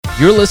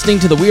You're listening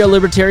to the We Are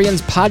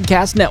Libertarians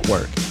Podcast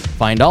Network.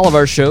 Find all of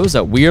our shows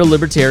at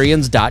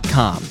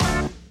wearelibertarians.com.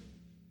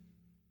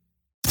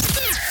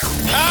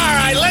 All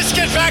right, let's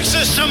get back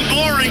to some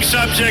boring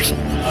subjects.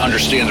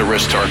 Understand the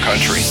risk to our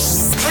country.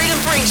 Freedom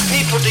brings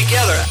people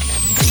together.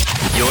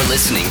 You're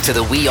listening to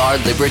the We Are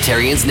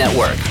Libertarians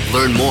Network.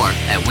 Learn more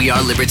at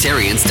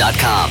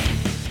wearelibertarians.com.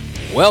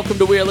 Welcome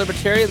to We Are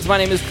Libertarians. My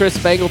name is Chris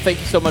Spangle. Thank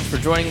you so much for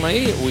joining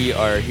me. We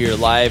are here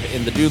live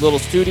in the Doolittle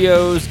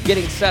Studios,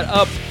 getting set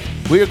up.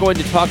 We are going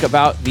to talk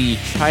about the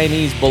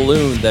Chinese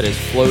balloon that is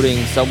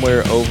floating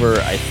somewhere over,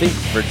 I think,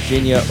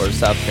 Virginia or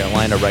South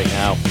Carolina right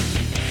now.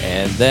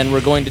 And then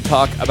we're going to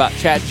talk about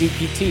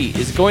ChatGPT.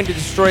 Is it going to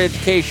destroy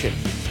education?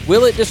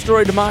 Will it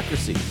destroy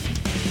democracy?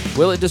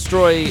 Will it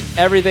destroy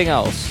everything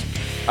else?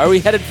 Are we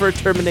headed for a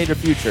Terminator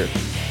future?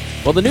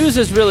 Well, the news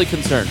is really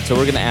concerned, so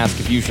we're going to ask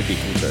if you should be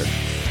concerned.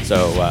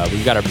 So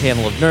we've got our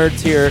panel of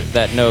nerds here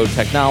that know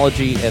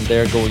technology, and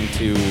they're going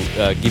to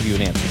give you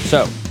an answer.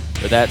 So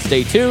with that,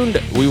 stay tuned.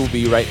 We will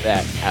be right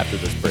back after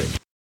this break.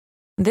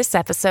 This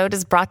episode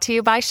is brought to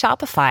you by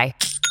Shopify.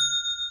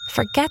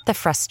 Forget the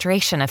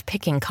frustration of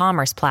picking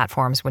commerce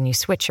platforms when you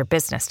switch your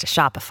business to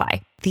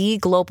Shopify, the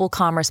global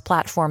commerce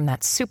platform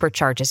that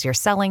supercharges your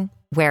selling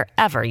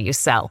wherever you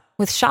sell.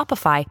 With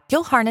Shopify,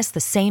 you'll harness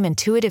the same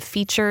intuitive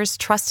features,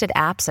 trusted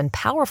apps, and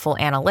powerful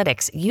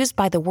analytics used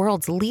by the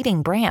world's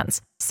leading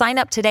brands. Sign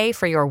up today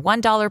for your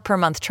 $1 per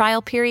month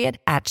trial period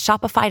at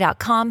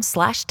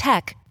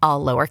shopify.com/tech,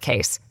 all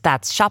lowercase.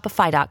 That's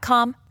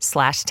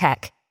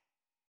shopify.com/tech.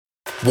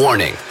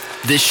 Warning,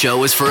 this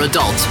show is for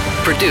adults,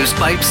 produced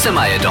by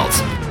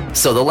semi-adults.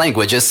 So the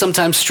language is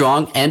sometimes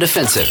strong and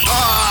offensive.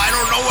 I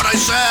don't know what I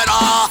said.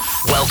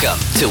 Welcome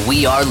to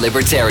We Are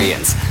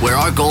Libertarians, where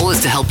our goal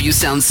is to help you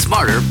sound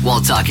smarter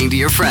while talking to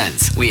your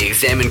friends. We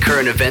examine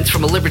current events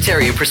from a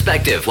libertarian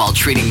perspective while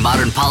treating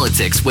modern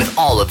politics with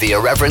all of the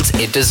irreverence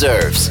it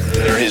deserves.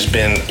 There has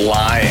been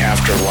lie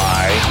after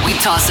lie. We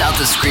toss out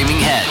the screaming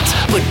heads,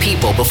 put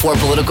people before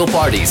political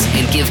parties,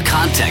 and give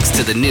context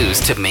to the news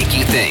to make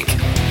you think.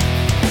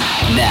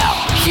 Now,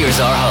 here's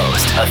our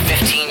host, a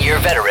 15-year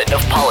veteran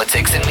of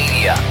politics and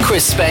media,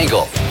 Chris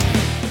Spangle.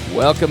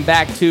 Welcome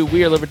back to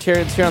We Are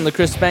Libertarians here on the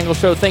Chris Spangle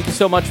Show. Thank you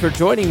so much for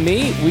joining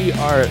me. We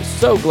are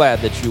so glad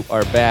that you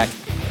are back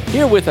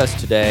here with us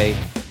today.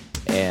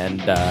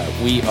 And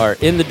we are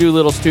in the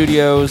Doolittle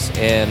Studios,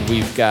 and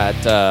we've got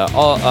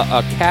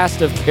a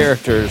cast of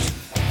characters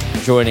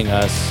joining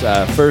us.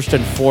 First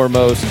and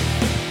foremost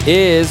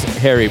is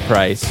Harry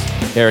Price.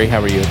 Harry,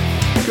 how are you?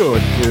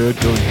 Doing good.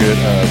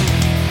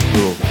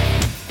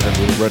 A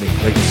little running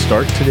late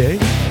start today.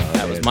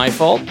 That was my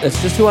fault.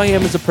 That's just who I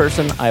am as a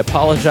person. I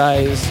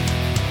apologize.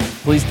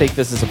 Please take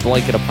this as a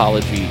blanket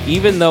apology.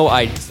 Even though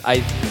I'm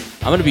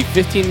going to be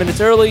 15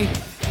 minutes early.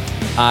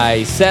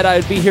 I said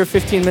I'd be here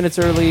 15 minutes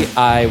early.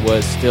 I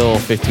was still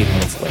 15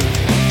 minutes late. So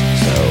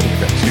I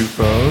got two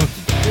phones.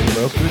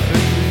 Anyone else with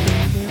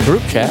it?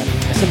 Group chat.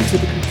 I sent it to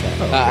the group chat.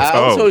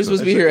 I was always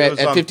supposed to be here at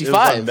 55. It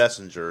was on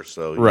Messenger,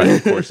 so right.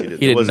 Of course he didn't.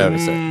 He didn't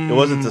notice it. It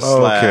wasn't the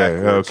Slack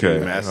or okay.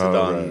 the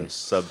Mastodon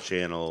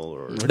sub-channel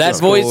or that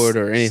voice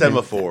or anything.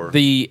 semaphore.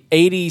 The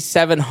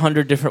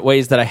 8,700 different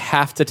ways that I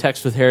have to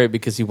text with Harry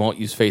because he won't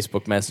use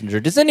Facebook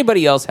Messenger. Does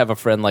anybody else have a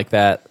friend like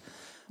that?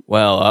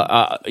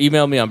 Well,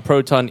 email me on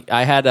Proton.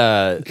 I had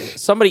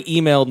somebody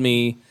emailed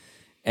me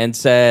and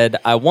said,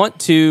 I want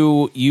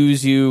to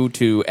use you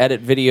to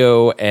edit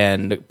video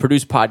and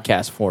produce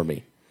podcasts for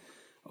me.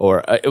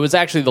 Or it was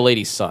actually the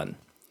lady's son,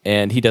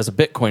 and he does a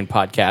Bitcoin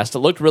podcast. It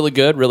looked really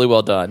good, really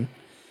well done.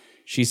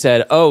 She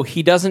said, oh,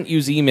 he doesn't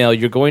use email.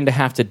 You're going to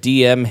have to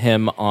DM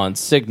him on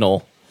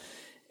Signal.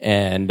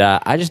 And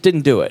I just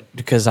didn't do it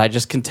because I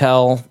just can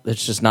tell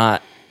it's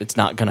not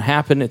going to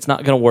happen. It's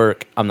not going to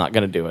work. I'm not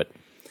going to do it.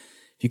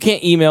 If you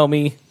can't email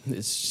me,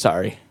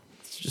 sorry.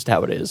 It's just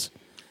how it is.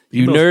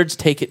 You nerds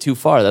take it too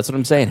far. That's what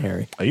I'm saying,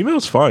 Harry.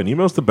 Email's fine.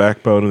 Email's the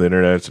backbone of the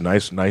internet. It's a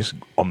nice,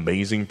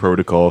 amazing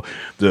protocol.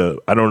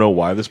 I don't know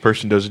why this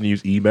person doesn't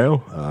use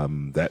email.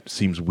 That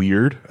seems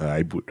weird.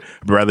 I'd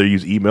rather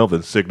use email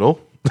than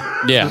Signal.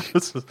 Yeah.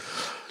 That's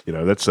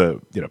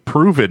a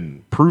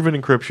proven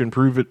encryption.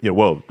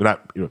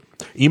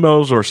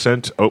 Emails are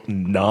sent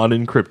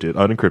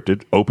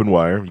unencrypted, open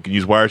wire. You can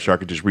use Wireshark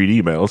and just read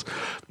emails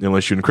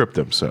unless you encrypt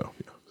them. So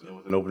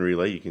with an open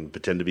relay, you can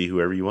pretend to be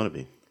whoever you want to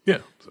be. Yeah.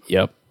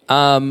 Yep.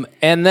 And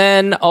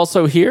then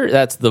also here,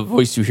 that's the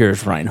voice you hear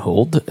is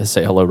Reinhold.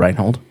 Say hello,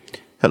 Reinhold.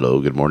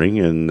 Hello, good morning,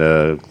 and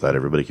glad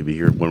everybody could be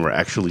here when we're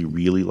actually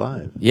really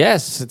live.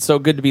 Yes, it's so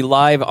good to be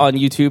live on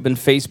YouTube and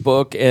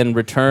Facebook and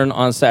return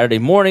on Saturday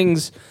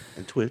mornings.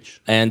 And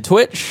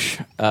Twitch.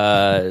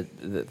 The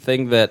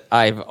thing that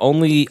I've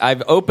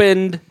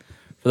opened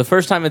for the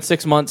first time in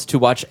 6 months to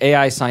watch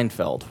AI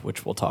Seinfeld,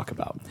 which we'll talk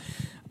about.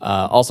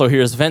 Also,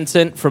 here's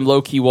Vincent from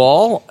Low-Key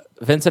Wall.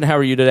 Vincent, how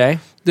are you today?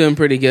 Doing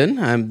pretty good.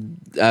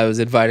 I was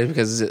invited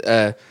because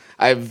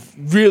I'm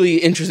really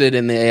interested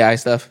in the AI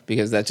stuff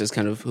because that's just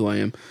kind of who I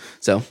am.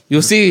 So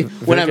you'll see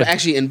when I'm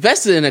actually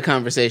invested in a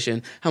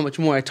conversation how much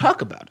more I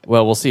talk about it.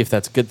 Well, we'll see if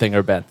that's a good thing or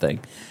a bad thing.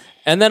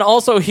 And then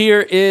also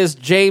here is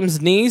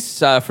James' niece.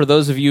 For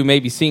those of you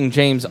maybe seeing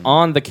James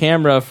on the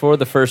camera for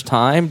the first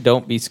time,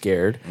 don't be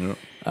scared.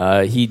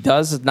 He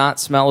does not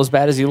smell as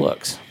bad as he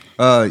looks.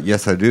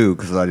 Yes, I do,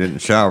 because I didn't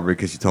shower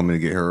because you told me to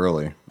get here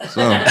early.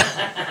 So,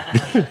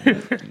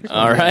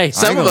 all right.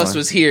 Some of us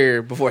was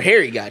here before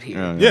Harry got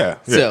here. Yeah.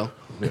 So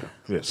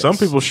Some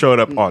people showed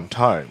up on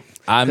time.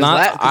 I'm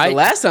not. The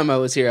last time I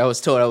was here, I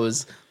was told I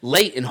was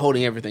late and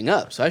holding everything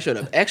up, so I showed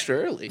up extra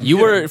early. You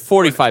were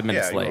 45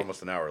 minutes you were late.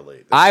 almost an hour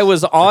late. I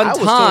was on I was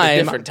told a time.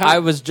 different time.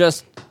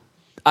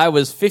 I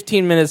was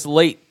 15 minutes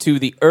late to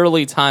the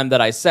early time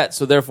that I set,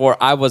 so therefore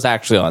I was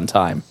actually on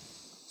time.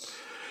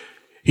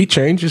 He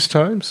changes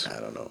times I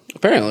don't know.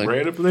 Apparently.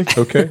 randomly.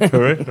 Okay, all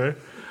right.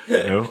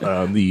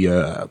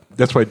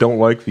 That's why I don't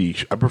like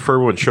I prefer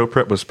when show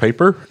prep was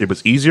paper. It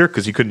was easier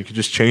because you could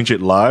just change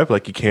it live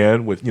like you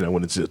can with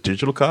when it's a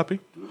digital copy.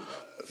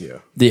 Yeah.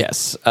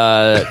 Yes.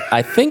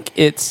 I think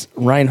it's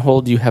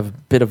Reinhold. You have a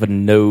bit of a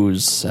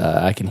nose.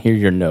 I can hear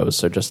your nose,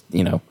 so just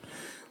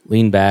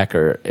lean back,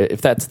 or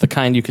if that's the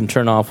kind you can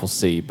turn off, we'll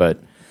see. But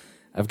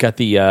I've got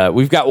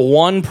we've got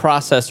one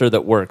processor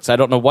that works. I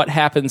don't know what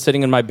happened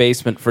sitting in my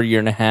basement for a year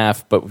and a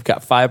half, but we've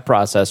got 5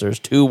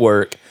 processors, 2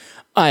 work.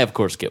 I, of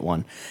course, get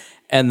one.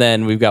 And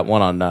then we've got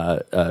one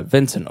on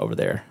Vincent over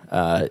there,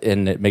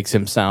 and it makes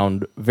him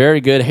sound very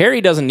good.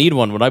 Harry doesn't need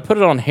one. When I put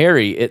it on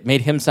Harry, it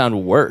made him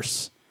sound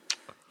worse.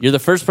 You're the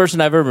first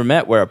person I've ever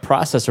met where a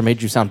processor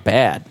made you sound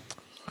bad.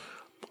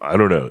 I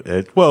don't know.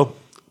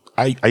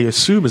 I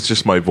assume it's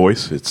just my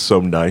voice. It's so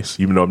nice,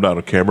 even though I'm not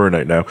on camera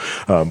right now.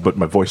 But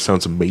my voice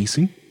sounds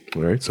amazing.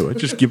 All right, so I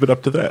just give it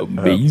up to that.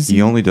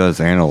 he only does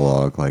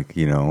analog,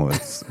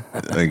 it's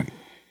like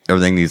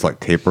everything needs like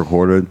tape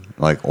recorded,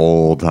 like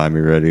old timey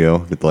radio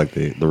with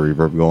the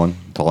reverb going.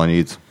 That's all he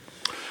needs.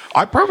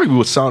 I probably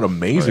would sound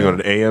amazing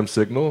on an AM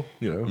signal.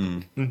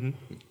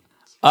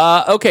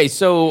 Okay,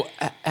 so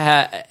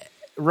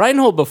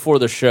Reinhold, before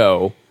the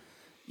show,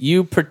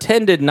 you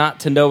pretended not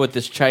to know what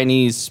this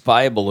Chinese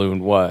spy balloon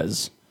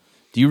was.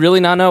 Do you really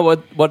not know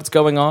what's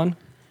going on?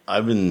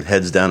 I've been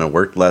heads down at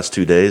work the last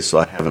 2 days, so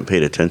I haven't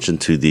paid attention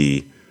to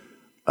the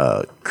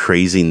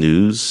crazy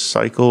news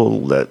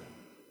cycle that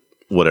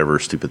whatever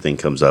stupid thing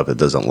comes up, it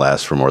doesn't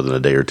last for more than a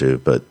day or two.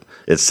 But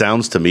it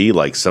sounds to me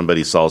like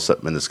somebody saw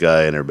something in the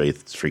sky and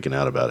everybody's freaking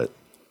out about it.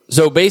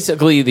 So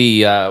basically,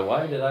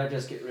 why did I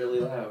just get really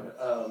loud?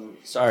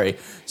 Sorry.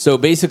 So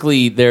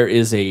basically, there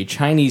is a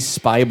Chinese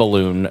spy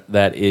balloon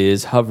that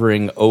is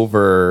hovering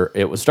over.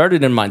 It was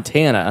started in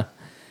Montana,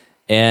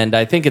 and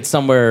I think it's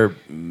somewhere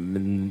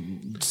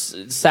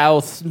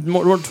south,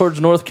 more towards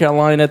North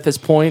Carolina at this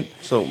point.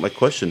 So my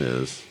question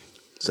is,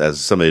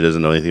 as somebody who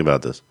doesn't know anything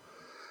about this,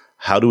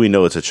 how do we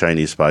know it's a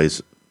Chinese spy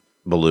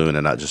balloon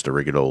and not just a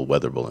regular old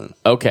weather balloon?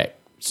 Okay.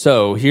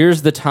 So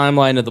here's the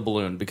timeline of the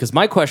balloon, because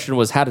my question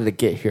was, how did it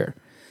get here?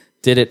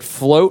 Did it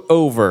float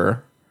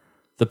over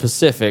the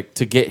Pacific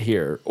to get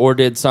here, or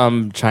did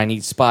some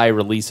Chinese spy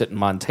release it in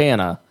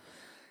Montana?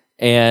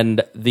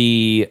 And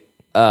the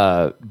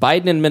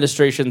Biden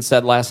administration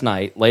said last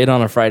night, late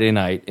on a Friday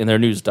night in their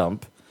news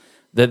dump,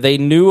 that they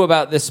knew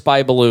about this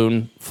spy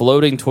balloon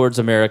floating towards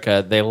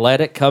America. They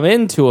let it come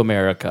into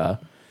America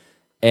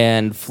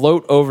and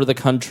float over the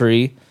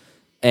country,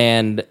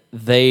 and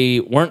they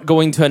weren't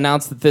going to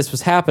announce that this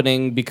was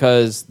happening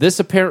because this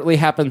apparently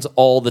happens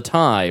all the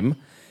time.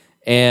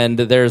 And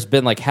there's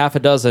been like half a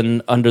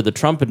dozen under the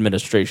Trump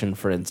administration,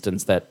 for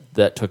instance,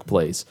 that took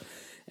place.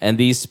 And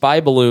these spy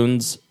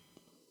balloons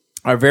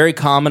are very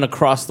common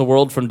across the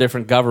world from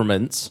different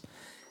governments.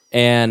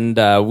 And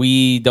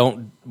we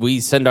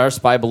send our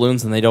spy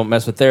balloons and they don't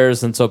mess with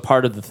theirs. And so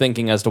part of the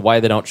thinking as to why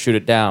they don't shoot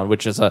it down,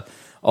 which is a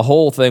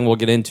whole thing we'll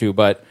get into,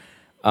 but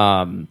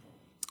because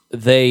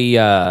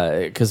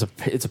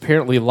it's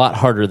apparently a lot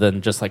harder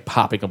than just like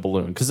popping a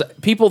balloon. Because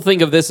people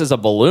think of this as a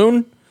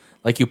balloon,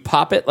 like you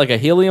pop it like a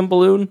helium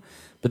balloon,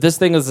 but this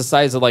thing is the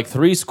size of like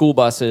 3 school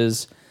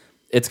buses.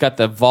 It's got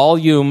the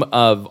volume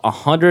of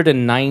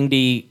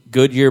 190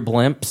 Goodyear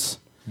blimps,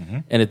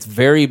 and it's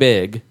very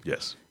big.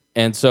 Yes.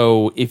 And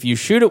so if you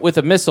shoot it with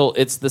a missile,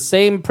 it's the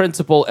same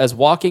principle as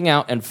walking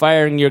out and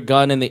firing your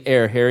gun in the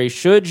air, Harry.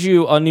 Should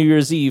you, on New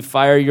Year's Eve,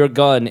 fire your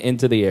gun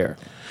into the air?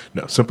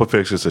 No, simple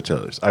fixes to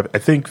tell us. I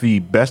think the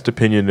best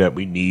opinion that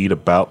we need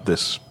about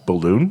this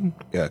balloon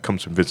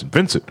comes from Vincent.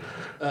 Vincent.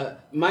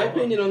 My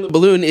opinion on the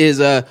balloon is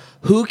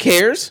who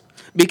cares?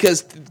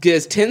 Because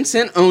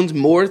Tencent owns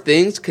more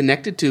things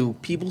connected to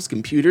people's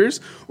computers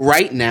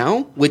right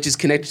now, which is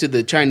connected to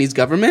the Chinese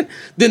government,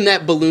 than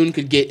that balloon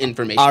could get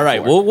information. All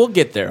right, for. we'll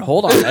get there.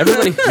 Hold on,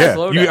 everybody.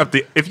 Slow down.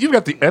 If you've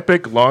got the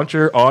Epic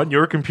launcher on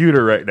your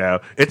computer right now,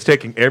 it's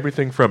taking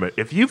everything from it.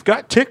 If you've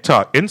got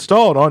TikTok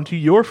installed onto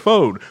your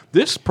phone,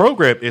 this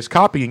program is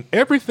copying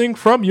everything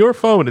from your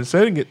phone and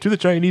sending it to the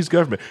Chinese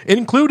government,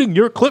 including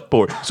your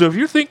clipboard. So if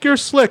you think you're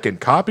slick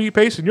and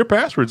pasting your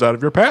passwords out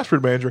of your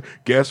password manager,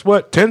 guess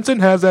what?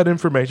 Tencent has that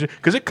information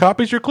because it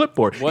copies your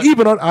clipboard,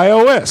 even on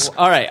iOS.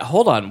 All right,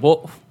 hold on.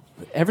 Well,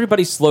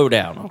 everybody slow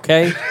down,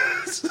 okay?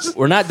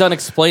 We're not done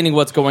explaining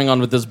what's going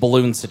on with this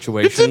balloon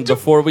situation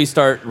before we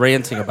start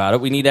ranting about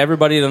it. We need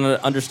everybody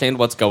to understand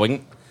what's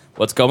going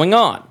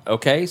on,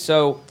 okay?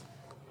 So,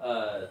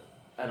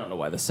 I don't know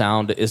why the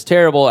sound is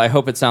terrible. I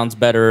hope it sounds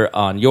better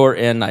on your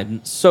end.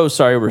 I'm so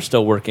sorry we're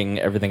still working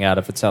everything out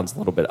if it sounds a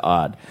little bit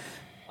odd.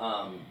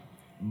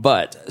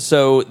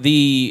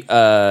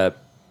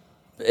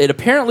 It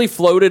apparently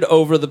floated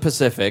over the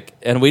Pacific,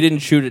 and we didn't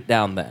shoot it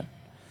down then.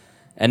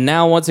 And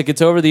now once it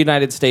gets over the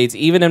United States,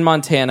 even in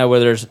Montana, where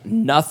there's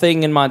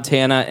nothing in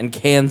Montana and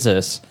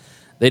Kansas,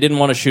 they didn't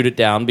want to shoot it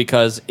down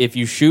because if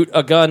you shoot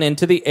a gun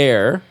into the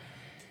air,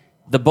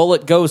 the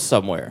bullet goes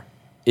somewhere.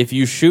 If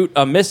you shoot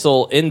a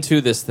missile into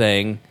this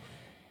thing,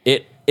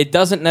 it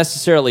doesn't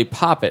necessarily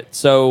pop it.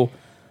 So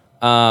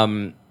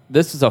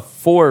this is a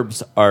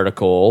Forbes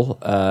article.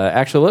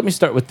 Actually, let me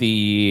start with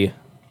the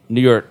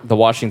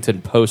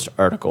Washington Post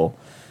article.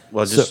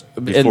 Well, just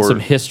and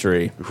some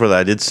history. Before that,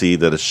 I did see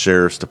that a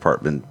sheriff's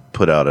department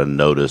put out a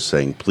notice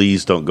saying,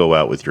 please don't go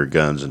out with your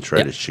guns and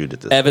try to shoot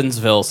at this.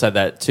 Evansville said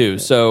that too.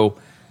 So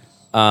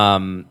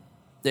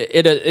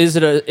it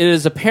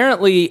is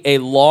apparently a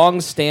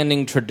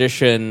long-standing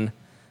tradition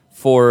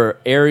for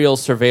aerial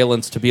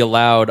surveillance to be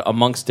allowed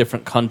amongst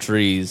different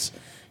countries.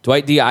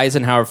 Dwight D.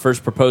 Eisenhower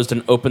first proposed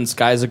an open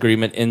skies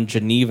agreement in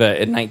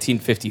Geneva in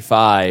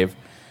 1955.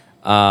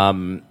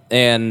 And,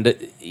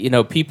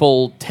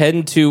 people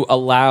tend to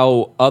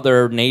allow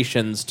other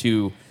nations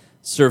to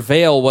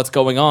surveil what's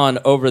going on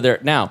over there.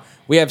 Now,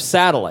 we have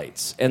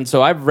satellites. And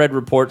so I've read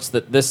reports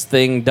that this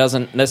thing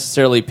doesn't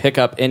necessarily pick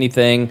up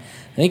anything.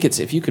 I think it's,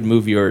 if you could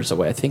move yours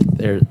away, I think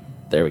there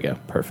we go.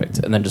 Perfect.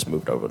 And then just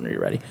move it over when you're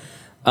ready.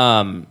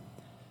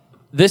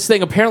 This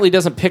thing apparently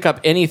doesn't pick up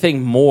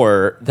anything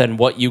more than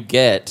what you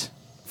get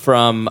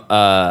from,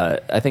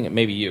 I think it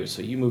may be you.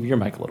 So you move your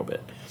mic a little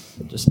bit.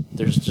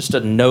 There's just a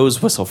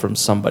nose whistle from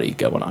somebody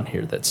going on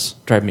here that's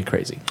driving me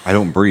crazy. I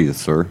don't breathe,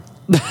 sir.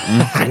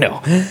 I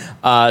know.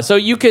 So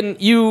you can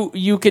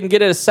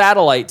get a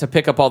satellite to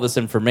pick up all this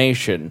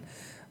information.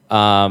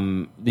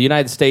 The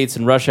United States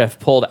and Russia have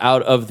pulled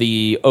out of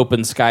the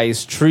Open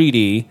Skies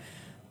Treaty,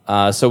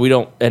 so we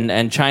don't,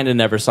 and China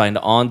never signed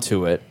on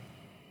to it.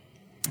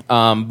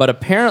 But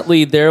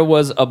apparently there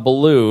was a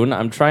balloon.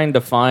 I'm trying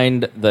to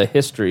find the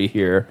history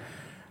here.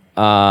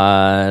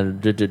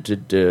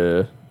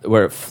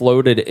 Where it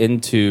floated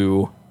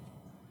into.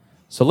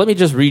 So let me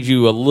just read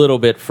you a little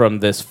bit from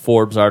this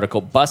Forbes article.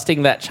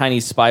 Busting that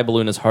Chinese spy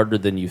balloon is harder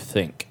than you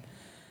think.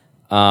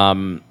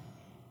 The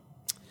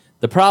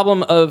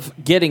problem of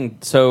bringing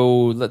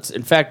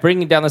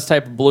down this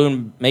type of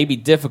balloon may be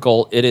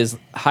difficult. It is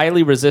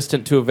highly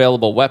resistant to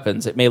available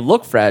weapons. It may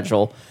look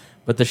fragile,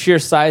 but the sheer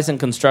size and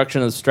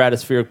construction of the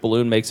stratospheric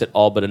balloon makes it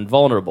all but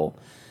invulnerable.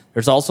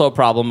 There's also a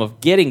problem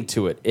of getting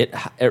to it. It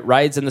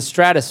rides in the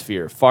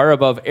stratosphere, far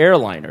above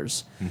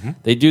airliners. Mm-hmm.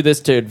 They do this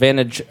to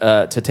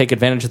take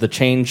advantage of the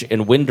change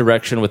in wind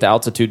direction with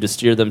altitude to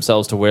steer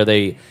themselves to where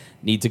they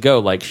need to go,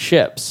 like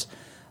ships.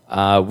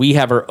 We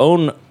have our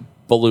own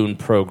balloon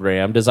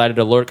program designed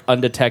to lurk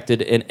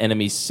undetected in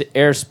enemy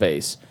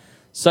airspace.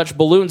 Such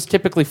balloons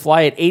typically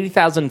fly at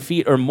 80,000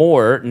 feet or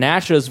more.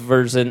 NASA's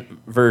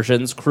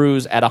versions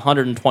cruise at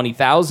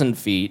 120,000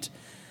 feet.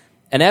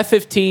 An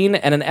F-15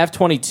 and an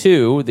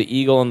F-22, the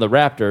Eagle and the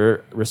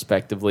Raptor,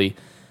 respectively,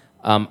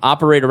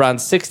 operate around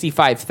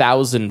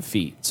 65,000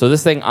 feet. So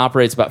this thing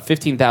operates about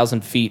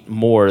 15,000 feet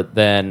more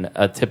than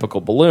a typical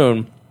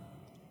balloon.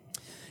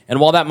 And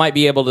while that might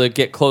be able to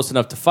get close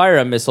enough to fire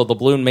a missile, the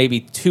balloon may be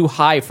too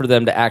high for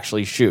them to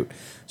actually shoot.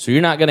 So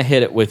you're not going to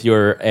hit it with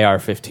your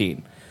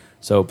AR-15.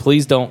 So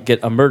please don't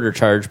get a murder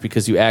charge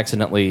because you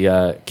accidentally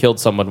killed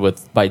someone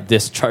by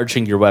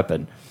discharging your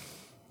weapon.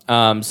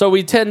 So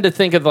we tend to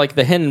think of like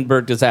the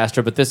Hindenburg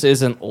disaster, but this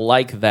isn't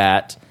like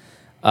that.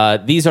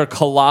 These are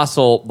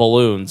colossal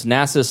balloons.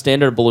 NASA's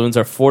standard balloons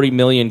are 40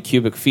 million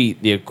cubic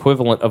feet, the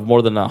equivalent of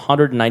more than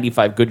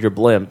 195 Goodyear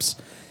blimps,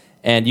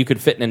 and you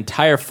could fit an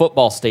entire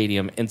football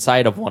stadium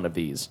inside of one of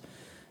these.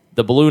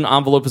 The balloon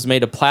envelope is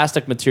made of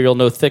plastic material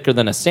no thicker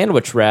than a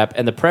sandwich wrap,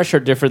 and the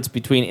pressure difference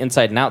between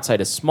inside and outside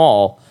is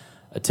small.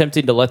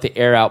 Attempting to let the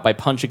air out by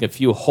punching a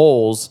few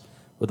holes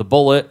with a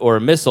bullet or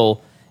a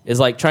missile is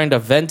like trying to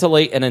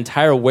ventilate an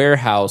entire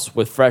warehouse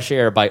with fresh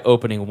air by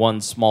opening one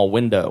small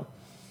window.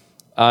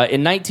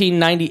 In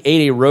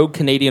 1998, a rogue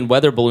Canadian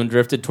weather balloon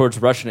drifted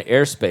towards Russian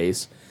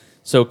airspace.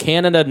 So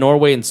Canada,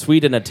 Norway, and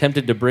Sweden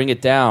attempted to bring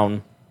it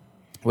down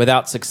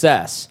without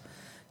success.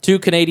 2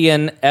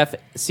 Canadian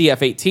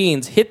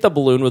CF-18s hit the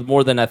balloon with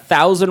more than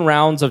 1,000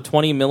 rounds of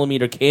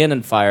 20-millimeter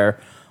cannon fire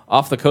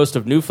off the coast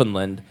of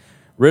Newfoundland,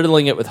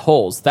 riddling it with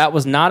holes. That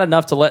was not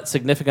enough to let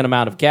significant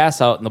amount of gas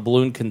out, and the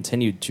balloon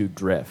continued to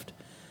drift.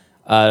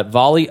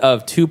 Volley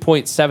of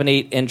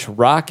 2.78-inch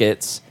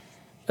rockets,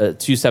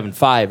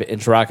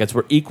 275-inch rockets,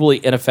 were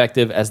equally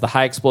ineffective as the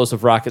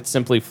high-explosive rockets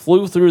simply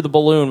flew through the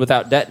balloon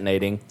without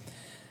detonating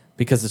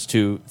because it's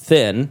too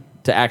thin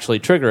to actually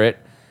trigger it.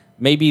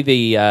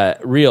 Maybe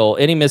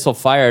any missile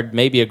fired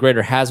may be a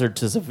greater hazard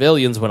to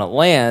civilians when it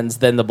lands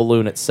than the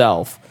balloon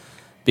itself.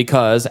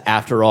 because,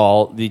 after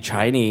all, the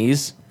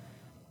Chinese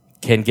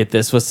can get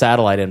this with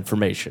satellite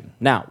information.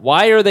 Now,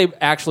 why are they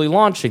actually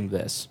launching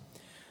this?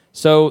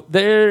 So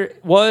there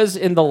was,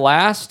 in the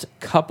last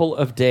couple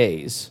of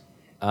days,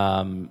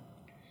 now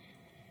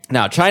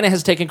China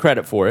has taken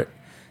credit for it.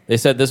 They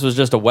said this was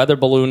just a weather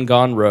balloon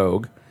gone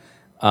rogue.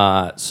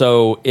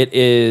 So it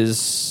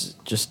is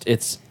just,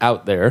 it's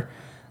out there.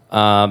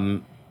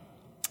 And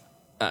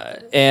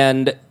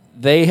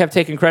they have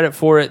taken credit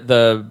for it.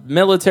 The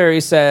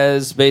military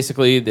says,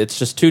 basically, it's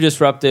just too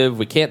disruptive.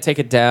 We can't take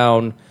it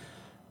down.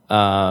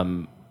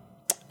 And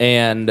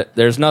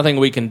there's nothing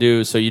we can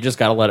do, so you just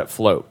got to let it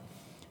float.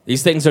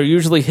 These things are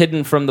usually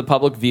hidden from the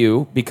public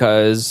view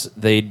because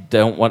they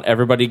don't want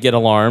everybody to get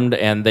alarmed,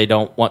 and they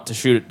don't want to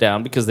shoot it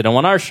down because they don't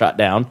want ours shot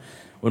down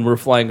when we're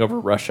flying over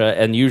Russia,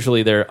 and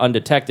usually they're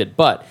undetected.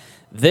 But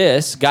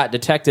this got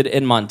detected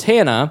in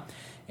Montana,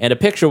 and a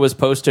picture was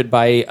posted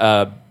by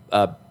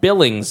a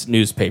Billings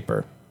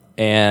newspaper,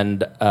 and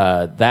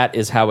that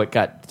is how it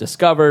got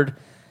discovered.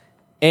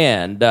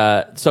 And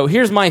so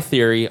here's my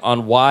theory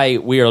on why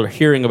we are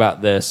hearing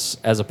about this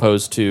as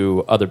opposed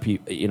to other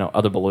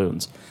other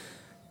balloons.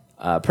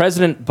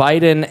 President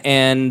Biden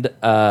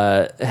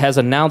has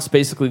announced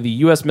basically the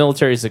U.S.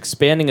 military is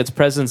expanding its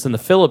presence in the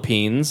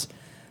Philippines,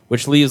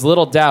 which leaves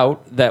little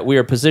doubt that we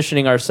are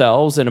positioning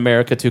ourselves in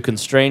America to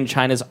constrain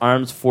China's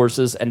armed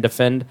forces and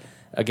defend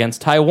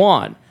against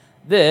Taiwan.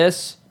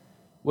 This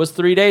was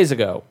 3 days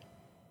ago.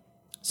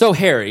 So,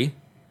 Harry,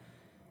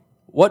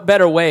 what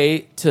better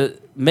way to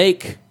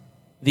make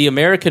the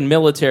American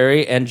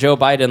military and Joe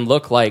Biden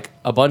look like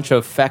a bunch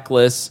of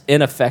feckless,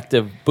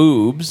 ineffective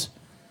boobs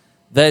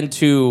than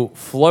to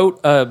float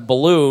a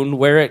balloon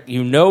where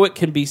it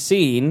can be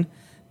seen,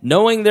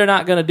 knowing they're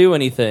not going to do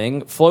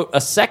anything, float a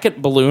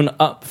second balloon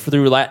up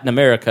through Latin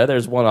America.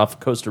 There's one off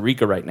Costa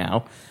Rica right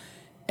now.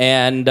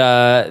 And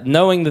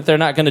knowing that they're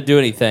not going to do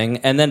anything,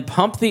 and then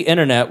pump the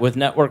internet with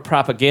network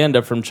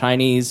propaganda from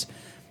Chinese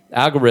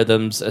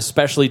algorithms,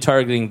 especially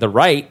targeting the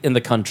right in the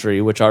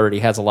country, which already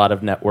has a lot of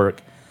networked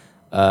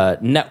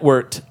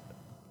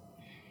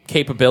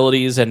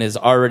capabilities and is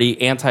already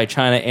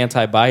anti-China,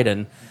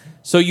 anti-Biden.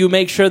 So you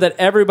make sure that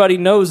everybody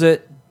knows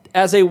it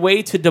as a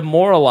way to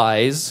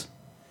demoralize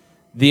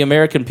the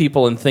American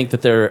people and think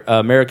that their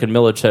American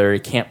military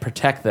can't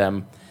protect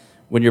them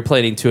when you're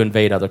planning to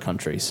invade other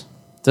countries.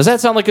 Does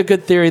that sound like a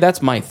good theory?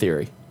 That's my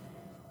theory.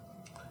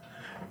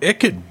 It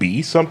could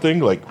be something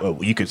like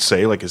you could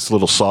say like it's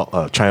little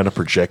China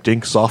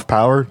projecting soft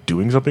power,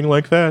 doing something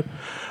like that.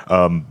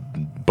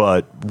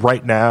 But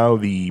right now,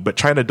 but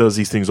China does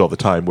these things all the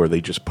time where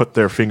they just put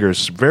their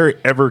fingers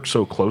ever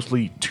so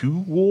closely to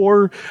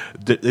war.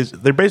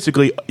 There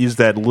basically is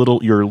that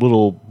your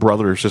little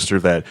brother or sister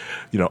that,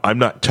 I'm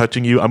not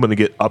touching you. I'm going to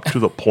get up to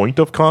the point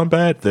of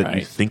combat that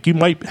you think you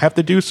might have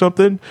to do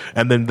something,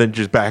 and then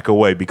just back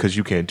away because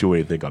you can't do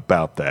anything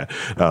about that.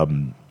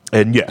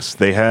 And yes,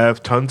 they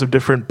have tons of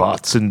different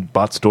bots and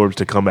bot storms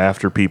to come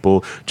after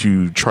people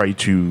to try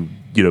to,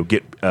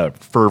 get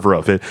fervor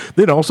of it.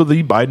 Then also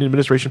the Biden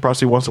administration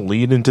probably wants to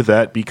lean into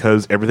that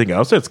because everything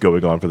else that's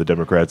going on for the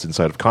Democrats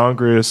inside of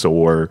Congress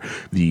or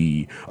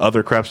the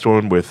other crap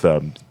storm with,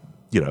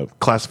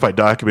 classified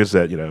documents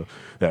that,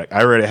 that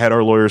I already had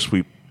our lawyers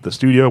sweep the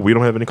studio. We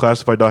don't have any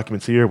classified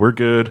documents here. We're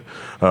good.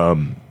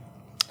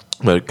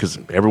 Because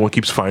everyone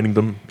keeps finding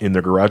them in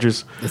their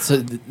garages.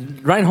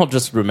 Reinhold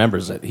just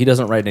remembers it. He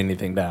doesn't write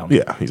anything down.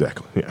 Yeah,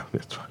 exactly. Yeah,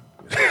 that's fine.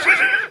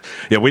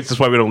 That's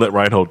why we don't let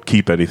Reinhold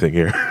keep anything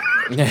here.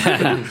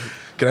 Can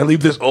I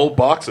leave this old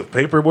box of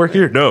paperwork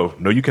here? No,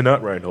 you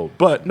cannot, Reinhold.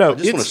 But no, I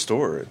just want to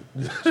store it.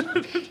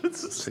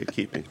 It's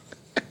safekeeping.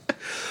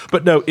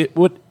 But no,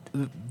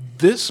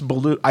 this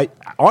balloon. I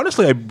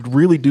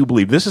really do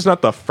believe this is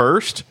not the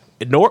first,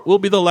 nor will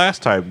be the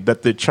last time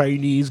that the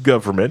Chinese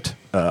government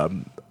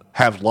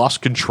have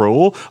lost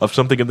control of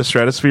something in the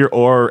stratosphere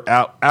or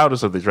out of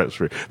something in the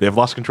stratosphere. They have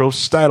lost control of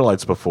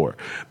satellites before.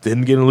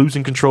 Then again,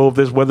 losing control of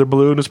this weather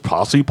balloon is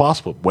possibly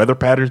possible. Weather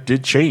patterns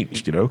did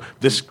change.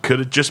 This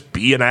could just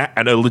be a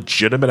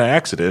legitimate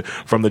accident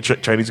from the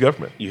Chinese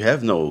government. You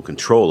have no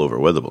control over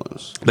weather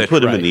balloons. They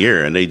put them in the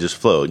air and they just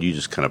float. You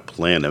just kind of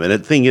plan them. And the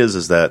thing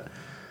is that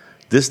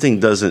this thing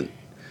doesn't.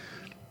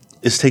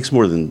 It takes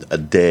more than a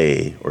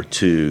day or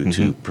two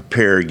to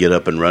prepare, get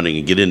up and running,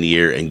 and get in the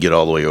air and get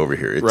all the way over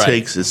here.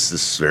 It's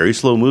this very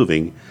slow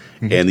moving,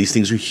 and these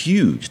things are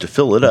huge to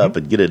fill it up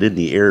and get it in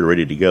the air and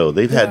ready to go.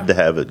 They've had to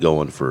have it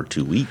going for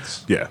 2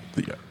 weeks. Yeah.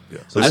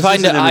 So I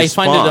find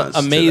it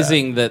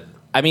amazing that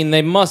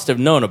they must have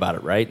known about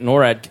it, right?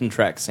 NORAD can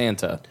track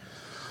Santa.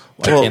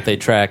 Why can't they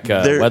track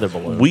weather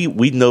balloons?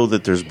 We know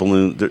that there's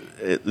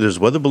there's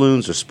weather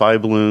balloons, there's spy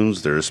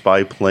balloons, there's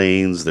spy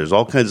planes, there's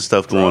all kinds of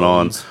stuff going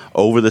on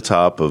over the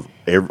top of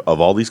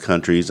all these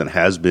countries and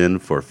has been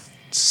for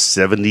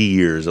 70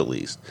 years at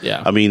least.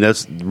 Yeah.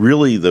 That's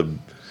really the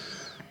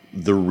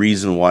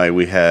reason why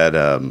we had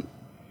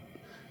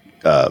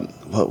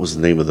what was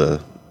the name of the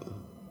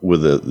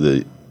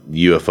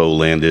UFO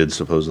landed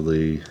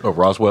supposedly. Oh,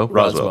 Roswell.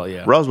 Roswell,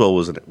 yeah. Roswell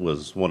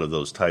was one of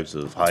those types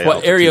of high.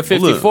 What Area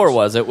 54 balloons.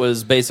 was. It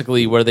was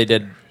basically where they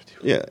did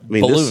Yeah, I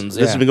mean, balloons.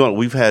 This has been going.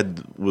 We've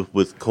had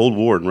with Cold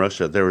War in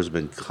Russia. There has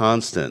been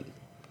constant.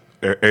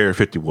 Area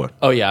 51.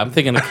 Oh, yeah. I'm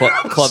thinking of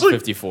Club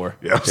 54.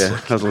 Yeah.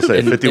 Yeah, I was going to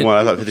say 51.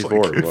 I thought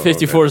 54.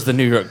 54 is the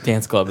New York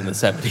dance club in the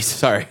 70s.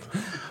 Sorry.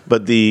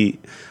 But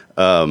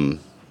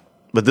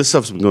but this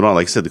stuff's been going on.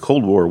 Like I said, the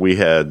Cold War, we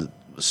had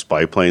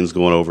spy planes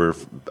going over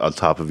on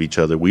top of each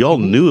other. We all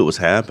knew it was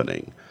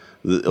happening,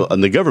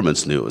 and the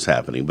governments knew it was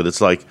happening. But it's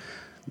like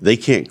they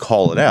can't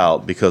call it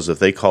out, because if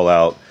they call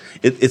out,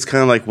 it's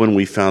kind of like when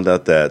we found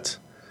out that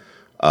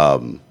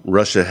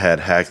Russia had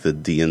hacked the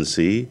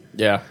DNC.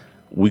 Yeah.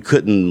 We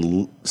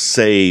couldn't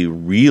say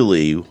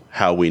really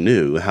how we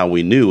knew. How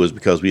we knew was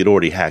because we had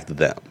already hacked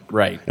them.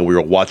 Right. And we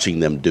were watching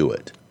them do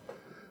it.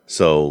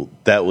 So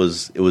it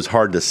was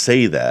hard to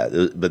say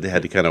that, but they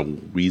had to kind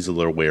of weasel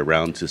their way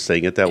around to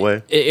saying it that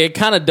way. It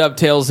kind of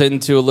dovetails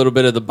into a little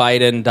bit of the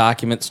Biden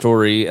document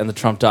story and the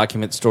Trump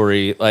document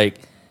story.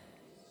 Like,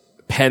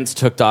 Pence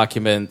took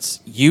documents.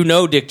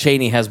 Dick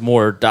Cheney has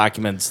more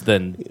documents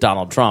than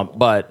Donald Trump.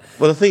 But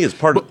the thing is,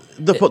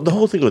 the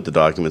whole thing with the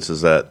documents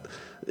is that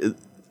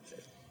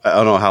I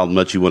don't know how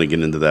much you want to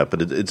get into that,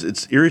 but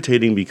it's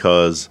irritating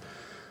because,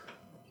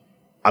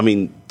 I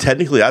mean,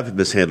 technically I've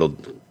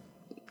mishandled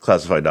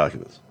classified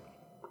documents.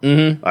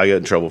 Mm-hmm. I got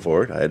in trouble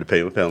for it. I had to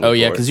pay a penalty. Oh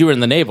yeah, because you were in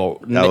the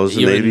naval. I was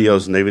in the Navy. I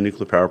was in the Navy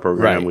nuclear power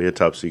program. Right. We had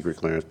top secret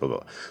clearance. Blah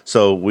blah.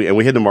 So we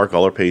had to mark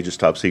all our pages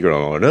top secret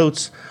on all our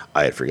notes.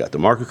 I had forgot to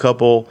mark a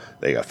couple.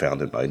 They got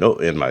found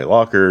in my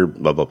locker.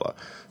 Blah blah blah.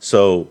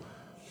 So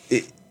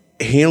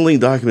handling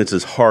documents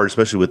is hard,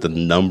 especially with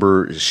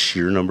the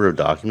sheer number of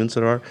documents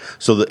that are.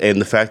 So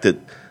the fact that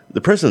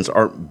the presidents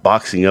aren't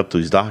boxing up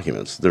these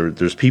documents.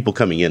 There's people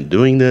coming in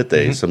doing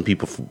it. Some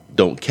people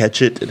don't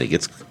catch it, and it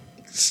gets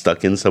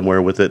stuck in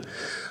somewhere with it,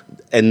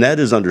 and that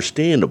is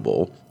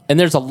understandable. And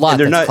there's a lot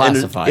that's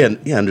classified.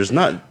 And there's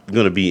not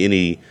going to be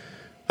any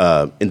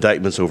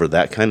indictments over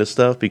that kind of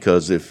stuff,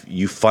 because if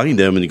you find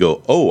them and you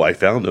go, "Oh, I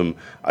found them.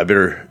 I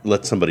better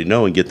let somebody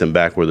know and get them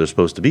back where they're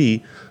supposed to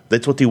be."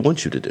 That's what they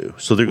want you to do.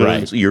 So they're going.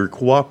 Right. You're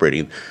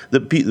cooperating. The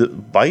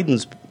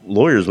Biden's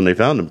lawyers, when they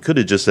found him, could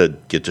have just said,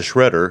 "Get to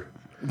shredder.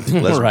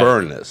 Let's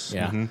burn this."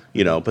 Yeah.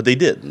 Mm-hmm. But they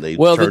didn't.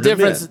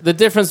 The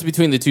difference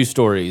between the two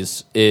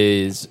stories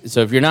is,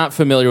 so if you're not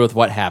familiar with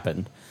what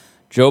happened,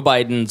 Joe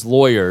Biden's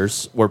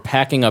lawyers were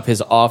packing up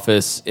his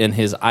office in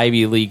his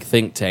Ivy League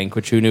think tank,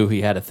 which who knew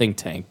he had a think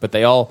tank, but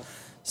they all,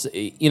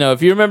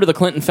 if you remember the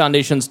Clinton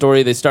Foundation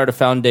story, they start a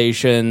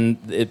foundation,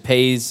 it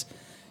pays,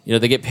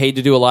 they get paid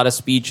to do a lot of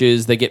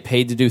speeches, they get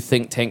paid to do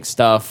think tank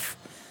stuff.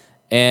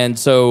 And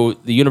so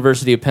the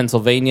University of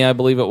Pennsylvania, I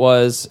believe it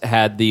was,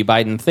 had the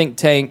Biden think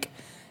tank,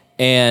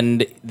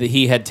 and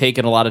he had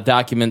taken a lot of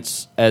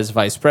documents as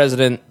vice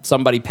president.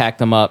 Somebody packed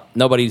them up.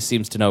 Nobody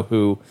seems to know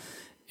who.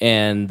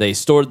 And they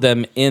stored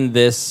them in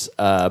this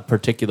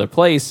particular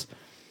place.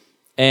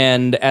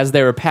 And as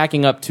they were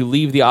packing up to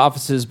leave the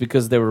offices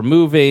because they were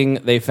moving,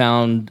 they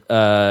found,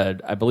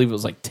 I believe it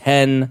was like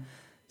 10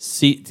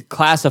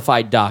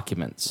 classified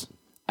documents.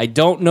 I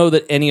don't know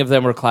that any of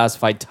them were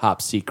classified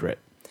top secret.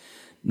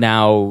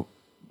 Now,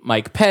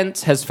 Mike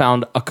Pence has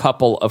found a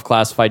couple of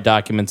classified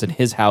documents in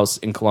his house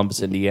in Columbus,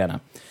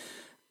 Indiana.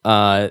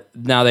 Now,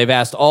 they've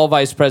asked all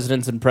vice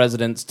presidents and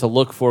presidents to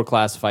look for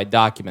classified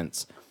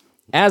documents.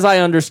 As I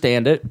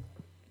understand it,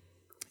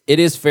 it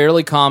is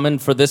fairly common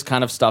for this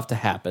kind of stuff to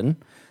happen.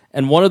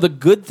 And one of the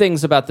good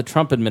things about the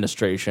Trump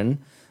administration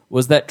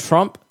was that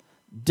Trump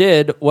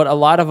did what a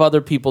lot of other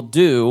people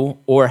do,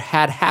 or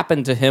had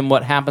happened to him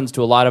what happens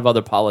to a lot of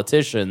other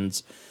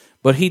politicians,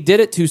 but he did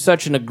it to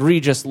such an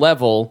egregious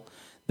level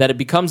that it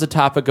becomes a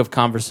topic of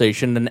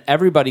conversation and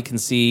everybody can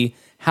see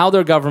how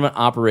their government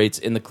operates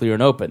in the clear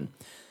and open.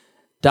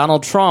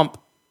 Donald Trump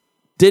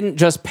didn't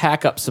just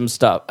pack up some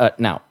stuff.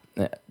 Now,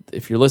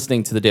 if you're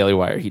listening to the Daily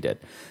Wire, he did.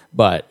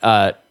 But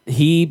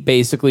he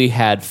basically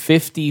had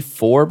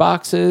 54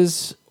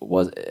 boxes,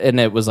 and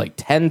it was like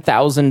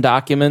 10,000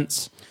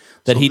 documents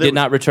that he did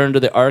not return to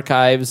the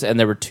archives, and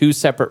there were 2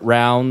 separate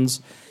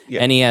rounds.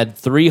 Yeah. And he had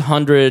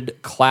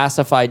 300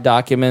 classified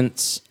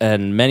documents,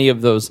 and many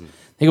of those, I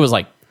think it was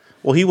like,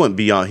 well, he went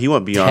beyond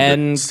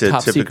 10 the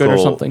top typical, secret or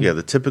something. Yeah,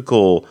 the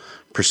typical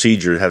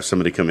procedure to have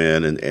somebody come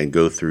in and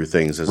go through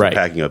things as they're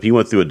packing up. He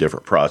went through a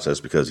different process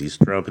because he's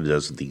Trump and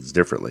does things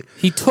differently.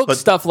 He took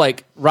stuff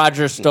like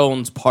Roger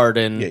Stone's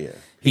pardon. Yeah.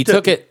 He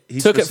took it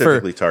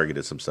specifically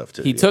targeted some stuff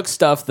too. He took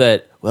stuff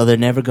that, well, they're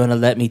never going to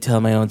let me tell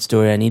my own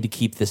story. I need to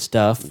keep this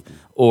stuff,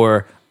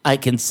 or I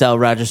can sell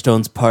Roger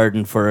Stone's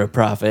pardon for a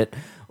profit.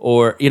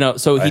 Or,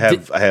 so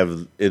I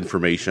have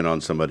information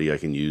on somebody I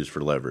can use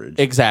for leverage.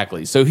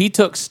 Exactly. So he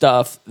took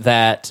stuff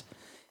that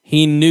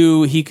he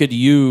knew he could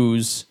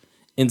use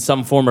in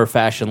some form or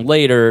fashion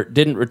later,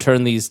 didn't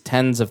return these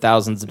tens of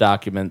thousands of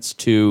documents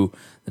to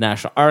the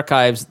National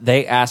Archives.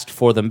 They asked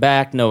for them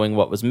back, knowing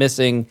what was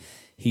missing.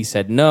 He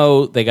said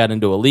no. They got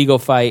into a legal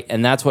fight,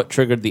 and that's what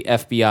triggered the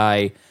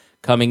FBI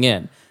coming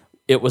in.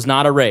 It was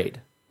not a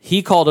raid.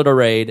 He called it a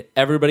raid.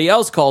 Everybody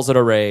else calls it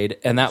a raid,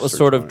 and that was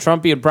sort of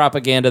Trumpian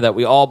propaganda that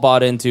we all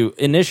bought into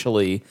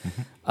initially.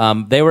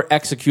 They were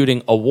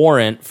executing a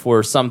warrant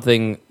for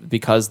something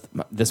because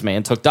this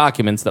man took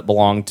documents that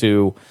belonged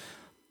to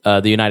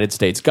the United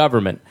States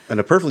government. And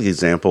a perfect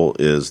example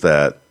is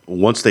that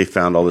once they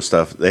found all this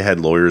stuff, they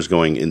had lawyers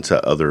going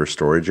into other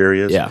storage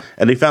areas. Yeah.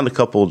 And they found a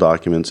couple of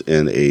documents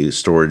in a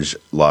storage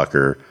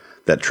locker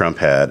that Trump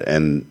had,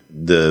 and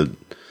the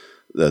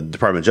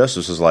Department of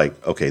Justice was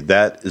like, okay,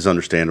 that is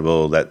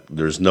understandable, that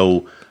there's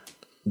no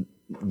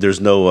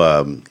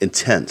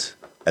intent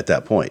at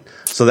that point.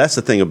 So that's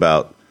the thing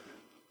about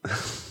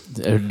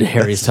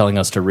Harry's telling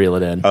us to reel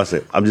it in.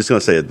 I'm just going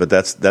to say it, but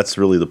that's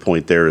really the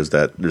point there, is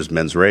that there's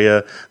mens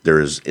rea, there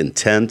is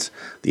intent.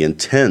 The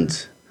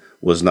intent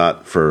was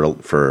not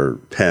for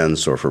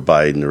Pence or for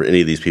Biden or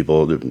any of these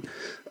people.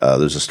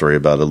 There's a story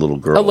about a little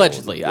girl.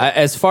 Allegedly,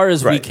 as far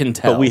as we can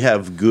tell. But we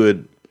have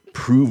good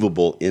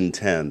provable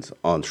intent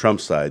on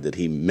Trump's side that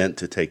he meant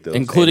to take those,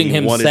 including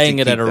him saying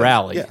it at a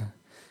rally. Yeah.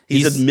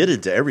 He's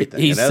admitted to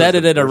everything. He said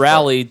it at a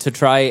rally to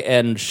try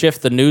and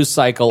shift the news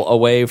cycle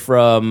away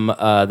from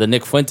the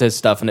Nick Fuentes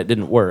stuff, and it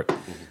didn't work.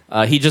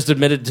 He just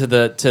admitted to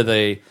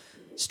the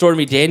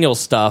Stormy Daniels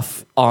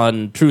stuff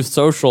on Truth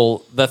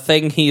Social, the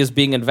thing he is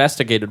being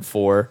investigated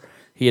for.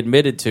 He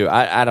admitted to.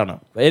 I don't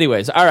know.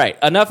 Anyways, all right.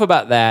 Enough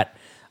about that.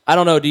 I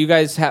don't know. Do you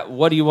guys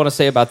what do you want to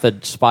say about the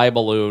spy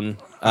balloon?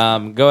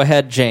 Go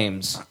ahead,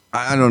 James.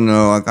 I don't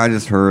know. Like, I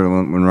just heard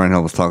when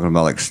Reinhold was talking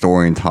about like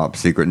storing top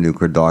secret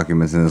nuclear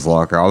documents in his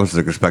locker. I was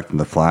just expecting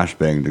the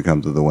flashbang to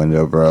come through the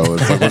window, bro.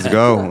 It's like, let's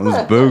go,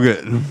 let's boog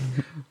it.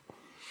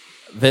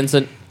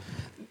 Vincent,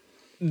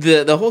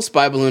 the whole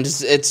spy balloon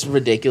it's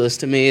ridiculous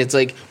to me. It's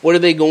like, what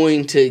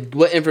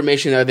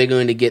information are they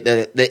going to get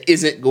that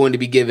isn't going to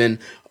be given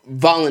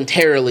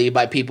voluntarily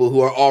by people who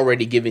are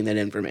already giving that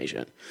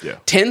information? Yeah.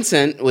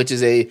 Tencent, which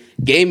is a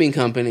gaming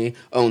company,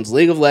 owns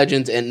League of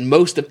Legends and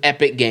most of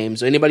Epic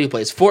Games. So anybody who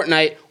plays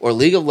Fortnite or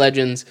League of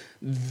Legends,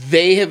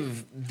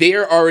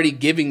 they're already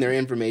giving their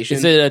information.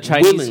 is it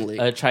willingly.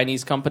 a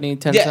Chinese company?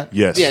 Tencent. Yeah.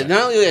 Yes. Yeah.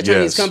 Not only a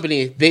Chinese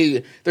company,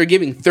 they're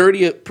giving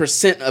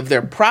 30% of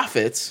their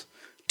profits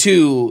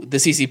to the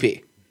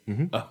CCP.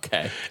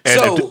 Okay.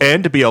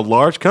 And to be a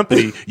large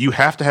company, you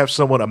have to have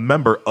someone, a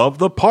member of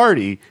the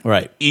party,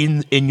 right,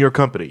 in your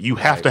company. You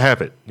have to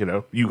have it.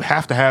 You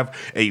have to have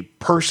a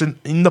person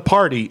in the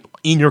party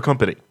in your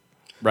company.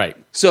 Right.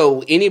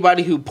 So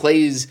anybody who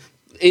plays,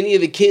 any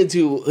parents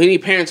who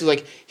are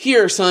like,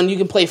 here, son, you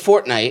can play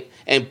Fortnite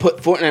and put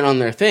Fortnite on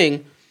their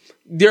thing,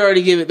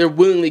 they're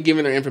willingly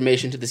giving their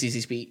information to the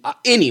CCP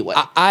anyway.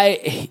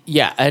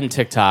 And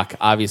TikTok,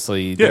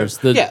 obviously. There's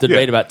the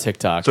debate about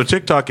TikTok. So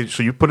TikTok,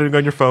 so you put it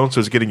on your phone, so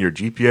it's getting your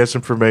GPS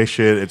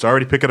information. It's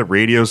already picking up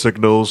radio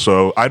signals.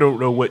 So I don't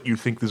know what you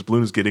think this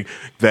balloon is getting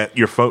that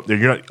your phone that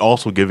you're not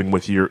also giving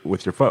with your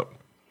phone.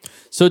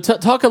 So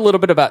talk a little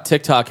bit about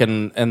TikTok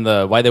and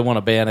why they want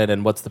to ban it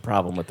and what's the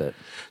problem with it.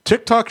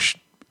 TikTok.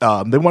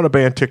 They want to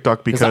ban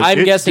TikTok because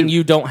I'm guessing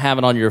you don't have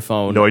it on your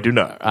phone. No, I do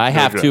not. I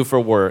have to for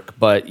work,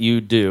 but you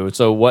do.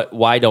 So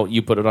why don't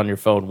you put it on your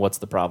phone? What's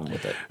the problem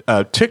with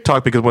it?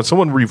 TikTok, because when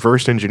someone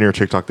reverse engineered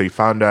TikTok, they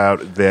found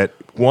out that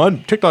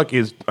TikTok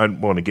is, I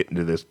don't want to get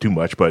into this too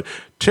much, but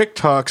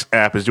TikTok's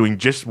app is doing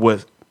just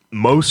what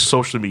most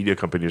social media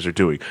companies are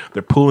doing.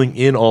 They're pulling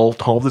in all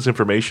this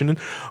information,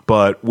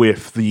 but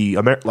with a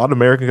lot of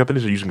American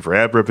companies are using it for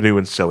ad revenue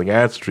and selling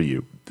ads to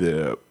you.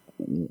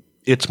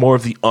 It's more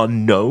of the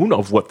unknown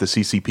of what the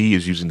CCP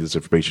is using this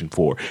information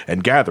for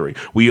and gathering.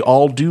 We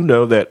all do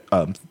know that,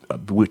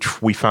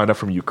 which we found out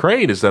from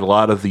Ukraine, is that a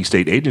lot of the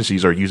state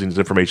agencies are using this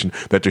information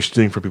that they're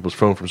stealing from people's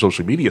phone from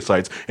social media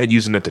sites and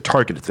using it to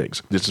target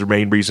things. This is the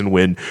main reason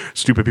when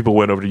stupid people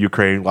went over to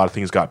Ukraine, a lot of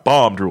things got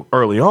bombed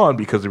early on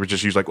because they were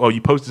just used like, oh,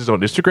 you posted this on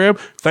Instagram?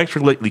 Thanks for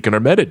leaking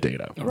our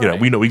metadata. Right.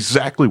 We know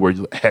exactly where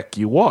the heck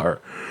you are.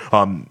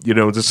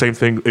 It's the same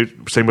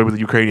thing, same way with the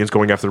Ukrainians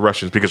going after the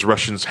Russians because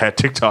Russians had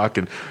TikTok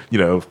and,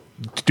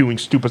 doing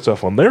stupid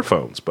stuff on their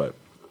phones. But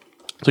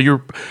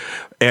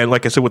and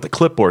like I said, with the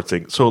clipboard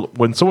thing, so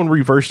when someone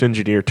reverse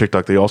engineered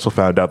TikTok, they also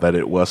found out that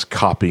it was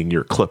copying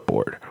your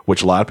clipboard,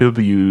 which a lot of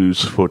people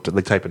use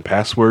they type in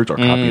passwords or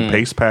copy and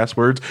paste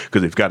passwords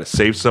because they've got it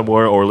saved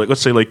somewhere. Or let's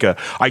say I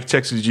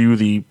texted you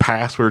the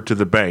password to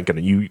the bank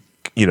and you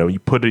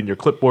put it in your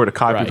clipboard, a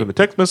copy from the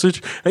text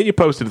message, and you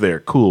post it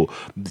there. Cool.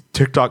 The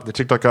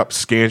TikTok app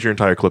scans your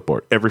entire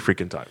clipboard every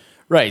freaking time.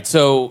 Right.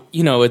 So,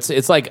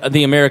 it's like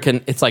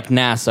it's like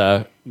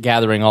NASA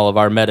gathering all of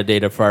our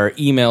metadata for our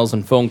emails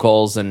and phone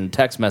calls and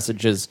text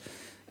messages,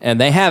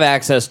 and they have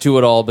access to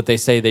it all, but they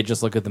say they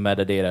just look at the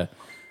metadata.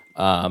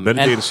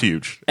 Metadata is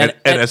huge. And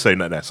NSA,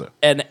 not NASA.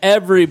 And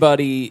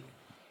everybody,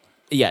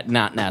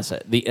 not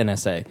NASA, the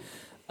NSA.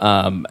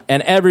 And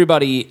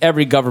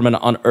every government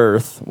on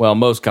Earth, well,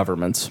 most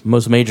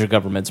major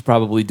governments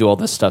probably do all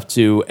this stuff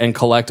too and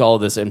collect all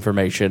of this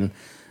information.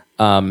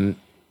 And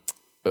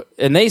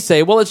they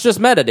say, well, it's just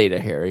metadata,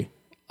 Harry.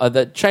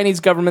 The Chinese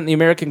government and the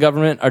American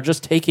government are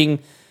just taking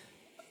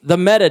the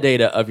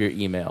metadata of your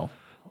email.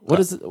 What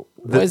is it?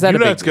 Why is that a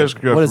big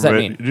deal? What does that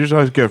mean? The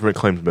United government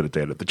claims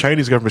metadata. The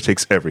Chinese government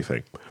takes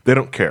everything. They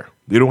don't care.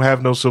 They don't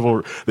have no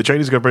civil. The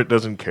Chinese government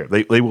doesn't care.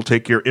 They will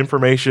take your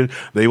information.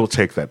 They will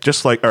take that.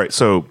 Just like, all right,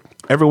 so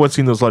everyone's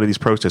seen a lot of these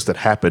protests that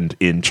happened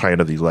in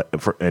China,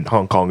 and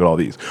Hong Kong, and all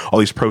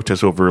these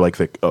protests over like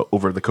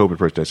over the COVID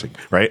protesting,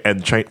 right?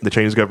 And the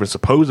Chinese government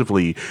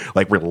supposedly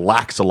like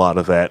relaxed a lot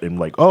of that and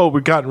like, oh,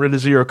 we've gotten rid of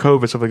zero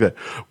COVID, stuff like that,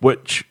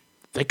 which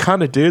they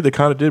kind of did. They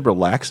kind of did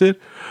relax it,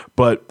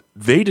 but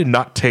they did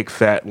not take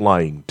that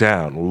lying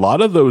down. A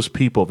lot of those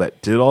people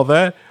that did all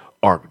that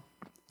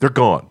they're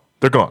gone.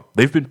 They're gone.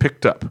 They've been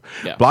picked up.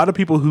 Yeah. A lot of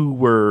people who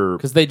were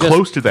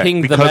close to that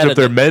because of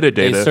their metadata,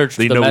 they searched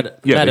the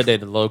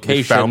metadata location.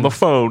 They found the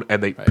phone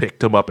and they picked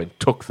them up and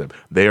took them.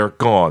 They are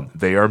gone.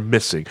 They are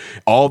missing.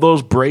 All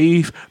those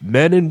brave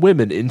men and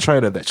women in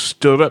China that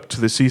stood up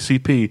to the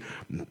CCP,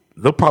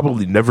 they'll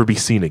probably never be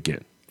seen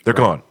again. They're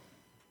gone.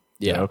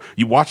 Yeah.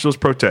 You watch those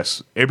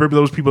protests. Every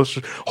those people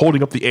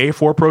holding up the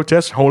A4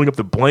 protests, holding up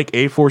the blank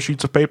A4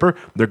 sheets of paper,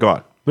 they're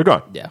gone. They're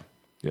gone. Yeah.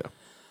 Yeah.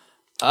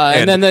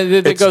 And then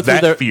they go through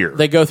their fear.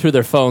 They go through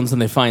their phones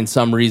and they find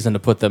some reason to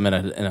put them in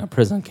a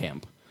prison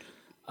camp.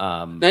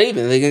 Not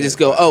even. They can just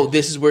go, oh,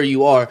 this is where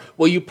you are.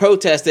 Well, you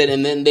protested,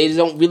 and then they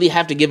don't really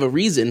have to give a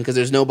reason because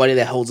there's nobody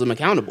that holds them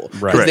accountable.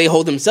 Because they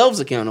hold themselves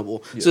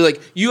accountable. Yeah. So,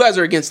 like, you guys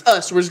are against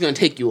us, we're just going to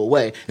take you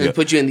away and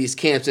put you in these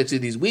camps next to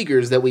these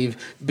Uyghurs that we've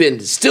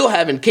been still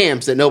having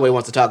camps that nobody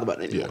wants to talk about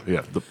anymore.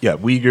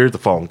 Uyghurs, the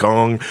Falun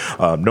Gong.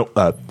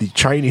 The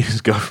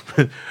Chinese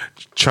government.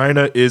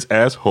 China is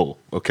asshole,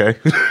 okay?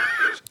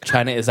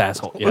 China is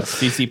asshole. Yes,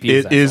 CCP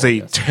is asshole. It is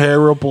a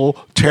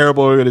terrible,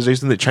 terrible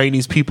organization. The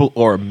Chinese people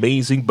are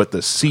amazing, but the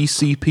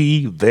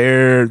CCP,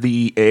 they're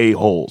the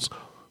a-holes.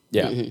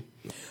 Yeah.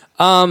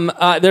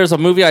 Mm-hmm. There's a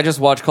movie I just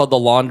watched called The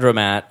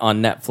Laundromat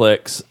on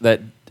Netflix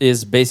that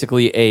is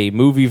basically a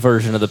movie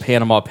version of the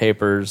Panama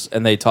Papers,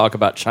 and they talk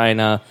about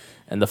China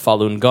and the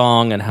Falun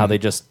Gong and how they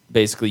just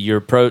basically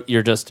you're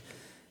just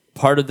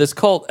part of this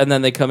cult, and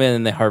then they come in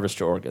and they harvest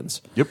your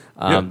organs. Yep.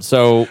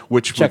 So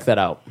check that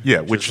out.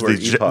 Yeah, which is where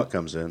Epoch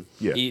comes in.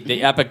 Yeah.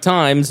 The Epoch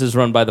Times is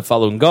run by the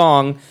Falun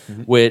Gong,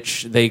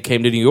 which they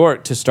came to New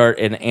York to start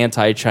an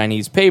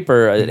anti-Chinese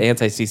paper, an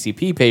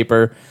anti-CCP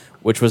paper,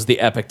 which was the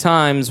Epoch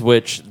Times,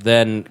 which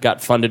then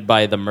got funded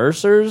by the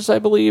Mercers, I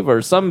believe,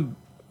 or some.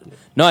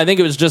 No, I think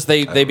it was just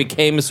they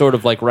became sort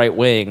of like right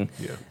wing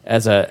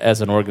as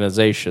an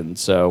organization.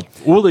 So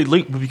they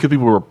linked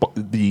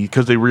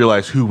because they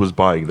realized who was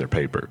buying their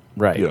paper.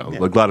 Right.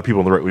 Like a lot of people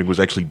on the right wing was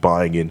actually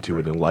buying into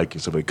it and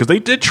liking something because they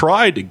did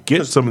try to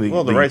get some of the.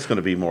 Well, the right's going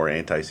to be more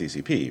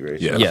anti-CCP,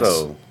 right? Yeah. Yes.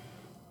 So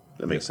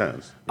that makes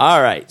sense.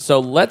 All right, so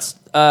let's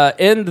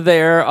end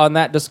there on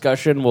that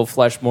discussion. We'll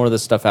flesh more of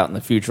this stuff out in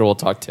the future. We'll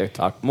talk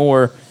TikTok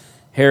more.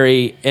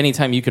 Harry,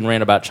 anytime you can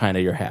rant about China,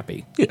 you're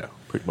happy. Yeah,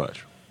 pretty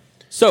much.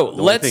 So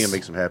the only thing that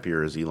makes him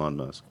happier is Elon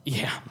Musk.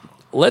 Yeah.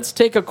 Let's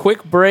take a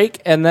quick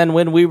break, and then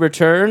when we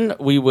return,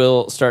 we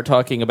will start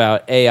talking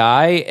about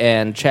AI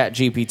and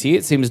ChatGPT.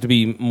 It seems to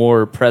be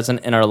more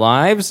present in our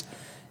lives.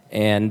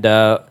 And,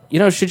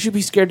 should you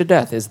be scared to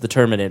death? Is the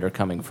Terminator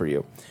coming for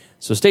you?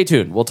 So stay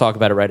tuned. We'll talk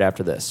about it right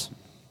after this.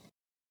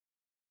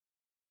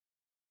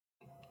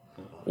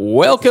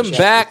 Welcome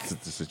back.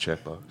 This is a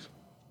chat box.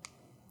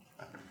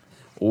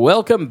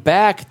 Welcome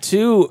back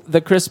to the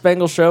Chris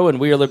Spangle Show and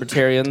We Are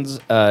Libertarians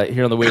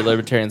here on the We Are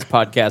Libertarians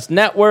Podcast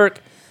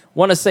Network.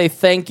 Want to say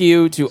thank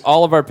you to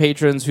all of our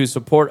patrons who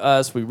support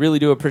us. We really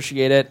do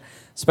appreciate it,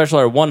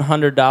 especially our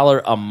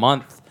 $100 a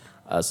month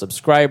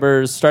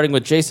subscribers, starting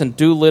with Jason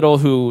Doolittle,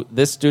 who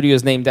this studio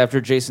is named after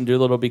Jason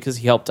Doolittle because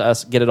he helped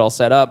us get it all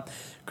set up.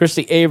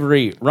 Christy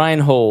Avery,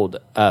 Reinhold,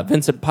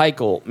 Vincent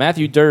Peichel,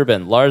 Matthew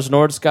Durbin, Lars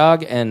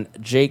Nordskog, and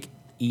Jake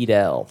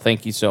Edel.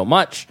 Thank you so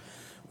much.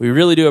 We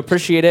really do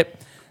appreciate it.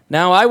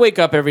 Now, I wake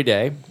up every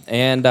day,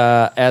 and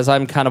as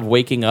I'm kind of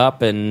waking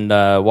up and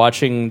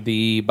watching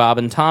the Bob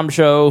and Tom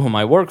Show, whom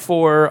I work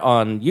for,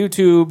 on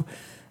YouTube,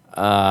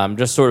 I'm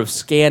just sort of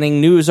scanning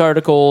news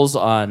articles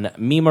on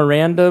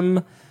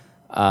Memorandum,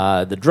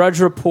 The Drudge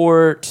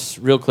Report,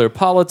 Real Clear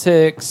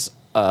Politics,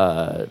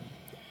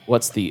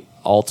 what's the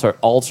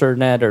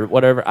Alternet or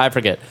whatever? I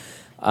forget.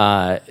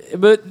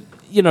 But,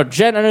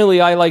 generally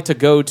I like to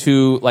go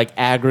to like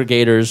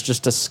aggregators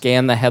just to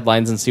scan the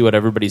headlines and see what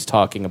everybody's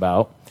talking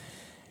about.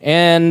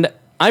 And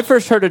I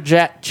first heard of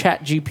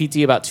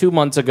ChatGPT about 2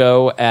 months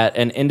ago at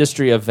an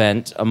industry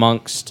event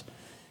amongst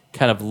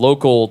kind of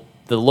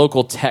the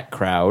local tech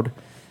crowd,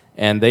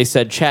 and they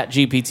said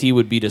ChatGPT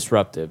would be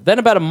disruptive. Then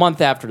about a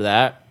month after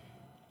that,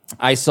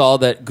 I saw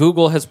that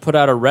Google has put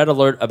out a red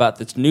alert about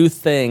this new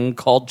thing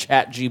called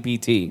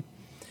ChatGPT,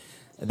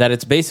 that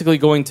it's basically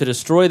going to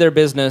destroy their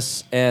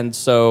business, and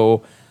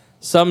so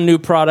some new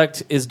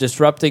product is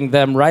disrupting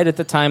them right at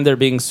the time they're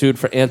being sued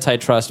for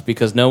antitrust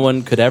because no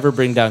one could ever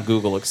bring down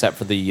Google except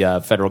for the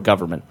federal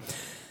government.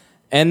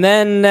 And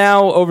then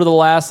now, over the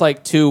last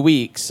 2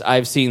 weeks,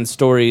 I've seen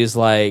stories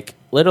like,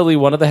 literally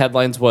one of the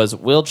headlines was,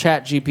 "Will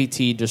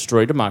ChatGPT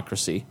destroy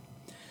democracy?"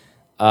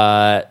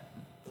 And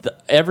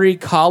every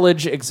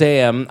college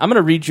exam. I'm going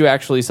to read you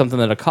actually something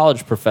that a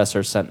college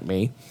professor sent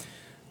me,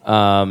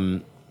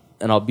 and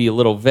I'll be a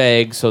little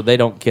vague so they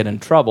don't get in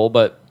trouble.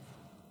 But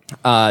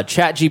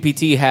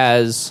ChatGPT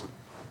has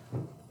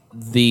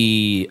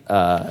the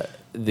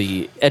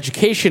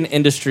education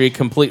industry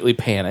completely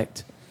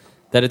panicked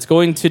that it's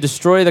going to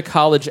destroy the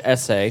college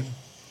essay.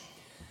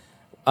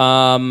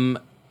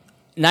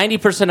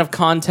 90% of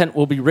content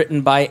will be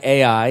written by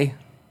AI.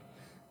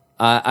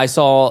 I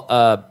saw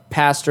a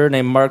pastor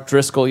named Mark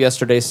Driscoll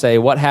yesterday say,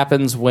 what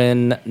happens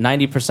when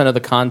 90% of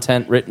the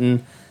content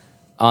written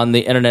on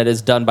the internet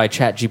is done by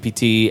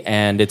ChatGPT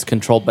and it's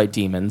controlled by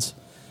demons?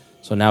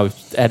 So now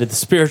we've added the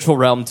spiritual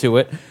realm to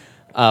it.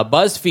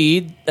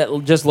 BuzzFeed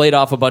that just laid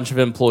off a bunch of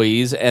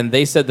employees, and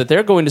they said that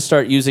they're going to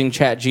start using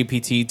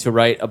ChatGPT to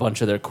write a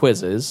bunch of their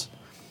quizzes.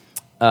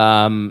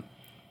 I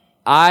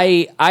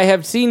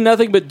have seen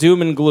nothing but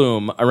doom and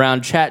gloom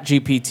around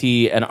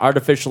ChatGPT and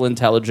artificial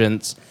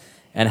intelligence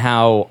and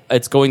how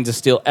it's going to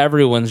steal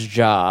everyone's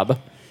job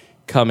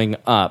coming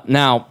up.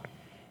 Now,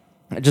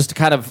 just to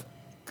kind of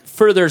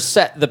further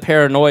set the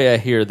paranoia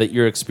here that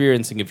you're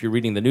experiencing if you're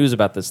reading the news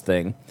about this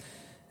thing,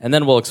 and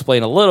then we'll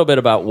explain a little bit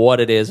about what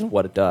it is and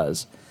what it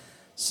does.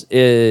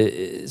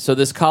 So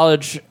this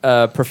college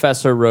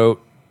professor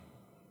wrote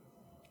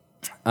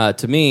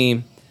to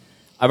me,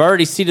 I've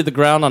already seeded the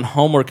ground on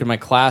homework in my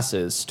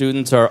classes.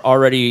 Students are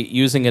already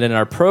using it in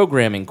our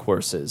programming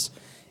courses.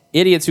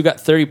 Idiots who got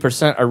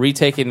 30% are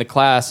retaking the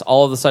class,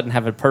 all of a sudden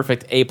have a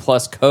perfect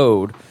A-plus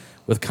code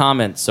with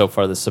comments so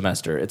far this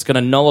semester. It's going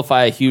to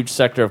nullify a huge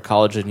sector of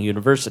colleges and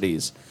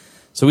universities.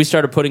 So we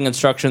started putting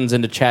instructions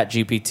into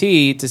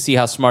ChatGPT to see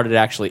how smart it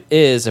actually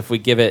is if we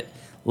give it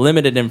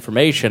limited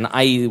information,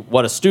 i.e.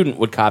 what a student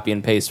would copy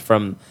and paste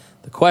from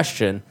the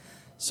question.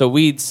 So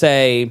we'd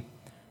say,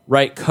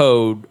 write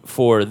code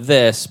for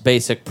this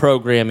basic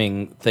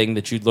programming thing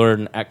that you'd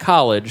learn at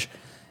college.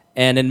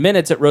 And in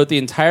minutes, it wrote the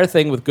entire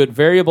thing with good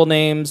variable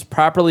names,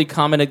 properly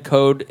commented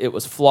code. It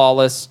was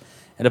flawless.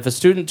 And if a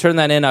student turned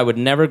that in, I would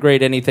never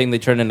grade anything they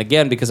turned in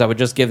again because I would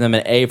just give them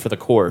an A for the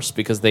course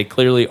because they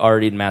clearly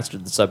already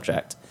mastered the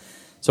subject.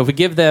 So if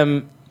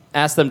we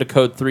ask them to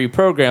code 3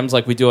 programs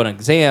like we do on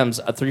exams,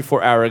 a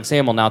 3-4 hour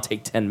exam will now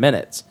take 10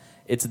 minutes.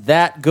 It's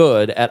that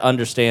good at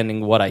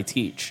understanding what I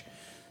teach.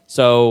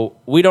 So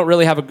we don't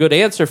really have a good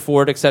answer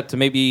for it except to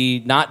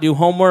maybe not do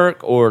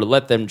homework or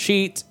let them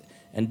cheat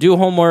and do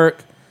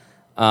homework.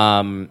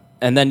 And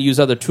then use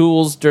other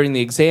tools during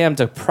the exam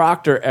to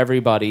proctor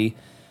everybody.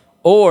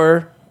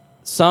 Or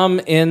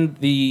some in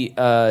the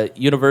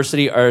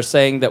university are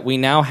saying that we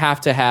now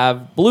have to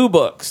have blue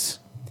books.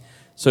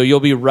 So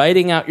you'll be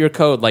writing out your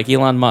code like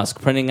Elon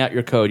Musk, printing out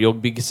your code. You'll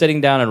be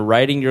sitting down and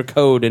writing your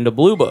code into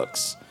blue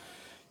books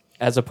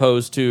as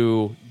opposed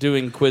to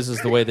doing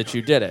quizzes the way that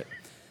you did it.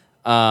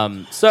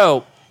 I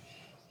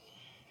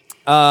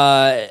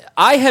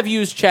have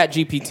used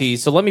ChatGPT,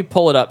 so let me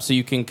pull it up so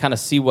you can kind of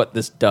see what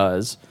this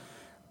does.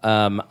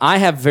 I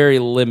have very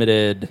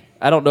limited.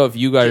 I don't know if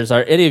you guys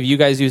are any of you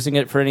guys using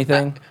it for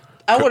anything.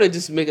 I want to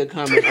just make a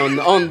comment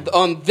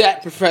on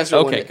that professor.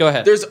 Okay, go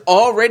ahead. There's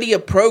already a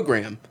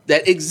program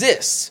that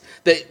exists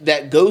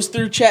that goes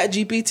through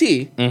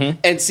ChatGPT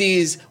and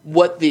sees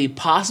what the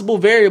possible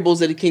variables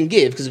that it can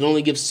give because it can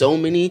only give so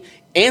many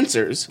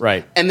answers.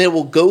 Right. And then it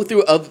will go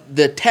through of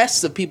the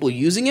tests of people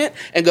using it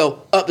and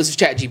go, oh, this is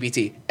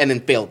ChatGPT, and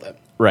then fail them.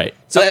 Right.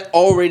 So that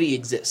already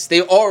exists.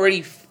 They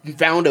already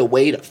found a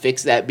way to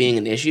fix that being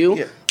an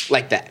issue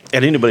like that.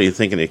 And anybody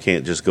thinking they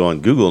can't just go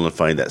on Google and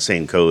find that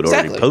same code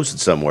already Exactly.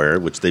 posted somewhere,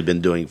 which they've been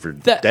doing for a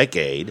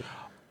decade.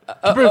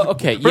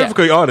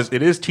 Perfectly honest,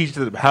 it is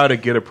teaching them how to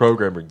get a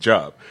programming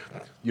job.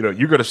 You know,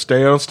 you're going to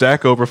stay on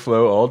Stack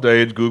Overflow all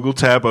day and Google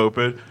tab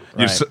open.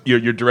 Right.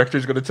 Your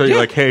director's going to tell you,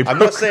 like, hey, I'm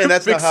not saying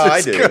that's not how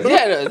I do it.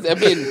 Yeah, I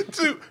mean,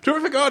 To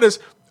perfectly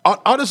honest,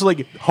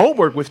 honestly,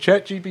 homework with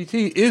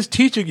ChatGPT is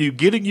teaching you,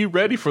 getting you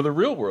ready for the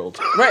real world.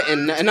 right,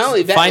 and not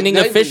only that, Finding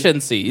not even-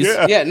 efficiencies.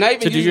 Yeah, not even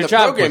to do using your the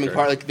job programming quicker.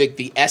 part, like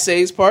the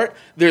essays part.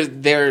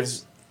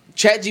 There's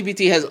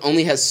ChatGPT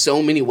only has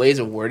so many ways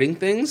of wording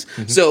things.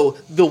 So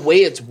the way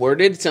it's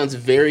worded sounds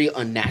very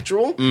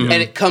unnatural, and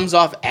it comes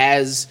off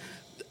as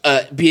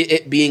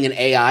it being an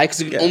AI because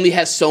it only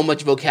has so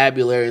much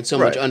vocabulary and so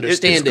much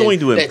understanding. It's going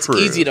to that's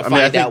improve. easy to I mean,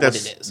 I find think out what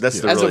that's- it is.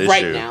 that's the As real of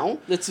right issue. now,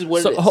 this is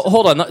what So it is.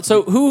 hold on.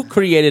 So who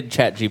created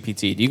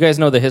ChatGPT? Do you guys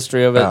know the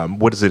history of it?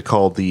 What is it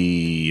called?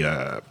 The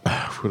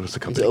what was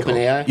the company Is it called?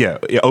 OpenAI? Yeah,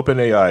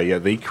 OpenAI. Yeah,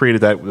 they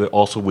created that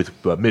also with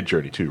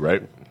Midjourney too,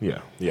 right? Yeah.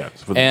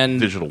 It's for the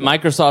And digital.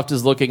 Microsoft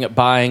is looking at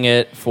buying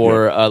it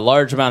for a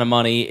large amount of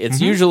money.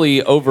 It's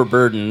usually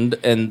overburdened,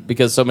 and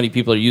because so many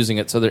people are using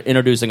it, so they're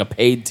introducing a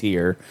paid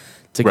tier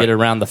to Right. get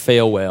around the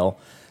fail whale.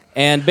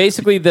 And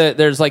basically,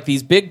 there's like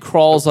these big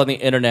crawls on the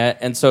internet.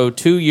 And so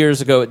 2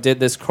 years ago, it did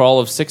this crawl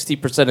of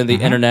 60% of the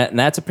internet, and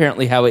that's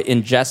apparently how it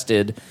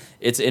ingested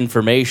its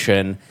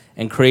information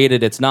and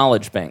created its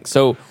knowledge bank.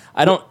 So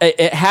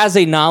it has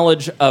a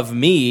knowledge of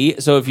me.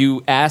 So if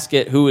you ask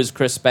it, who is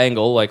Chris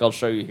Spangle, like I'll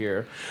show you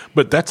here.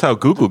 But that's how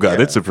Google got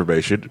its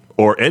information,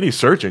 or any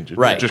search engine.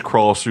 Right. It just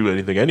crawls through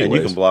anything anyway. And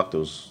you can block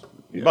those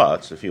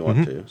bots if you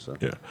want to. So.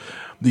 Yeah.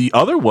 The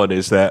other one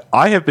is that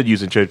I have been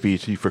using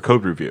ChatGPT for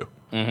code review.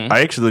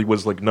 I actually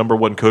was like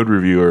 #1 code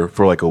reviewer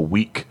for like a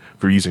week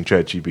for using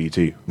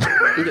ChatGPT.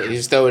 You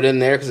just throw it in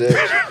there because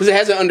it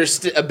has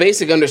a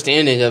basic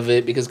understanding of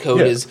it, because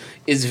code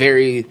is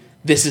very,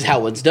 this is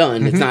how it's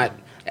done. It's not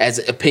as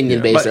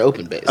opinion based or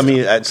open based. I mean,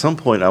 at some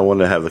point, I want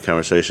to have the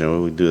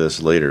conversation. We can do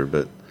this later,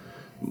 but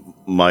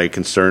my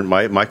concern,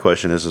 my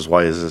question is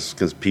why is this?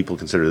 Because people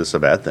consider this a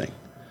bad thing.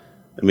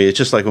 I mean, it's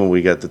just like when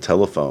we got the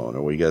telephone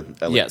or we got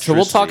electricity. Yeah, so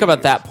we'll talk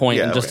about that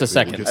point in just a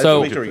second.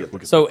 So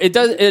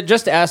it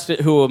just asked it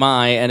who am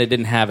I, and it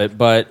didn't have it.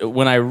 But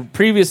when I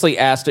previously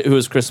asked it who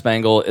is Chris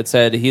Spangle, it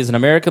said he's an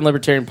American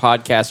libertarian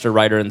podcaster,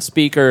 writer, and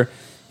speaker.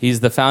 He's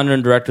the founder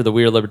and director of the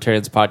We Are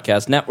Libertarians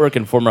Podcast Network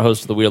and former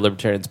host of the We Are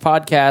Libertarians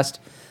Podcast.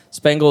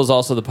 Spangle is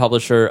also the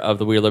publisher of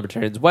the We Are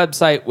Libertarians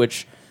website,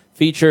 which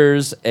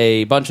features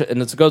a bunch of,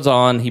 and it goes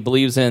on. He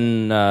believes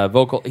in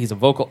he's a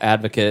vocal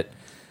advocate.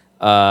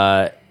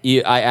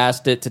 I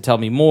asked it to tell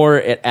me more.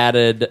 It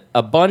added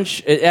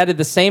It added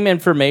the same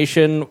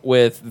information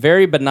with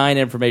very benign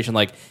information,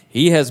 like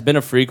he has been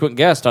a frequent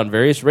guest on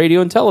various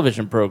radio and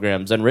television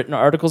programs and written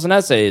articles and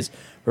essays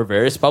for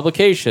various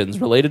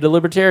publications related to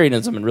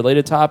libertarianism and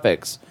related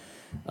topics.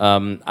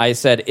 I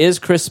said, "Is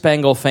Chris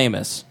Spangle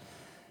famous?"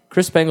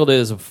 Chris Spangle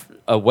is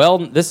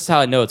this is how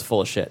I know it's full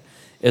of shit.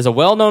 Is a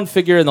well-known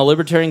figure in the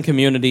libertarian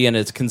community and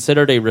is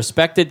considered a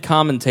respected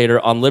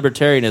commentator on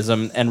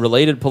libertarianism and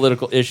related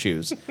political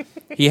issues.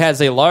 He has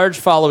a large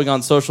following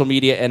on social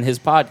media, and his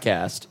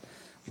podcast,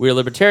 We Are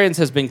Libertarians,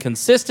 has been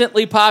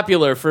consistently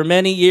popular for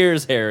many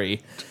years,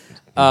 Harry.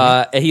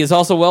 He is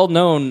also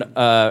well-known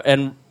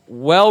and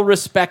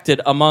well-respected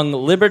among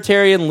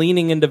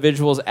libertarian-leaning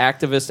individuals,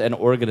 activists, and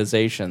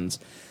organizations.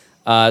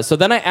 So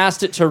then I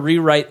asked it to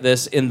rewrite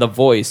this in the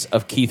voice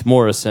of Keith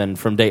Morrison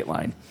from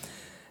Dateline.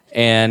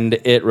 And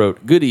it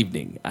wrote, "Good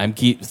evening. I'm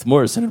Keith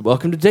Morrison, and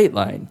welcome to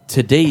Dateline.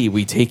 Today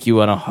we take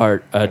you on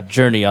a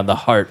journey on the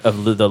heart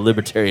of the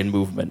libertarian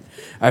movement.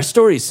 Our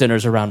story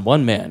centers around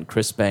one man,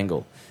 Chris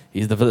Spangle.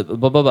 He's the blah,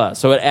 blah, blah, blah."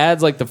 So it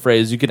adds like the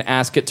phrase. You can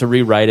ask it to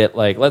rewrite it.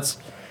 Like, let's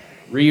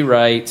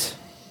rewrite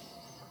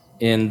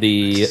in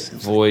the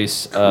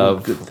voice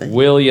of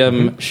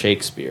William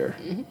Shakespeare.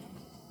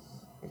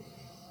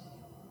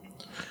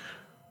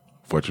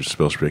 Fortress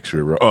spell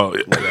Shakespeare. Oh,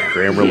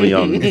 Grammarly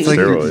on It's like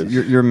steroids.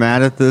 you're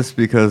mad at this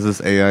because this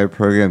AI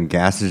program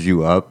gasses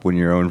you up when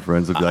your own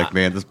friends will be like,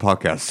 "Man, this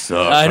podcast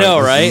sucks." I know,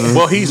 right?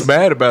 Well, he's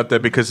mad about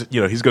that because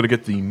he's going to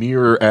get the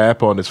Mirror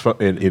app on his phone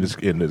in his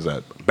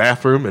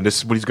bathroom, and this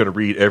is what he's going to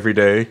read every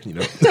day.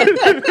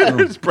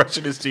 He's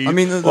brushing his teeth. I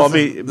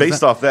mean,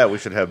 based off that, we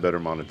should have better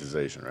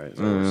monetization, right?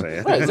 That's what I'm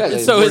saying. Right, exactly.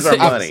 So Where's it's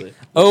our money?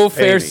 "O Pay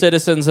fair me.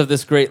 citizens of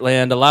this great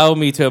land, allow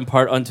me to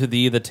impart unto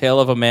thee the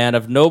tale of a man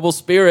of noble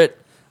spirit,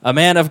 a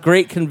man of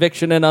great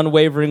conviction and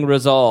unwavering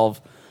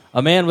resolve,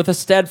 a man with a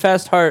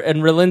steadfast heart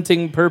and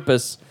relenting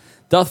purpose,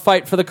 doth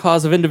fight for the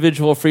cause of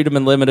individual freedom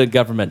and limited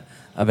government,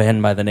 a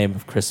man by the name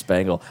of Chris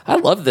Spangle." I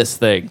love this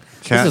thing.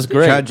 This is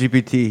great.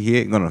 ChatGPT, he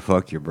ain't gonna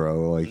fuck you,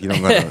 bro. Like you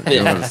don't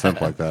gotta simp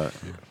like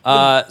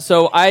that.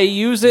 So I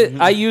use it.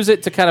 I use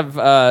it to kind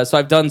of. So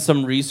I've done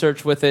some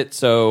research with it.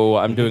 So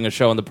I'm doing a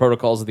show on the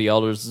protocols of the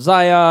Elders of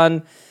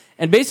Zion,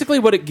 and basically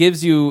what it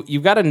gives you,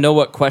 you've got to know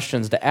what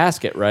questions to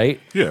ask it,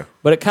 right? Yeah.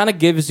 But it kind of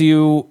gives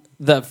you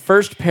the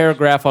first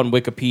paragraph on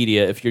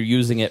Wikipedia if you're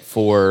using it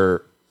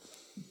for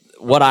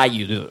what I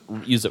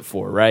use it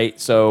for,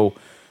 right? So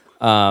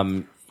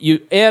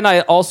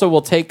I also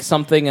will take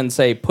something and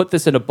say, put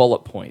this into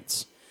bullet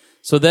points.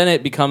 So then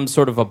it becomes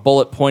sort of a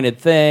bullet pointed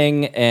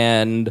thing,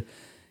 and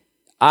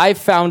I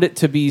found it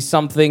to be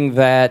something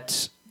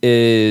that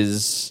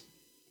is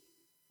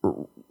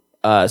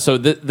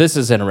this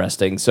is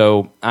interesting.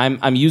 So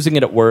I'm using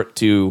it at work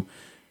to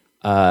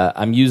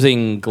I'm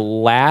using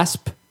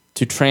GLASP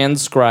to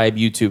transcribe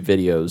YouTube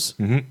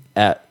videos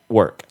at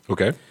work.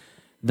 Okay.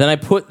 Then I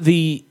put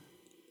the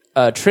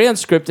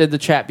transcript in the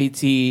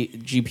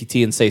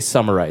GPT and say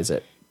summarize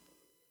it.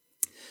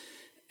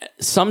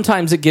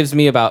 Sometimes it gives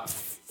me about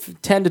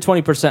 10 to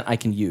 20% I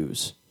can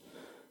use.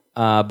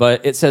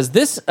 But it says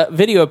this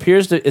video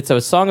it's a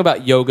song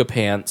about yoga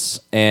pants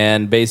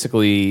and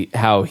basically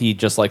how he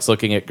just likes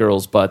looking at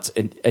girls' butts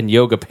and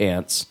yoga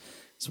pants.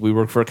 So we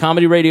work for a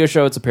comedy radio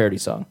show. It's a parody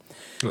song.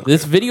 Okay.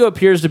 This video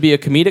appears to be a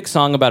comedic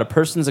song about a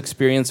person's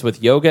experience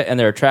with yoga and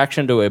their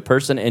attraction to a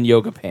person in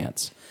yoga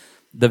pants.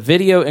 The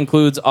video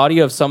includes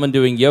audio of someone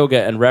doing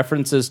yoga and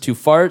references to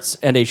farts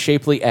and a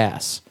shapely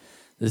ass.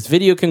 This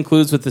video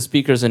concludes with the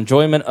speaker's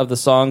enjoyment of the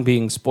song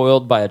being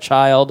spoiled by a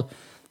child.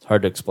 It's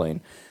hard to explain.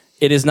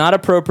 It is not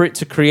appropriate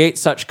to create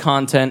such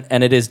content,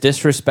 and it is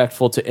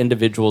disrespectful to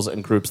individuals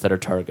and groups that are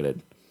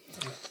targeted.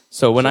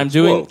 So when I'm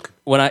doing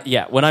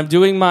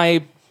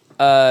my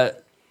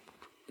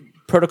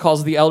protocols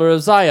of the Elder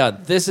of Zion,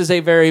 this is a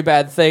very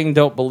bad thing.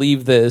 Don't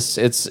believe this.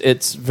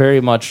 It's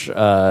very much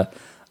a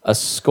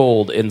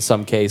scold in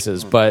some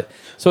cases, but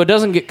so it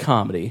doesn't get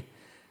comedy.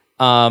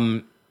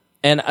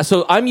 And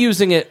so I'm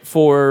using it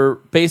for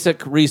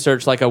basic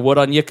research like I would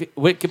on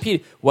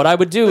Wikipedia. What I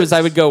would do is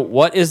I would go,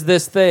 what is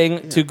this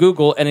thing, to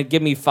Google, and it'd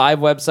give me 5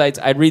 websites.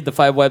 I'd read the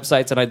 5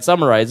 websites and I'd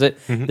summarize it.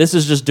 This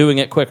is just doing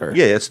it quicker.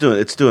 Yeah, it's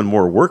doing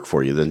more work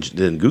for you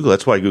than Google.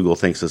 That's why Google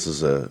thinks this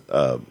is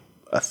a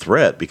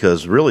threat,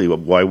 because really,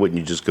 why wouldn't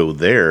you just go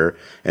there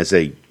and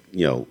say,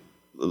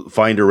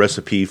 find a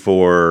recipe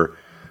for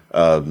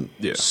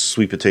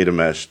sweet potato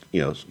mashed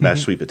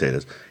sweet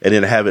potatoes, and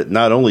then have it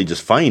not only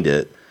just find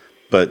it,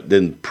 but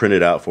then print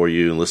it out for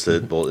you and list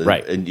it,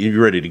 and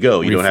you're ready to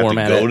go. You don't have to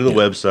go to the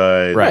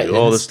website, and do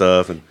all this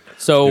stuff. And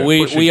so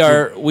we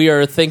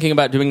are thinking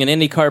about doing an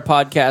IndyCar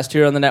podcast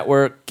here on the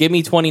network. Give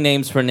me 20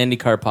 names for an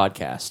IndyCar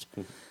podcast.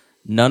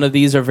 None of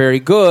these are very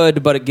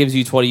good, but it gives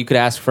you 20. You could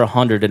ask for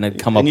 100 and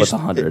it'd come up with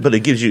 100. But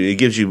it gives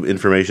you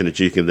information that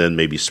you can then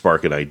maybe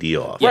spark an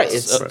idea off. Right.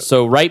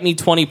 So write me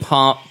 20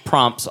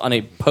 prompts on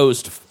a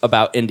post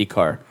about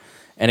IndyCar.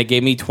 And it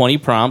gave me 20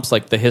 prompts,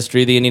 like the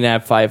history of the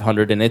Indianapolis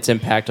 500 and its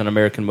impact on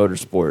American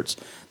motorsports,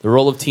 the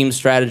role of team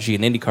strategy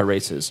in IndyCar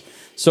races.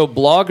 So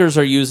bloggers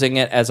are using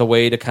it as a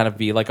way to kind of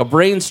be like a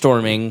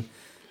brainstorming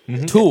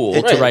tool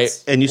to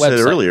write. And you said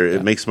earlier,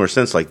 it makes more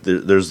sense. Like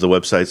there's the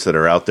websites that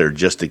are out there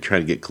just to try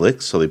to get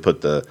clicks. So they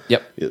put the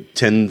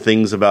 10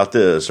 things about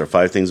this or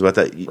 5 things about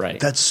that. Right.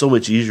 That's so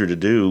much easier to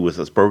do with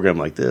a program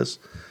like this.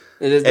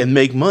 And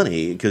make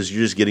money because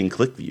you're just getting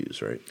click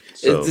views, right?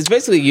 So it's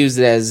basically used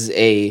as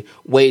a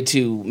way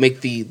to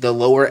make the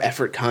lower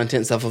effort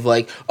content stuff of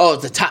like, oh,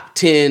 it's the top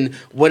 10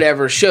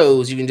 whatever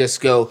shows. You can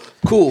just go,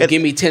 cool,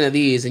 give me 10 of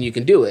these, and you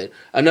can do it.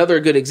 Another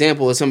good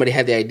example is somebody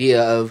had the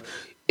idea of,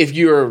 if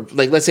you're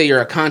like, let's say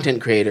you're a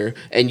content creator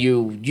and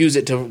you use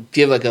it to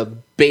give like a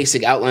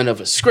basic outline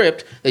of a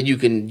script that you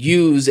can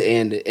use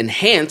and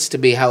enhance to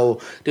be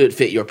how to it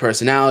fit your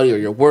personality or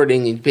your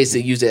wording, and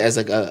basically use it as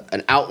like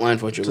an outline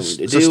for what you're going to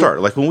do. To start,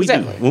 like when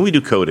we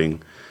do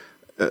coding,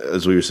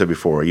 as we said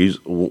before,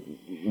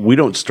 we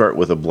don't start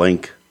with a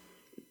blank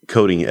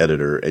coding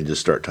editor and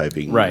just start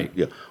typing. Right.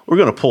 Yeah, we're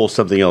going to pull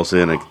something else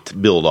in and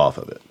build off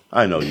of it.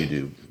 I know you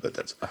do, but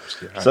that's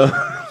so.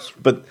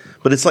 But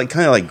it's like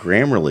kind of like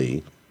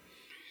Grammarly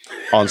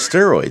on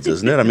steroids,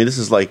 isn't it? I mean, this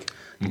is like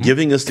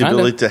giving us the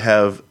ability to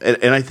have,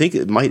 and I think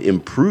it might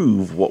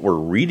improve what we're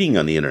reading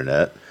on the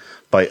internet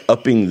by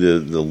upping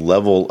the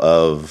level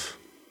of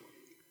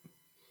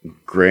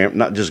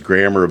not just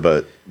grammar,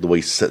 but the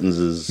way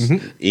sentences,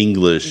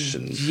 English,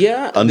 and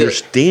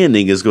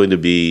understanding is going to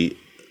be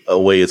a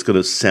way it's going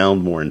to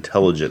sound more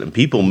intelligent, and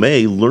people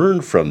may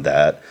learn from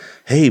that.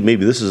 Hey,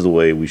 maybe this is the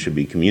way we should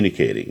be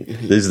communicating.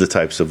 These are the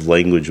types of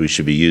language we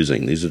should be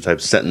using. These are the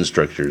types of sentence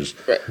structures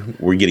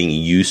we're getting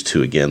used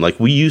to again. Like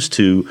we used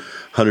to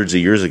hundreds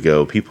of years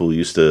ago, people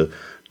used to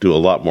do a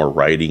lot more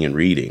writing and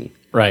reading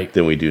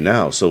than we do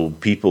now. So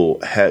people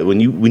had, when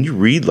you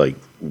read like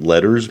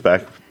letters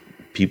back,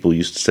 people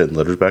used to send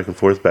letters back and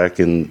forth back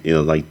in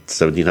like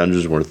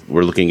 1700s.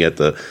 We're looking at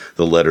the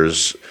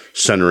letters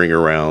centering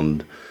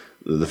around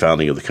the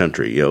founding of the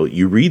country.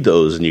 You read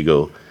those and you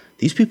go,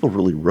 these people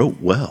really wrote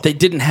well. They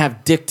didn't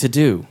have dick to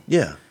do.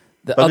 Yeah.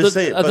 Grow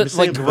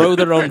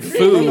their own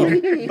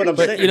food. But a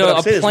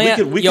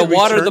plant,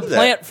 water the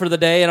plant for the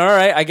day, and all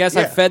right, I guess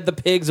I fed the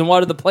pigs and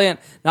watered the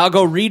plant. Now I'll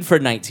go read for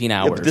 19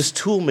 hours. Yeah, but this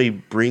tool may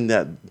bring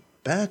that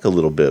back a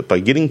little bit by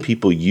getting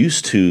people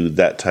used to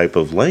that type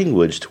of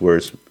language to where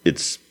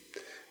it's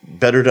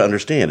better to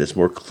understand. It's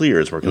more clear.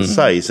 It's more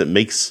concise. It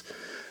makes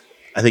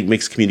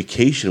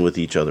communication with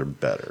each other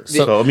better.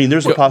 So I mean,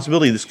 there's a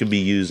possibility this could be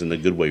used in a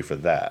good way for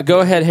that.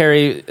 Go ahead,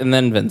 Harry, and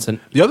then Vincent.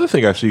 The other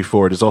thing I see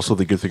for it is also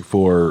the good thing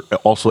for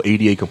also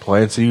ADA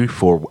compliancy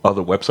for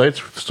other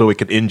websites, so it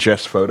can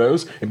ingest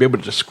photos and be able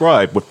to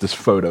describe what this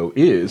photo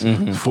is.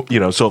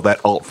 So that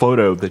alt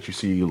photo that you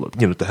see,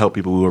 to help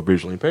people who are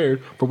visually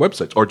impaired for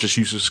websites, or just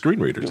use screen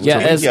readers.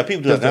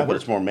 People do that now, but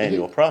it's more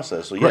manual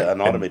process. So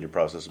an automated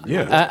process.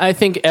 I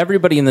think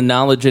everybody in the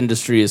knowledge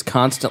industry is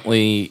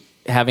constantly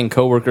having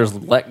coworkers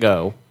let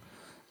go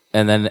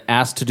and then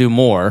asked to do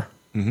more.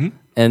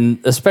 And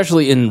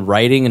especially in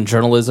writing and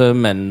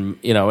journalism and,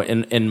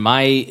 in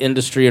my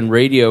industry and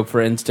radio,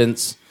 for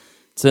instance,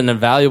 it's an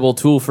invaluable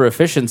tool for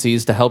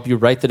efficiencies to help you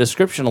write the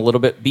description a little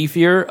bit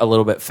beefier, a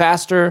little bit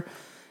faster.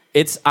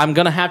 I'm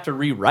going to have to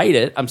rewrite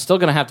it. I'm still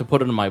going to have to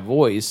put it in my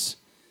voice,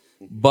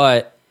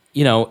 but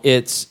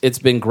it's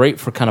been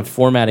great for kind of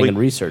formatting and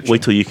research.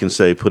 Wait till you can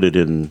say, put it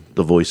in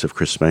the voice of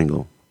Chris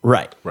Spangle.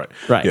 Right.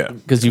 Yeah,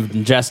 because you've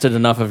ingested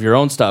enough of your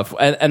own stuff,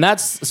 and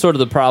that's sort of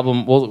the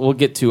problem. We'll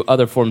get to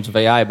other forms of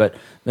AI, but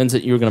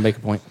Vincent, you were going to make a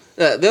point.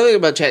 The other thing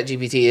about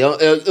ChatGPT,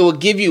 it will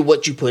give you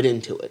what you put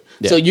into it.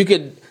 Yeah. So you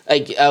could,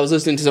 I was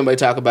listening to somebody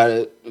talk about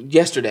it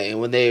yesterday,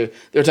 and when they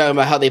were talking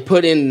about how they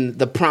put in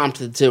the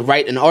prompt to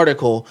write an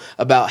article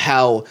about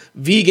how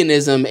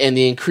veganism and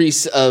the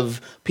increase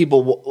of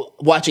people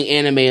watching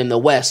anime in the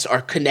West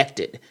are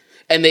connected.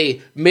 And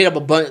they made up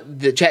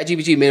the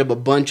ChatGPT made up a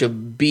bunch of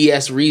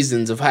BS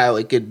reasons of how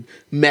it could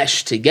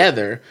mesh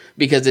together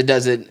because it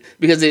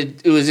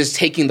was just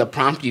taking the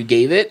prompt you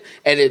gave it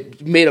and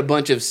it made a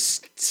bunch of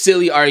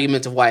silly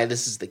arguments of why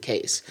this is the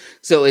case.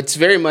 So it's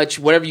very much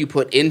whatever you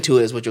put into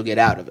it is what you'll get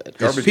out of it.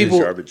 Garbage in,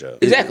 garbage out.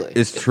 Exactly.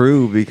 It's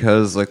true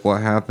because like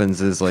what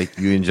happens is like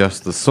you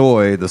ingest the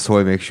soy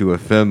makes you a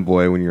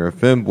femboy. When you're a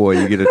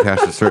femboy, you get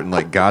attached to certain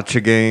like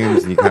gotcha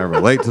games and you kind of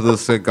relate to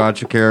this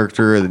gotcha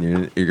character. And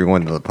then you're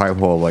going to the pipe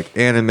hole of, like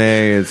anime.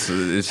 It's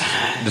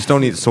just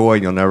don't eat soy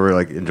and you'll never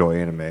like enjoy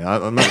anime.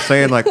 I'm not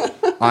saying like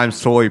I'm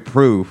soy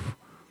proof,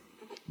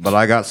 but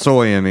I got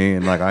soy in me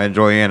and like I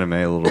enjoy anime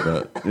a little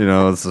bit. You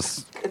know, it's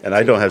just. And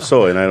I don't have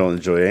soy and I don't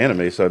enjoy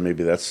anime, so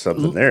maybe that's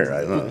something there.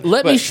 I don't know.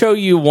 Let me show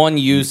you one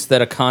use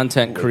that a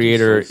content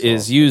creator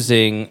is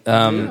using.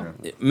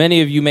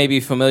 Many of you may be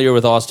familiar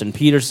with Austin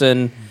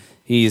Peterson.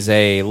 He's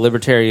a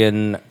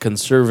libertarian,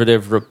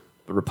 conservative,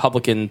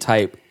 Republican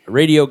type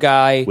radio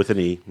guy. With an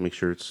E. Make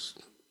sure it's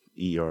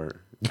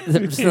ER. He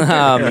gets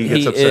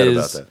upset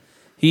about that.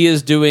 He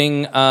is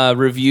doing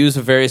reviews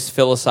of various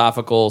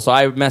philosophical. So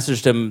I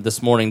messaged him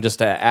this morning just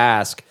to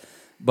ask.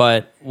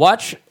 But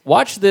watch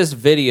this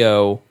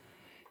video,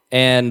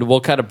 and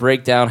we'll kind of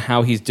break down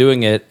how he's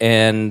doing it.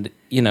 And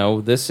you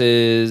know,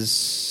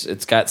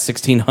 it's got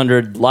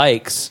 1,600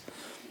 likes.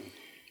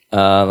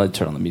 Let's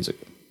turn on the music.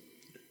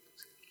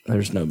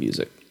 There's no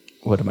music.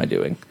 What am I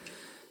doing?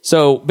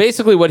 So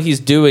basically, what he's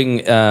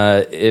doing,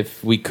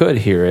 if we could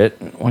hear it,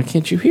 why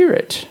can't you hear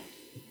it?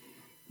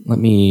 Let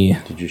me.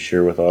 Did you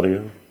share with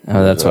audio?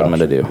 Oh, that's what I'm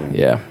going to do.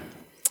 Yeah.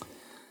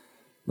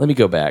 Let me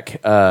go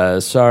back.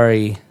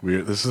 Sorry.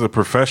 This is a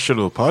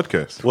professional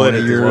podcast.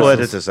 We'll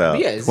edit this out.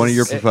 Yeah, One of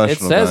your professional It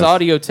says guys.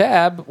 audio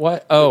tab.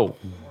 What? Oh.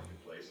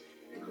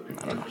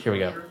 I don't know. Here we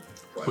go.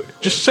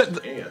 Just set.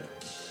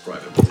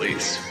 Private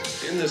police.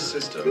 In this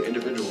system,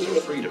 individuals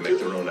are free to make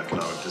their own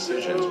economic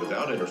decisions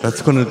without interference.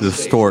 That's going to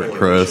distort,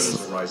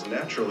 Chris. Arise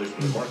naturally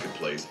from the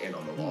marketplace and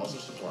on the laws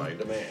of supply and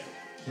demand.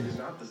 It is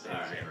not the same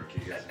as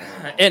anarchy.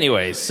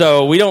 Anyway,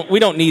 so we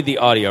don't need the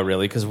audio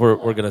really because we're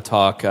going to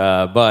talk,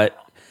 but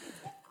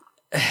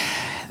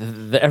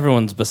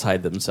everyone's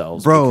beside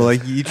themselves, bro.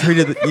 Like you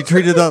treated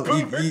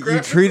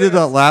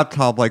that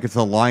laptop like it's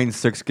a Line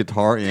 6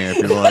 guitar amp.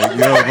 You're like, yo,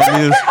 let me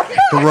just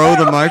throw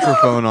the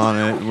microphone on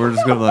it. We're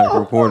just gonna like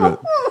record it.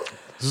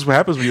 This is what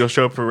happens when you don't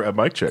show up for a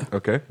mic check.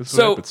 Okay, this is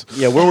So- what happens.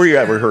 Yeah, where were you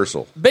at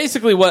rehearsal?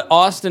 Basically, what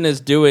Austin is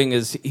doing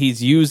is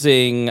he's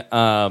using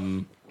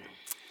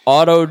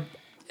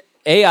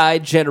AI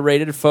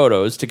generated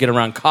photos to get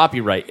around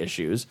copyright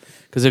issues.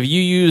 Because if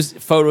you use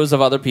photos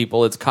of other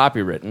people, it's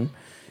copywritten.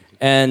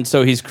 And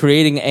so he's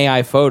creating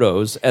AI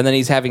photos, and then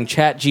he's having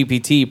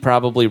ChatGPT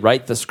probably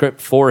write the script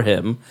for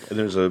him. And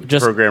there's a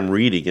program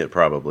reading it.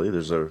 Probably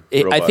there's a.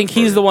 I think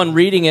he's the one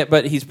reading it,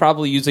 but he's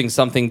probably using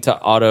something to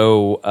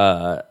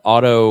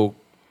auto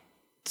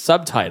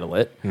subtitle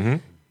it. Mm-hmm.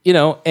 You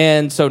know,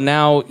 and so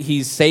now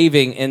he's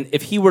saving. And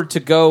if he were to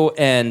go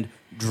and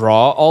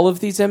draw all of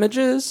these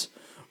images,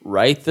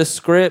 write the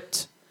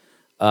script,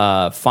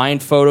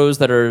 find photos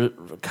that are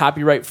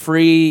copyright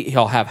free,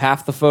 he'll have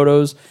half the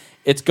photos.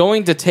 It's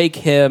going to take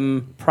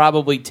him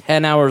probably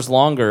 10 hours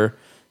longer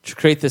to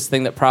create this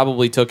thing that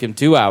probably took him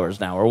 2 hours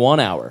now or 1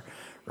 hour,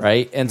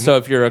 right? And so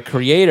if you're a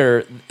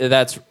creator,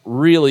 that's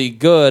really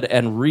good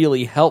and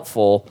really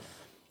helpful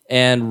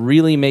and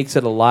really makes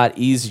it a lot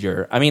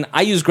easier. I mean,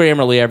 I use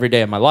Grammarly every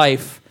day of my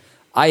life.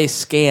 I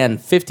scan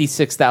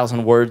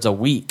 56,000 words a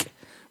week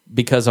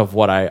because of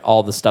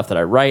all the stuff that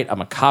I write.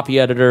 I'm a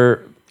copy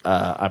editor.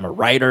 I'm a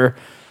writer.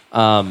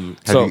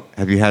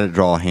 Have you had it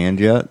draw a hand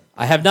yet?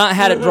 I have not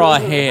had it draw a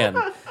hand,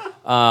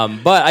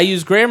 but I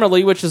use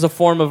Grammarly, which is a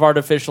form of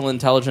artificial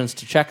intelligence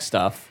to check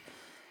stuff.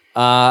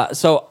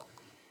 So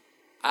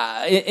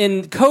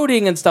in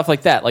coding and stuff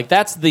like that, like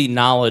that's the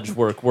knowledge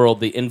work world,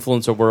 the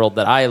influencer world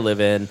that I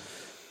live in.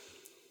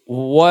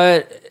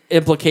 What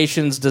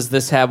implications does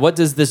this have? What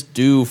does this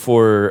do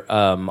for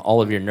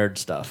all of your nerd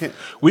stuff?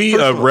 We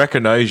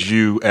recognize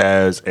you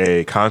as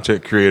a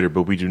content creator,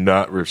 but we do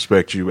not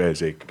respect you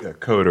as a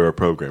coder or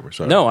programmer.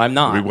 Sorry. No, I'm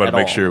not. We want to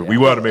make sure. We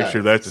want to make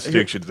sure that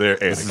distinction there.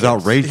 This is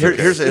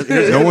outrageous.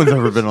 No one's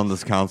ever been on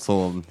this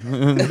council.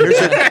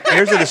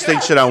 Here's a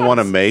distinction I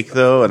want to make,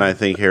 though, and I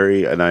think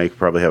Harry and I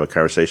probably have a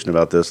conversation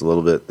about this a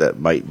little bit that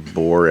might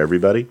bore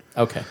everybody.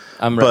 Okay,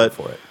 I'm ready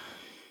for it.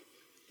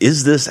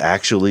 Is this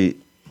actually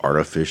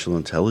artificial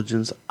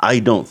intelligence? I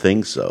don't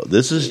think so.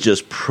 This is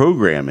just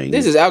programming.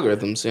 This is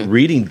algorithms. Yeah.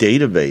 Reading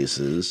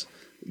databases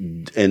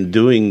and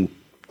doing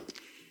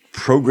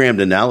programmed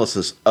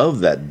analysis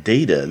of that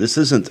data. This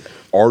isn't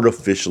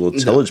artificial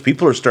intelligence.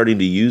 People are starting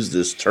to use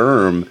this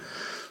term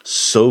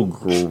so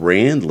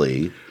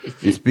grandly.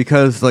 It's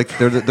because like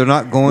they're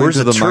not going Where's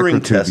to the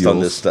Turing test on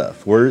microtubules. this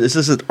stuff? This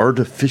isn't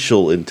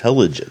artificial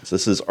intelligence.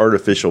 This is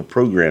artificial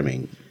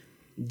programming.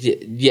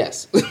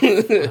 Yes.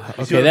 Okay,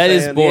 that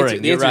is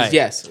boring. The answer You're right. is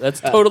yes. That's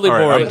totally All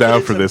right, boring. I'm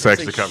down for this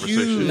extra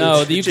conversation.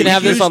 No, you can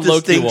have this on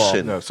Loki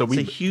Wall. No, so it's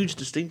a huge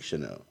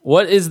distinction now.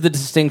 What is the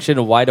distinction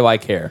and why do I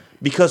care?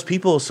 Because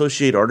people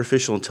associate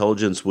artificial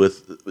intelligence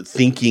with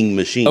thinking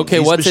machines. Okay,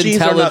 These what's machines are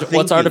not intelligent?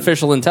 What's thinking.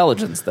 artificial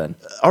intelligence then?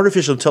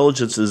 Artificial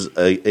intelligence is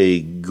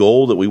a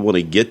goal that we want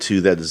to get to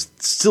that is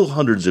still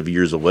hundreds of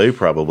years away,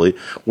 probably,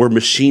 where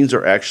machines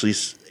are actually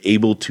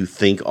able to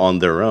think on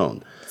their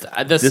own.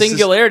 The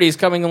singularity is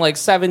coming in like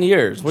 7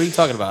 years. What are you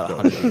talking about?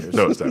 100 years?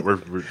 No, it's not.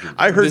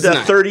 I heard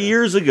that 30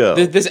 years ago.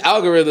 This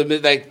algorithm,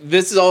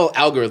 this is all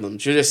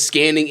algorithms. You're just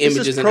scanning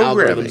images and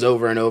algorithms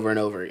over and over and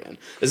over again.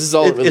 This is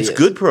all it really is. It's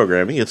good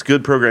programming. It's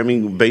good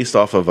programming based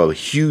off of a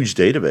huge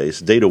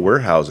database, data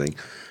warehousing.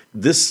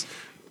 This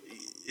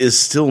is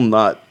still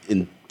not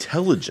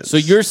intelligence. So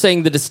you're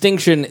saying the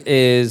distinction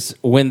is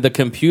when the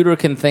computer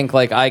can think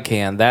like I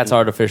can, that's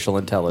artificial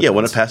intelligence. Yeah,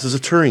 when it passes a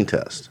Turing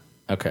test.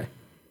 Okay.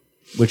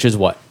 Which is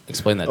what?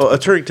 Explain that to me. A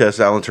Turing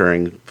test, Alan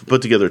Turing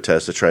put together a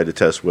test to try to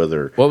test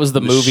whether... What was the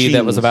movie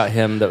that was about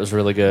him that was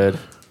really good?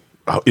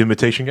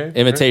 Imitation Game?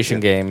 Imitation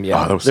Game,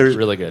 yeah. that was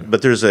really good.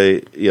 But there's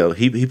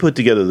he put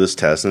together this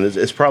test, and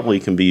it's probably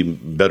can be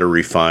better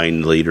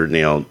refined later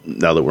now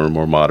that we're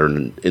more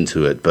modern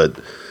into it. But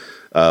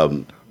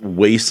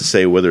ways to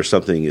say whether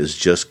something is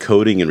just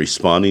coding and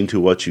responding to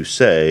what you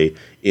say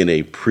in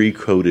a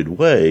pre-coded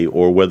way,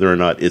 or whether or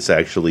not it's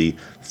actually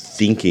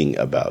thinking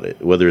about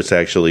it, whether it's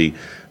actually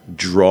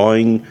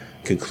drawing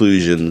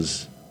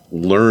conclusions,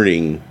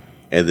 learning,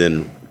 and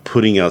then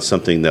putting out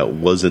something that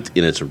wasn't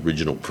in its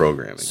original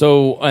programming.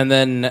 So, and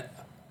then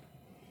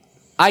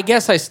I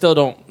guess I still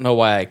don't know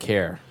why I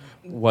care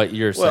what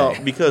you're saying.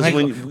 Well, because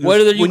like,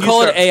 whether you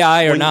call it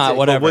AI or not,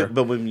 whatever.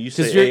 But when you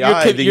say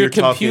AI, then you're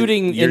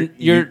computing.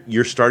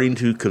 You're starting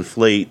to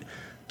conflate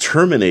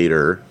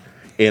Terminator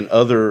and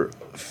other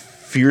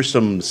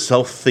fearsome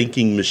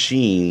self-thinking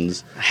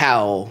machines.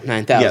 HAL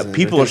 9000. Yeah,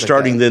 people are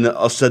starting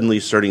suddenly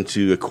starting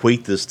to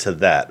equate this to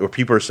that, or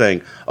people are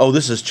saying, "Oh,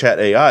 this is chat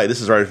AI.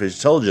 This is artificial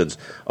intelligence."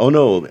 Oh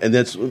no, and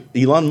that's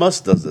Elon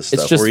Musk does this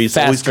stuff where he's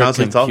always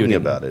constantly talking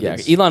about it. Yeah,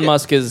 Elon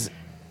Musk is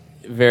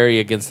very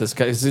against this.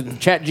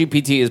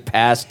 ChatGPT is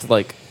passed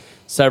like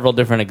several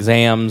different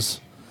exams.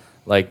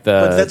 But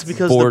that's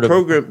because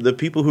the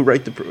people who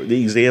write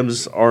the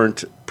exams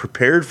aren't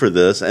prepared for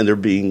this, and they're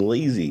being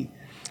lazy.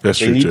 That's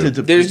true too.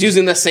 They're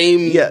using the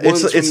same. Yeah,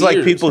 it's like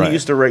years. people who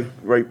used to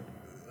write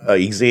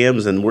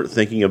exams and weren't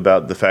thinking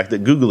about the fact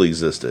that Google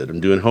existed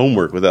and doing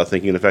homework without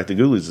thinking of the fact that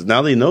Google existed.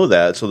 Now they know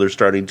that, so they're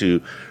starting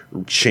to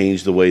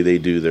change the way they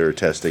do their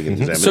testing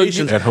and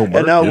examinations.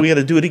 And now we got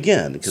to do it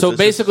again. So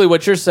basically,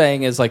 what you're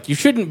saying is like you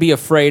shouldn't be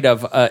afraid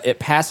of it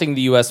passing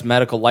the U.S.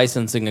 medical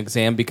licensing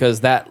exam because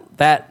that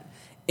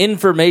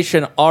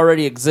information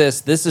already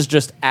exists. This is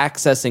just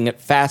accessing it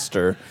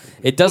faster.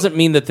 It doesn't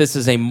mean that this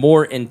is a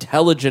more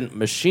intelligent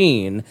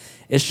machine.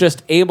 It's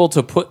just able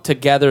to put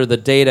together the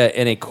data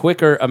in a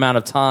quicker amount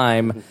of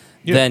time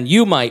than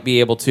you might be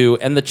able to.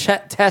 And the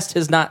test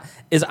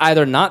is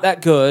either not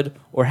that good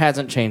or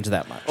hasn't changed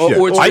that much.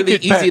 Or it's really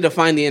easy to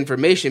find the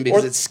information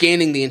because it's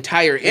scanning the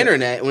entire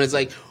internet when it's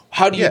like,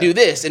 how do you do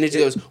this? And it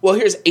just goes, well,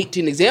 here's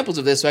 18 examples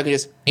of this, so I can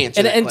just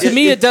answer And to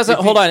me, it doesn't...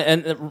 Hold on.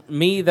 And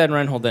me, then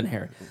Reinhold, then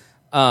Harry.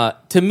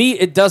 To me,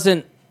 it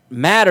doesn't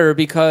matter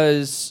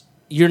because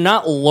you're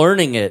not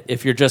learning it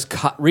if you're just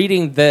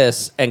reading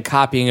this and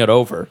copying it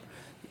over.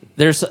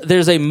 There's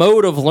a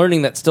mode of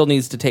learning that still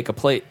needs to take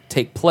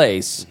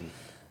place. Mm-hmm.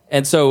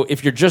 And so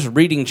if you're just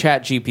reading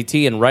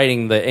ChatGPT and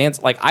writing the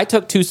answer... Like, I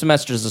took 2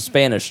 semesters of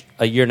Spanish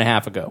a year and a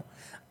half ago.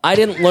 I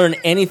didn't learn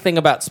anything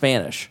about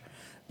Spanish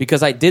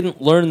because I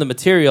didn't learn the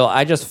material.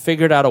 I just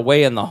figured out a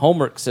way in the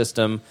homework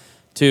system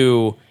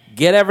to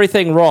get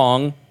everything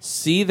wrong,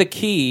 see the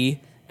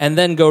key, and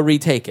then go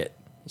retake it.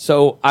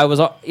 So I was,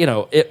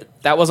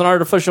 that wasn't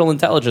artificial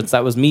intelligence.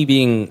 That was me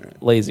being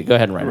lazy. Go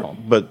ahead and write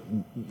home. But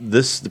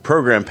the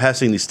program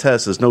passing these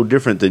tests is no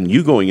different than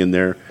you going in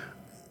there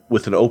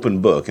with an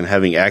open book and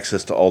having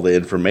access to all the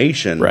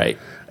information. Right.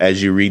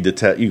 As you read the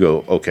test, you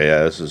go, okay,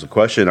 this is a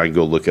question. I can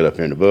go look it up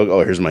here in the book.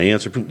 Oh, here's my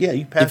answer. Yeah,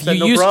 you passed that, no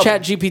problem. If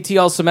you use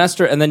ChatGPT all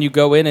semester and then you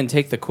go in and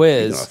take the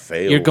quiz,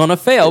 you're going to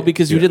fail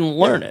because you didn't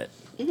learn it.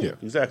 Yeah,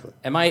 exactly.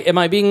 Am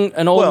I being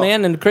an old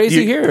man and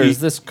crazy here, or is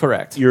this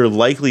correct? You're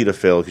likely to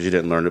fail because you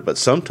didn't learn it, but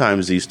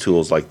sometimes these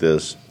tools like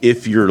this,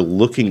 if you're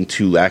looking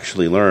to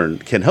actually learn,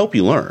 can help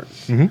you learn.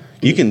 Mm-hmm.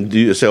 You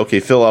can say,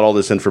 okay, fill out all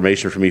this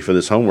information for me for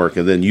this homework,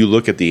 and then you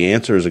look at the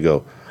answers and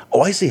go,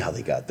 oh, I see how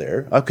they got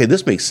there. Okay,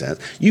 this makes sense.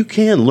 You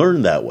can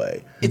learn that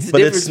way. It's the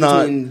difference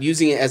between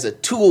using it as a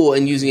tool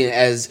and using it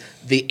as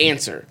the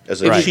answer.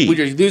 As a cheat. When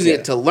you're using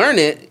it to learn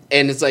it,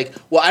 and it's like,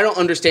 well, I don't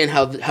understand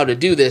how to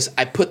do this.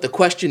 I put the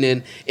question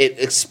in. It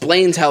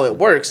explains how it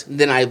works.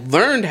 Then I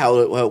learned how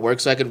it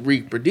works so I could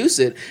reproduce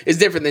it. It's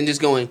different than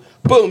just going,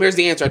 boom, here's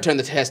the answer. I turn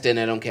the test in.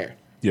 I don't care.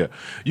 Yeah,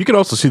 you can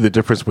also see the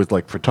difference with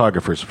like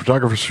photographers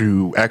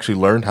who actually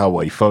learn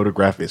how a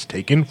photograph is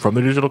taken from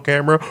the digital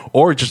camera,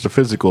 or just a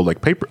physical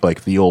like paper,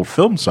 like the old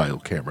film style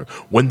camera.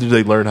 When did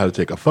they learn how to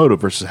take a photo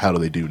versus how do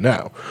they do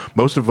now?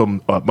 Most of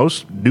them,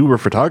 most newer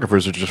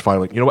photographers are just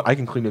finding, like, you know what, I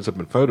can clean this up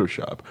in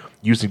Photoshop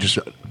using just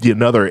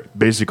another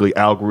basically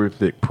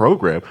algorithmic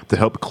program to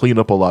help clean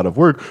up a lot of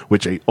work,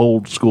 which a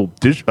old school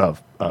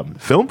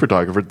film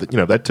photographer,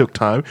 that took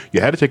time.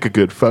 You had to take a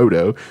good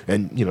photo,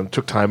 and it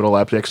took time in a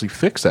lab to actually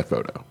fix that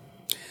photo.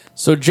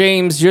 So,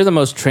 James, you're the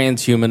most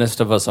transhumanist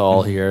of us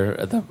all here,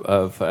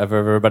 of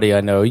everybody I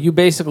know. You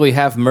basically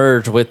have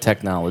merged with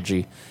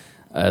technology,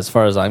 as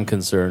far as I'm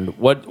concerned.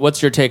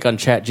 What's your take on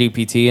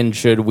ChatGPT, and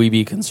should we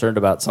be concerned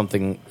about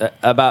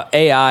about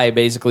AI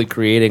basically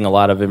creating a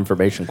lot of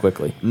information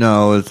quickly?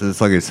 No, it's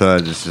like I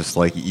said. It's just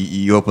like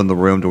you open the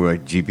room to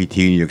like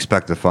GPT, and you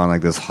expect to find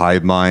like this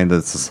hive mind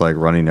that's just like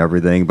running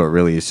everything, but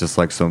really it's just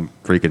like some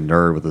freaking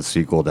nerd with a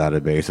SQL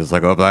database. It's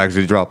like, oh, if I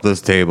actually drop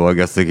this table, I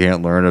guess they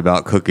can't learn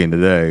about cooking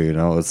today.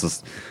 It's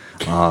just,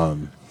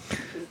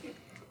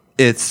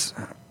 it's.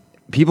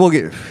 People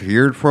get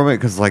feared from it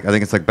because, like, I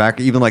think it's like back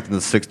even like in the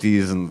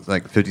 60s and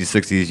like 50s,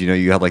 60s,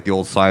 you had like the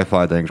old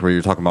sci-fi things where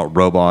you're talking about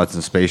robots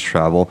and space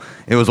travel.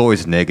 It was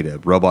always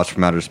negative. Robots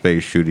from outer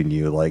space shooting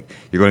you. Like,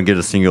 you're going to get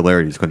a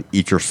singularity. It's going to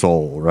eat your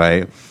soul,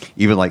 right?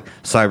 Even like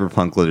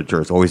cyberpunk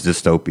literature is always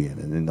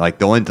dystopian. And like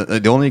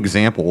the only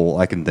example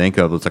I can think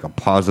of that's like a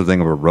positive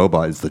thing of a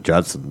robot is the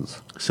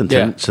Jetsons.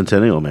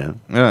 Centennial Man.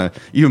 Yeah.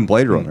 Even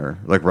Blade Runner.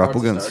 Like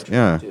replicants.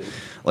 Yeah.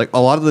 Like a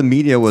lot of the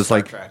media was Star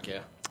like... Trek, yeah.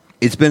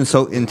 It's been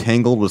so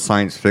entangled with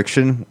science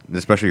fiction,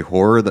 especially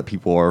horror, that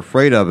people are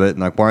afraid of it. And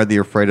like, why are they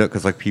afraid of it?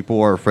 Because like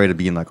people are afraid of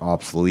being like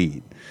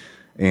obsolete.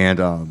 And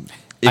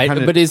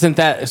but isn't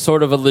that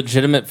sort of a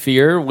legitimate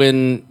fear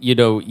when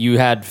you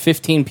had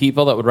 15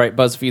 people that would write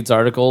BuzzFeed's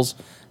articles?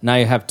 Now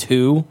you have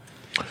 2.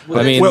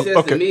 What it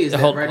says to me is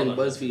that writing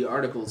BuzzFeed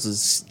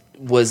articles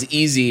was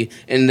easy,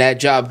 and that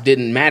job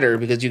didn't matter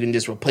because you can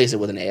just replace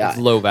it with an AI. It's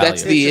low value.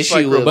 That's the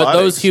issue. But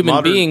those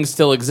human beings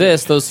still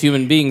exist. Those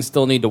human beings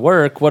still need to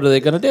work. What are they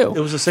going to do?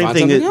 It was the same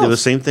thing. It was the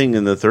same thing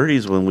in the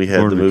 30s when we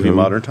had the movie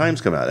Modern Times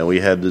come out, and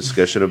we had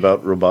discussion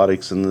about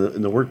robotics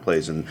in the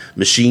workplace and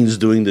machines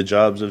doing the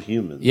jobs of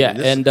humans. Yeah,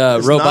 and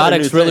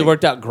robotics really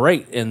worked out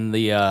great in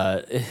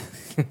the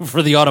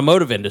for the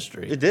automotive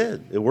industry. It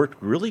did. It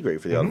worked really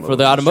great for the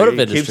automotive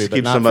industry,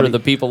 but not for the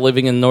people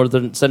living in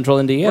northern central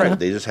Indiana. Right.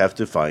 They just have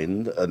to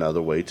find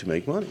another way to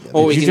make money.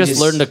 Did you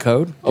just learn to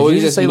code? Did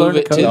you just say learn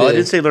to code? No, I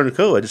didn't say learn to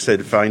code. I just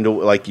said find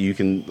a you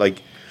can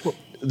like.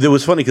 It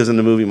was funny because in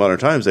the movie Modern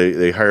Times,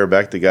 they hire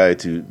back the guy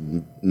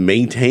to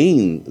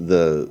maintain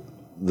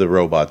the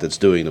robot that's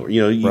doing the work.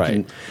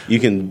 You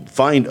can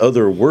find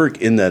other work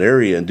in that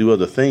area and do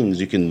other things.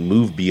 You can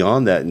move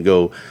beyond that and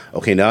go,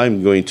 okay, now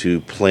I'm going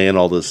to plan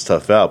all this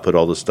stuff out, put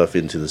all this stuff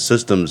into the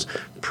systems,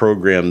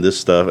 program this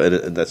stuff,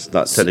 and that's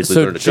not technically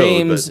learn to code. So,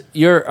 James,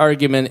 your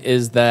argument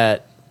is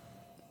that,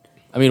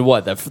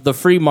 the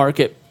free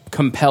market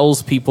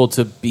compels people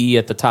to be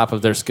at the top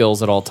of their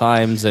skills at all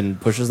times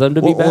and pushes them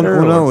to be better?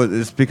 No,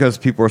 it's because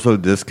people are so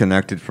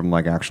disconnected from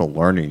like actual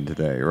learning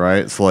today,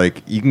 right? It's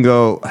like you can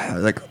go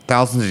like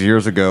thousands of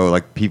years ago,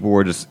 like people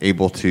were just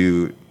able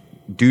to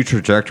do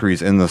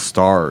trajectories in the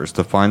stars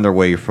to find their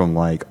way from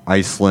like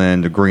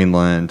Iceland to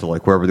Greenland to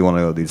like wherever they want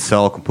to go. They'd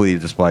sail completely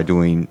just by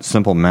doing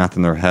simple math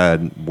in their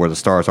head where the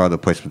stars are, the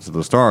placements of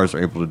the stars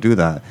are able to do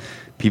that.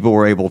 People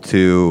were able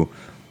to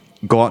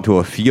go out to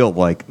a field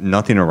like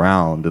nothing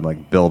around and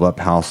like build up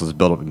houses,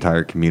 build up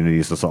entire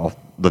communities. That's all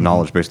the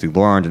knowledge basically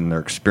learned and their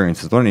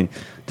experiences learning.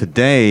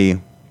 Today,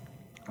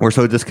 we're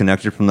so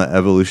disconnected from the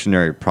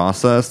evolutionary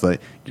process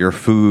that your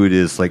food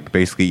is like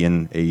basically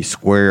in a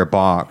square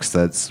box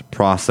that's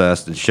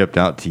processed and shipped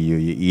out to you.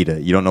 You eat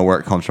it. You don't know where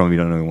it comes from. You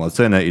don't know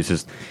what's in it. It's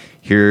just,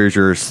 here's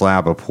your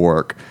slab of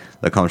pork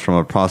that comes from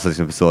a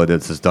processing facility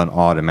that's just done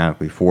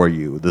automatically for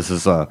you. This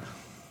is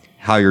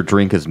how your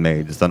drink is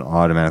made. It's done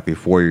automatically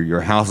for you. Your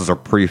houses are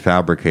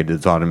prefabricated.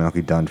 It's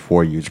automatically done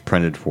for you. It's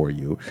printed for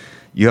you.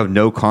 You have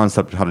no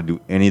concept of how to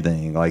do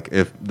anything. Like,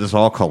 if this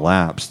all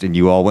collapsed and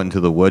you all went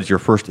into the woods, your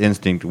first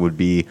instinct would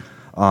be,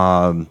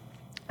 I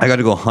got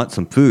to go hunt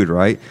some food,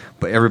 right?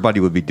 But everybody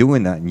would be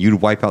doing that, and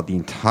you'd wipe out the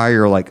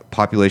entire like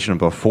population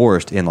of a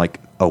forest in like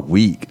a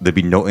week. There'd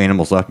be no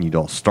animals left, and you'd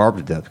all starve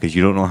to death because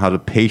you don't know how to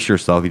pace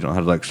yourself. You don't know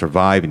how to like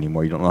survive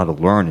anymore. You don't know how to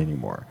learn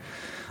anymore.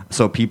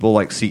 So people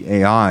like see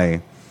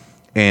AI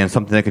and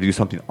something that could do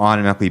something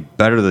automatically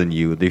better than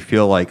you. They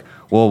feel like,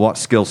 well, what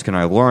skills can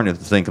I learn? If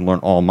the thing can learn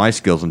all my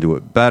skills and do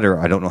it better,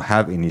 I don't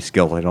have any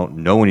skills. I don't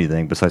know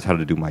anything besides how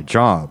to do my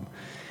job.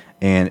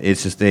 And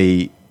it's just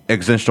a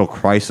existential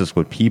crisis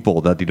with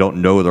people that they don't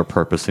know their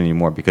purpose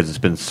anymore because it's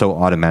been so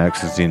automatic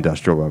since the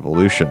Industrial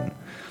Revolution.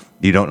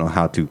 You don't know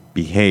how to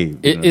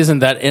behave. Isn't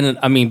that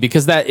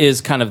because that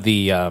is kind of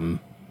the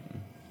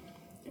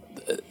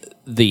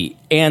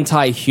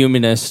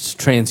anti-humanist,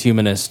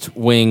 transhumanist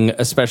wing,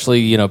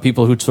 especially,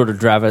 people who sort of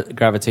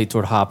gravitate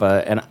toward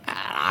Hoppe, and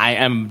I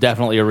am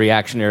definitely a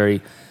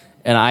reactionary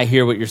and I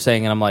hear what you're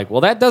saying, and I'm like,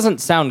 well, that doesn't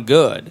sound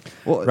good,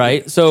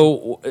 right?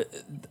 So,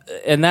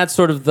 and that's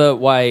sort of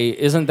why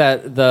isn't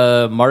that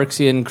the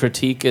Marxian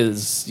critique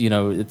is,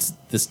 it's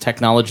this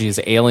technology is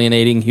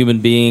alienating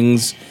human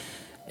beings,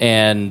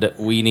 and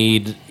we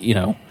need,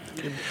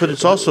 But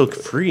it's also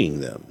freeing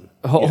them.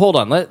 Hold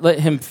on, let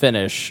him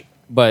finish,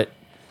 but.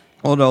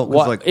 Oh no,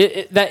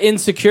 that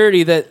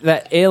insecurity,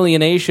 that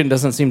alienation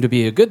doesn't seem to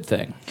be a good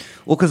thing.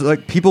 Well, because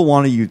like people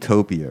want a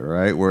utopia,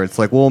 right? Where it's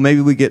like, well,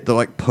 maybe we get to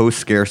like post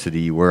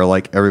scarcity, where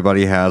like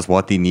everybody has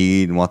what they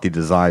need and what they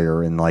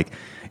desire, and like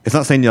it's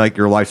not saying like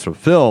your life's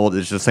fulfilled.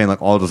 It's just saying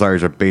like all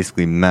desires are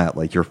basically met,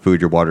 like your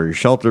food, your water, your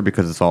shelter,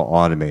 because it's all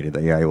automated.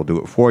 The AI will do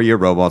it for you.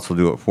 Robots will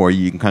do it for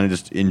you. You can kind of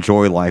just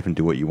enjoy life and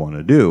do what you want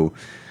to do.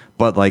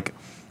 But like,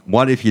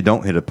 what if you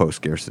don't hit a post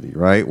scarcity,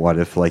 right? What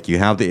if like you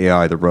have the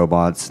AI, the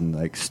robots, and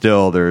like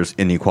still there's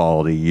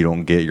inequality? You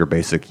don't get your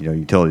basic,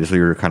 utilities. So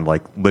you're kind of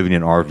like living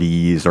in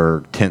RVs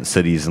or tent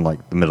cities in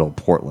like the middle of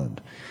Portland.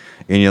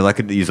 And that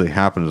could easily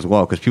happen as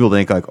well, because people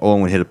think like, oh, I'm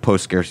going to hit a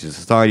post scarcity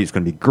society. It's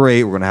going to be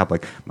great. We're going to have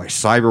like my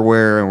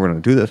cyberware, and we're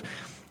going to do this.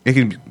 It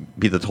can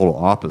be the total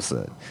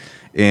opposite.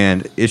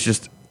 And it's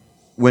just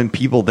when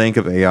people think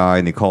of AI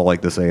and they call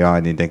like this AI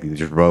and they think they're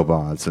just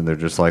robots, and they're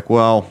just like,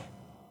 well,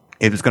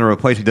 if it's going to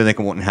replace me, then it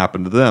won't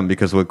happen to them,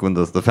 because like when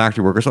the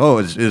factory workers,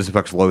 it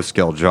affects low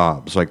scale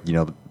jobs, like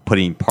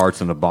putting parts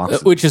in a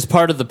box. Which is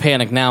part of the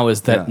panic now,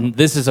 is that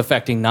this is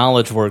affecting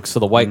knowledge work. So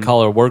the white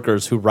collar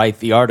workers who write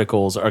the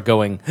articles are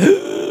going.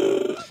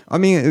 I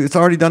mean, it's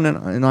already done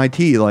in IT.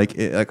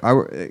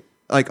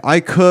 I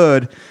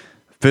could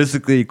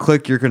physically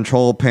click your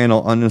control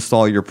panel,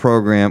 uninstall your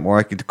program, or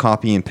I could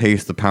copy and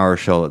paste the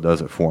PowerShell that does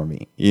it for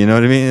me. You know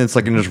what I mean? It's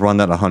like I can just run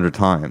that 100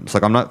 times.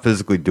 Like I'm not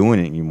physically doing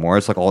it anymore.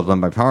 It's like all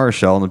done by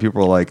PowerShell, and the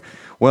people are like,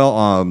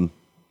 well,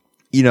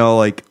 you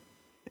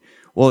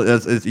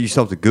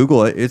still have to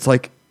Google it. It's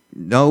like,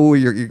 no,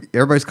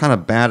 everybody's kind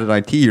of bad at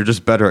IT. You're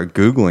just better at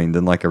Googling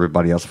than like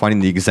everybody else. Finding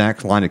the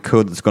exact line of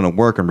code that's going to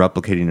work and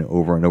replicating it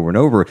over and over and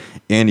over.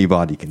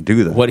 Anybody can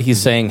do that. What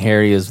he's saying,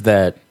 Harry, is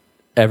that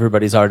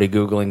everybody's already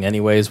Googling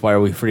anyways. Why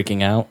are we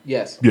freaking out?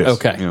 Yes.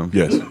 Okay.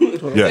 Yes.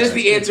 That's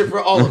the answer for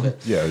all of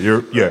it.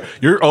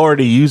 You're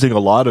already using a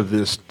lot of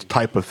this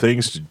type of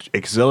things to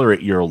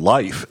accelerate your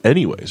life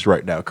anyways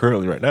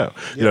currently right now.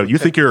 You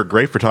think you're a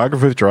great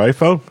photographer with your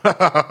iPhone?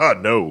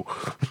 No.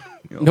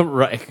 No,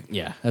 right.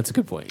 Yeah, that's a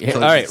good point.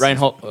 All right, Ryan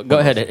Holt, go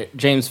ahead.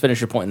 James,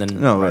 finish your point, and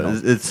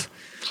then it's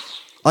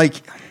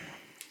like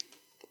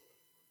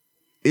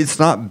it's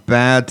not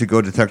bad to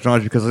go to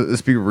technology, because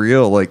let's be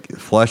real, like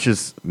flesh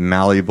is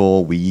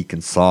malleable, weak,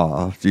 and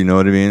soft. You know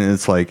what I mean?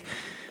 It's like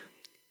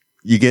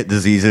you get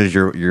diseases,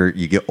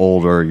 you get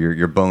older,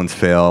 your bones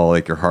fail,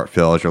 like your heart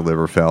fails, your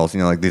liver fails.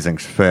 Like these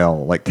things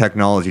fail. Like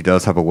technology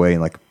does have a way,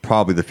 and like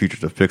probably the future,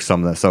 to fix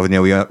some of that stuff.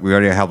 We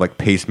already have like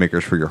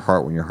pacemakers for your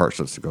heart when your heart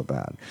starts to go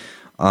bad.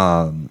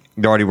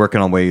 They're already working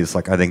on ways,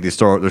 like I think they're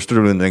still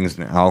doing things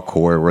in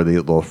Alcor where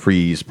they'll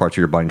freeze parts of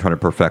your body and trying to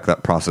perfect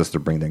that process to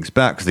bring things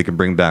back, because they can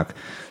bring back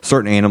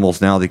certain animals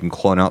now. They can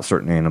clone out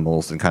certain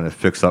animals and kind of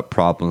fix up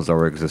problems that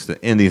were existent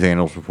in these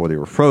animals before they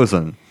were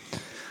frozen.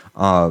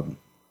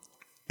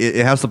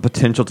 It has the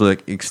potential to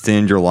like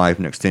extend your life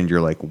and extend your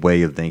like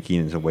way of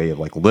thinking and a way of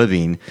like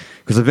living,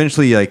 because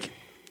eventually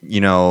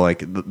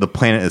the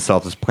planet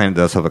itself, this planet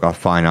does have like a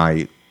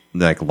finite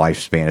like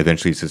lifespan.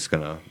 Eventually it's just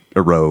gonna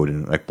erode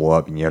and like blow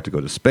up, and you have to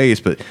go to space.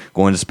 But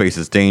going to space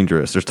is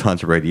dangerous. There's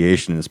tons of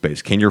radiation in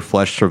space. Can your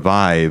flesh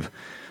survive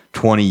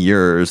 20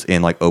 years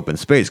in like open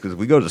space? Because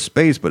we go to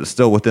space, but it's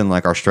still within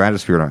like our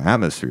stratosphere and our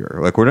atmosphere.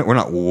 Like we're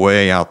not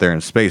way out there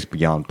in space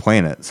beyond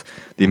planets.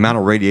 The amount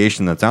of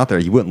radiation that's out there,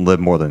 you wouldn't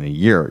live more than a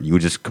year. You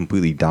would just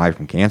completely die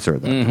from cancer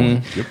at that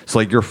point. Yep. So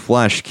like your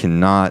flesh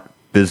cannot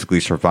physically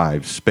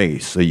survive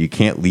space, so you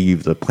can't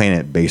leave the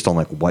planet based on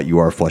like what you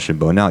are flesh and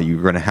bone now.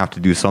 You're going to have to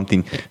do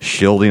something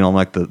shielding on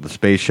like the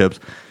spaceships,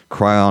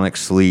 cryonic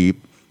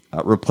sleep,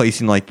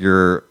 replacing like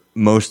your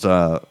most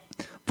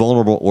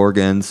vulnerable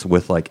organs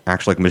with like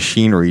actual like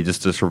machinery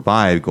just to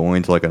survive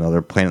going to like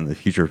another planet in the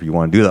future, if you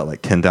want to do that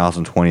like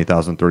 10,000,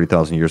 20,000,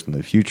 30,000 years in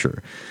the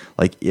future.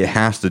 Like it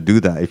has to do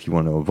that if you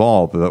want to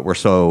evolve, but we're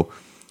so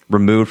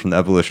removed from the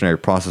evolutionary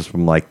process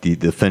from like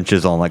the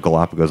finches on like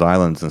Galapagos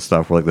Islands and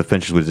stuff, where like the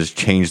finches would just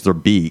change their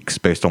beaks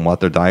based on what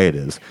their diet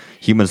is.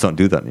 Humans don't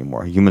do that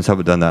anymore. Humans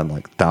haven't done that in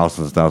like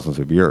thousands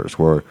of years,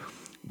 where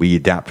we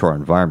adapt to our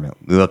environment.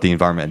 We let the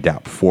environment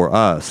adapt for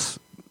us,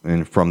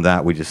 and from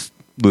that we just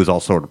lose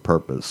all sort of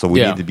purpose. So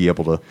we need to be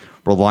able to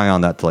rely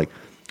on that to like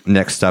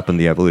next step in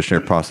the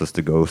evolutionary process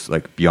to go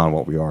like beyond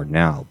what we are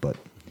now. But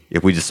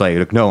if we just say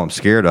like, no, I'm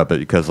scared of it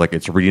because like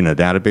it's reading a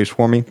database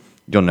for me,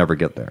 you'll never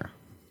get there.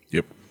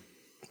 Yep.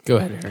 Go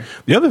ahead, Harry.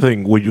 The other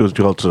thing what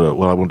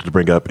I wanted to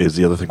bring up is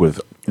the other thing with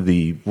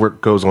the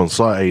work goes on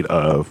side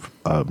of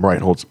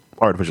Ryan Holt's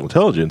artificial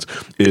intelligence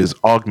is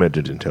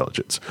augmented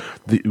intelligence.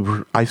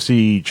 I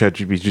see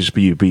ChatGPT just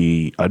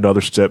be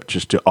another step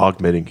just to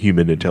augmenting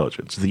human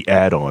intelligence, the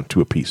add-on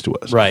to a piece to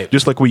us. Right.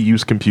 Just like we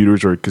use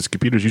computers, or because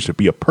computers used to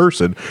be a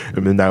person,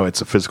 and then now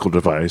it's a physical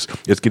device.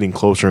 It's getting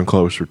closer and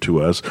closer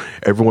to us.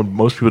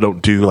 Most people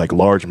don't do like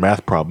large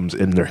math problems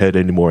in their head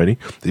anymore. They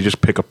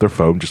just pick up their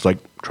phone, just like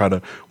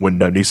when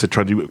Nisa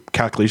trying to do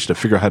calculations to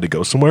figure out how to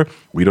go somewhere.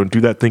 We don't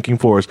do that thinking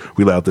for us.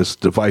 We allow this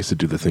device to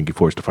do the thinking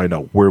for us to find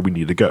out where we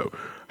need to go.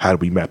 How do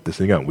we map this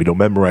thing out? We don't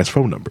memorize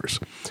phone numbers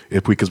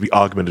because we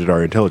augmented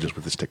our intelligence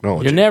with this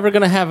technology. You're never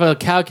going to have a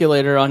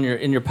calculator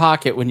in your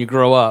pocket when you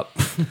grow up.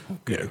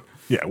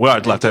 Yeah. Well,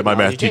 I'd love to have my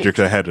math teacher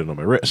because I had it on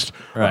my wrist.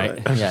 Right.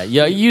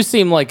 Yeah. You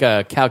seem like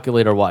a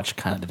calculator watch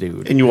kind of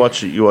dude. And you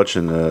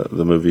watching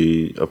the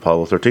movie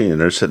Apollo 13, and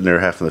they're sitting there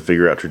having to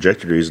figure out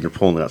trajectories, and they're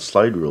pulling out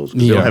slide rules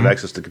because they don't have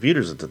access to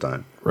computers at the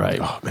time. Right.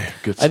 Oh man,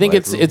 good. I think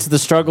it's the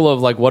struggle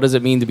of like, what does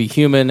it mean to be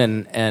human,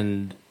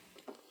 and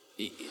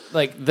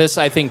like this,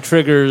 I think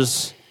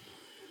triggers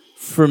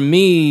for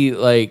me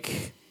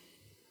like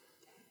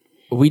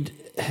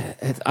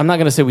I'm not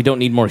going to say we don't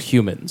need more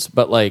humans,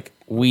 but like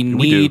we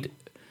need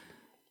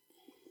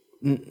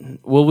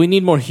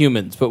more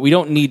humans, but we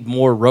don't need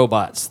more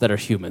robots that are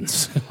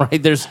humans,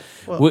 right?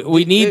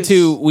 We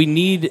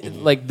need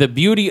like the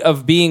beauty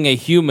of being a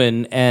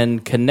human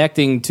and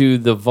connecting to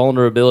the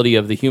vulnerability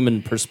of the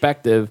human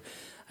perspective,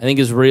 I think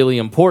is really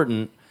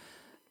important.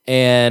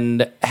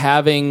 And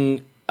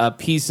having a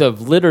piece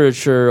of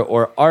literature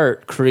or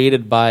art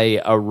created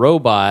by a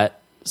robot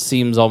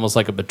seems almost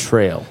like a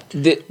betrayal.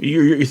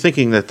 You're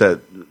thinking that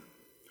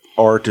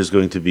art is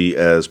going to be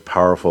as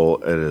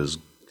powerful and as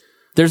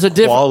there's a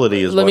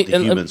quality is what the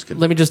humans can.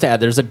 Let me just add,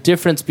 there's a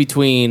difference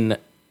between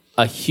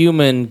a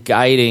human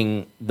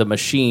guiding the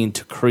machine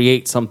to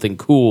create something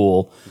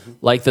cool,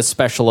 like the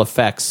special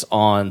effects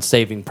on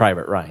Saving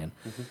Private Ryan,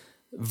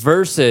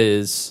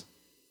 versus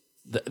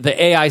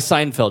the AI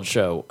Seinfeld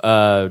show,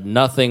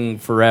 Nothing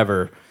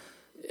Forever,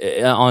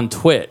 on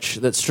Twitch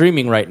that's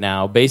streaming right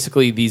now.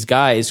 Basically, these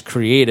guys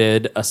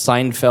created a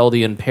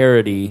Seinfeldian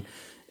parody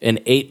in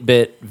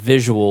 8-bit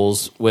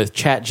visuals with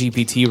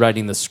ChatGPT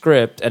writing the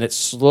script, and it's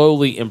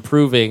slowly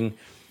improving.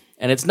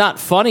 And it's not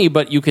funny,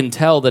 but you can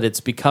tell that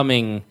it's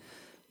becoming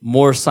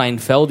more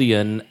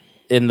Seinfeldian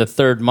in the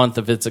third month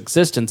of its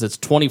existence. It's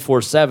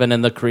 24/7,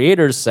 and the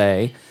creators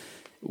say,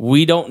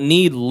 we don't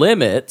need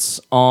limits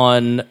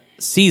on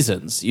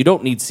seasons. You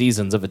don't need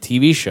seasons of a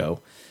TV show.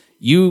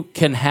 You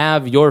can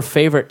have your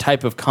favorite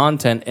type of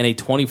content in a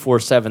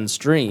 24/7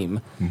 stream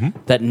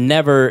that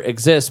never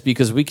exists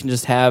because we can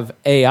just have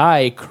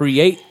AI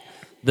create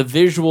the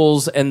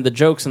visuals and the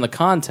jokes and the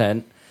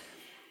content.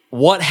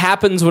 What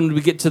happens when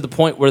we get to the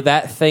point where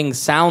that thing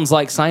sounds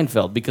like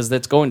Seinfeld? Because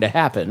that's going to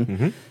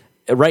happen.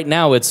 Right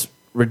now it's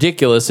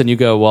ridiculous, and you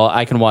go, well,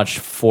 I can watch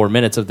 4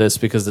 minutes of this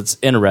because it's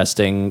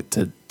interesting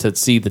to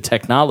see the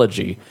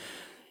technology.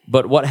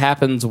 But what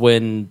happens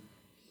when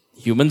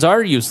humans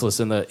are useless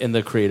in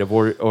the creative,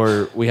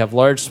 or we have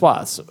large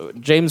swaths?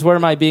 James, where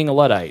am I being a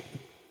Luddite?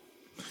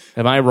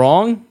 Am I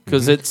wrong?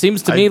 Because it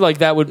seems to me like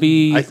that would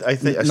be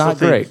not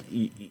great.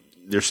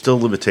 There's still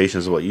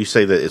limitations of what you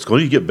say, that it's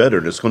going to get better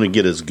and it's going to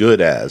get as good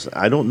as.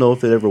 I don't know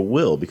if it ever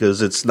will,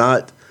 because it's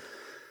not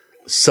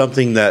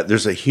something that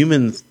there's a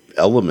human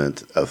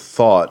element of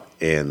thought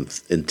and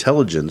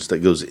intelligence that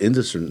goes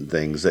into certain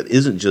things that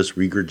isn't just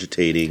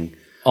regurgitating.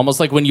 Almost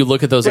like when you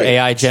look at those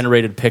AI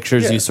generated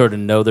pictures, you sort of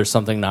know there's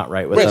something not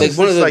right with them. It's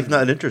like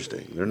not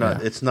interesting. They're not.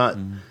 Yeah. It's not.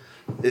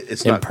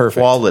 It's not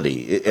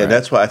quality, and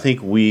that's why I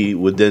think we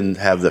would then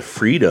have the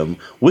freedom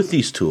with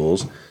these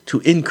tools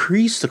to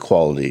increase the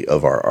quality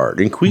of our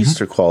art, increase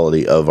the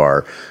quality of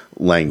our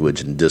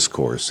language and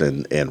discourse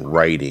and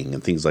writing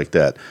and things like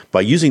that.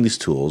 By using these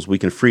tools, we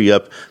can free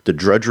up the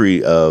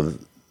drudgery of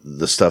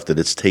the stuff that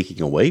it's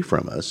taking away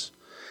from us,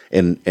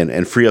 and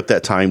free up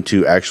that time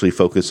to actually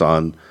focus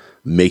on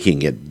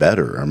making it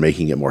better, or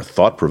making it more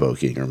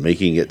thought-provoking, or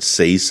making it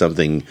say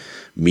something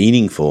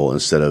meaningful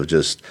instead of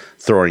just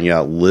throwing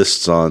out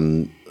lists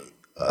on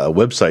a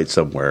website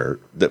somewhere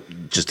that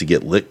just to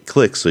get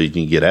clicks so you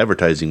can get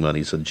advertising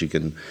money so that you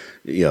can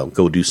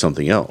go do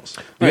something else.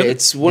 Right.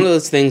 It's one of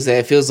those things that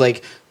it feels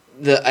like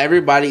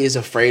everybody is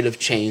afraid of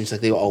change,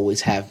 like they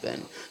always have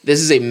been.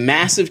 This is a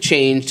massive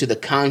change to the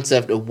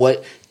concept of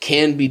what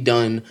can be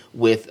done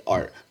with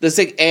art. Let's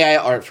take AI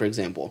art, for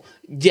example.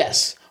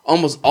 Yes,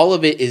 almost all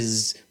of it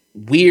is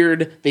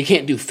weird. They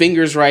can't do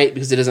fingers right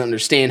because it doesn't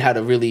understand how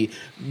to really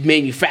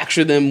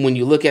manufacture them. When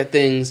you look at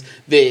things,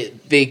 they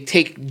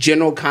take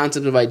general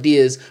concepts of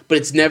ideas, but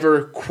it's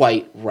never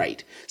quite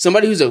right.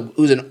 Somebody who's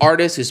an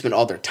artist who spent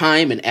all their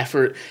time and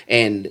effort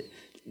and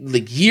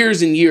like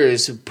years and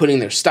years putting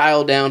their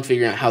style down,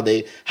 figuring out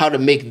how to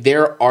make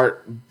their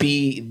art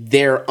be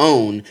their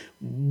own,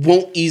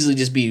 won't easily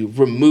just be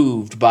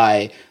removed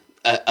by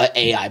a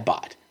AI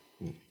bot.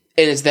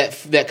 And it's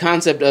that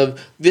concept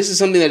of this is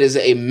something that is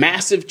a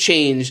massive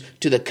change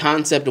to the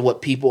concept of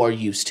what people are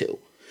used to.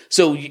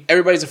 So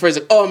everybody's afraid,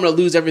 like, oh, I'm going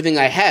to lose everything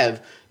I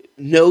have.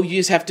 No, you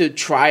just have to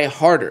try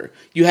harder.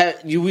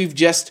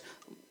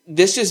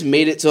 this just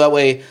made it so that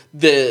way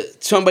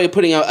somebody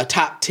putting out a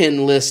top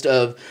 10 list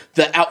of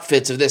the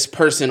outfits of this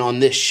person on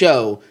this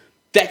show,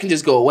 that can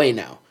just go away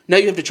now. Now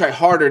you have to try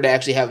harder to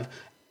actually have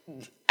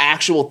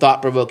actual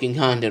thought-provoking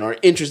content or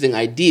interesting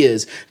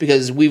ideas,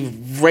 because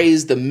we've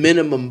raised the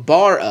minimum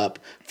bar up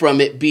from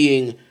it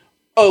being,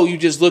 oh, you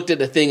just looked at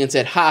the thing and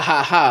said ha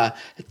ha ha,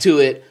 to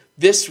it,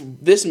 this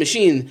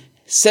machine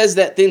says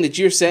that thing that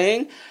you're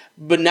saying,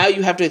 but now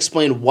you have to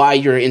explain why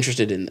you're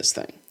interested in this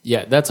thing.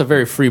 Yeah, that's a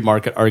very free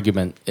market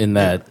argument in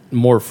that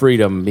more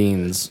freedom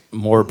means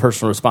more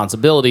personal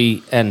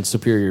responsibility and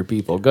superior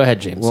people. Go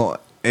ahead, James. Well,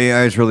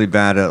 AI is really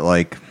bad at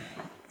like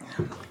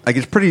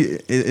it's pretty.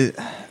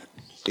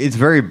 It's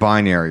very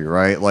binary,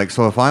 right? Like,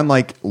 so if I'm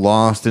like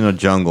lost in a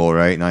jungle,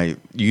 right, and I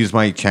use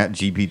my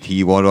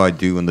ChatGPT, what do I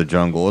do in the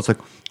jungle? It's like,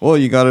 well,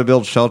 you got to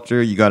build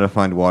shelter, you got to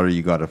find water,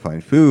 you got to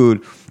find food.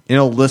 And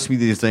it'll list me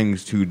these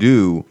things to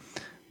do,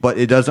 but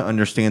it doesn't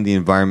understand the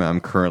environment I'm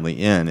currently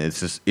in.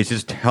 It's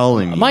just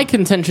telling me. My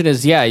contention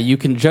is, you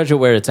can judge it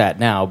where it's at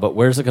now, but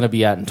where's it going to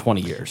be at in 20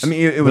 years? I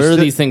mean, where are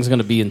these things going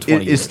to be in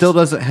 20 years? It still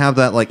doesn't have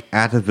that like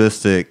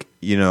atavistic,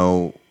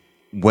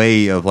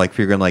 way of like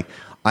figuring like,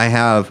 I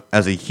have,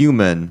 as a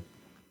human,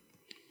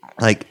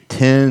 like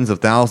tens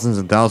of thousands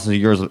and thousands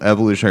of years of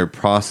evolutionary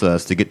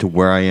process to get to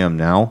where I am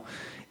now.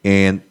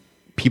 And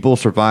people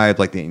survive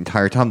like the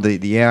entire time.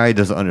 The AI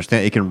doesn't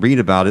understand. It can read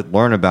about it,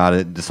 learn about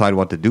it, decide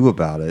what to do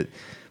about it.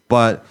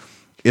 But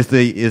is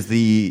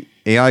the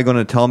AI going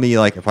to tell me,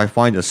 like, if I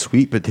find a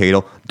sweet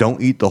potato,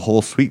 don't eat the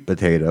whole sweet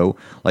potato.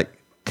 Like,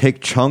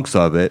 take chunks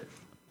of it.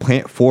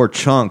 Plant 4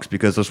 chunks,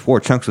 because those 4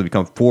 chunks will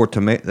become 4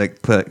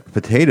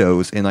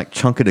 potatoes, and like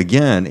chunk it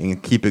again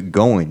and keep it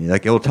going.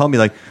 Like, it'll tell me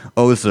like,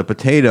 oh, this is a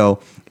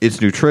potato,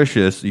 it's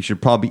nutritious, you should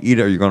probably eat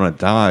it or you're gonna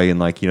die in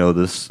like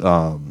this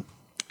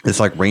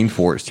like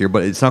rainforest here.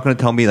 But it's not going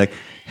to tell me like,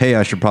 hey,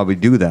 I should probably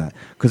do that,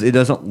 because it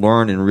doesn't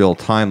learn in real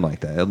time like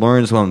that. It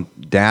learns on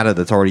data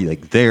that's already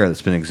like there,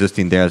 that's been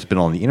existing there, that's been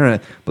on the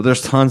internet. But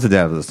there's tons of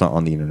data that's not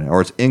on the internet,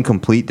 or it's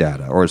incomplete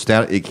data, or it's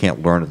data it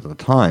can't learn at the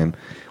time.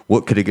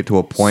 What could it get to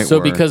a point so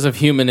where... So because of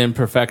human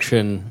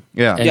imperfection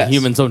and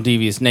humans' own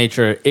devious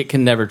nature, it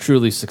can never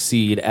truly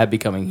succeed at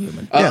becoming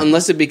human.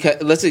 Unless it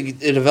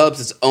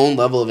develops its own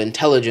level of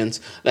intelligence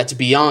that's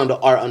beyond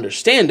our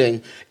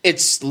understanding,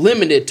 it's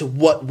limited to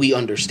what we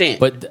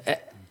understand.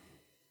 But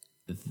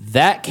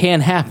that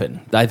can happen.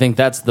 I think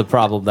that's the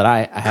problem that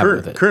I have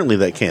with it. Currently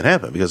that can't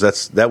happen, because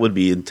that would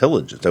be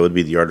intelligence. That would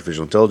be the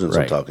artificial intelligence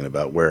I'm talking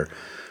about, where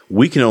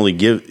we can only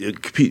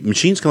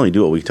machines can only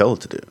do what we tell it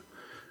to do.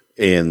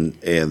 And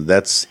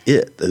that's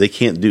it. They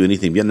can't do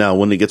anything. Now,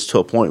 when it gets to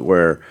a point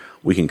where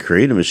we can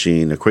create a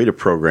machine, create a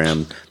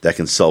program that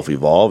can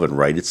self-evolve and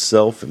write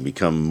itself and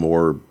become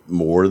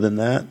more than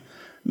that,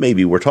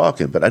 maybe we're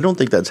talking. But I don't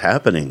think that's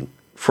happening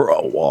for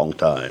a long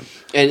time.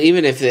 And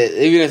even if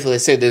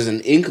let's say there's an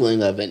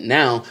inkling of it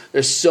now,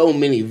 there's so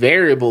many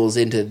variables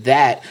into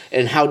that.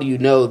 And how do you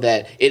know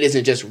that it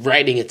isn't just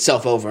writing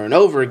itself over and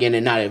over again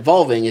and not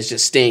evolving? It's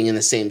just staying in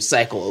the same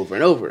cycle over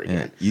and over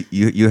again. Yeah.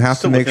 You have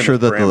to make sure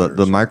that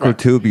the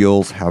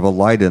microtubules have a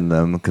light in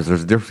them, because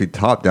there's a difference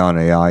between top-down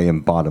AI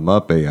and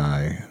bottom-up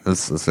AI.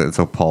 It's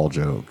a Paul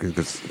joke.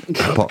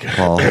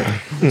 Paul.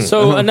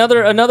 So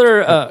another.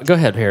 Go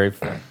ahead, Harry.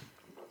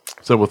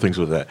 Several things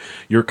with that.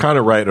 You're kind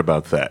of right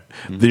about that.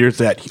 Mm-hmm. There's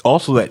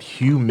that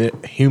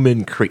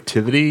human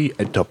creativity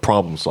and to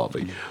problem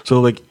solving.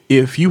 So, like,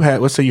 if you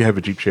let's say you have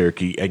a Jeep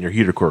Cherokee and your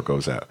heater cord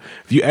goes out.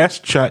 If you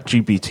ask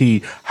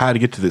ChatGPT how to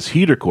get to this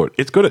heater cord,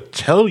 it's going to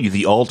tell you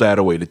the all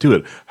data way to do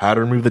it. How to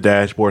remove the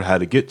dashboard, how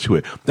to get to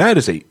it. That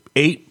is a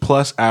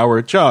 8+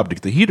 hour job to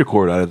get the heater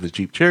cord out of the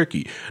Jeep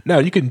Cherokee. Now,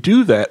 you can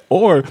do that,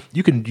 or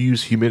you can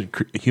use human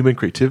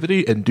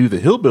creativity and do the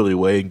hillbilly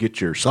way and get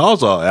your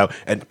Sawzall out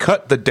and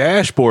cut the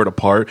dashboard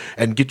apart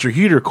and get your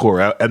heater core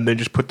out, and then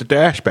just put the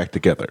dash back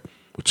together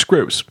with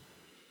screws.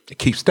 It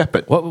keeps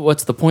stepping.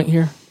 What's the point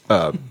here?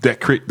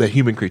 That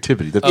human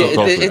creativity. That's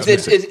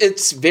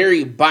it's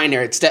very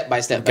binary. It's step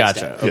by step.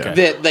 Gotcha. By step.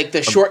 Okay. Like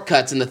the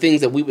shortcuts and the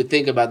things that we would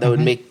think about that would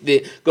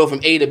make go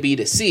from A to B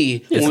to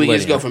C, when we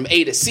just go from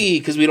A to C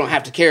because we don't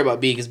have to care about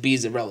B because B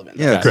is irrelevant.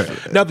 Yeah,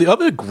 correct. Now, the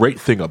other great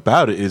thing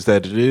about it is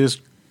that it is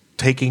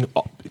taking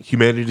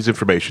humanity's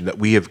information that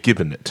we have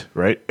given it,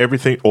 right?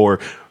 Everything,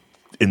 or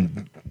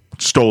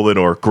stolen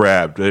or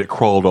grabbed, it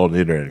crawled on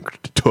the internet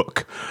and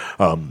took,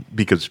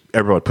 because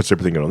everyone puts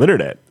everything on the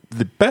internet.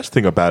 The best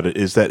thing about it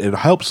is that it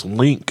helps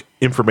link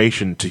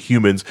information to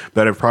humans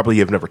that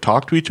have never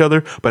talked to each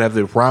other, but have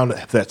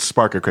that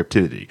spark of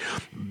creativity.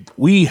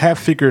 We have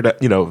figured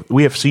out,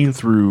 we have seen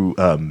through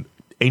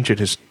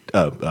ancient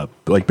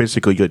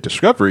basically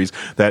discoveries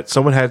that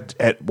someone had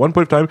at one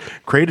point in time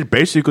created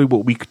basically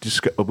what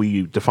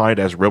we defined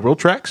as railroad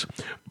tracks,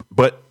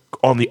 but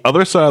on the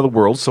other side of the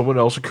world, someone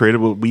else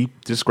created what we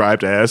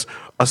described as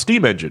a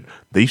steam engine.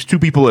 These two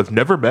people have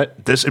never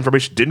met. This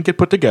information didn't get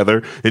put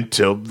together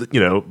until the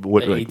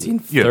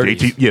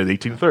 1830s. The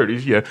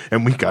 1830s. Yeah,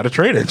 and we got a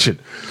train engine.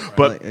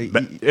 But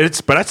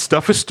that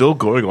stuff is still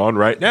going on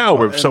right now,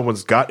 where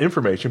someone's got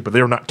information, but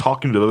they're not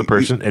talking to the other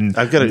person, and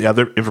the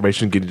other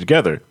information getting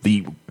together.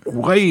 The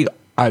ways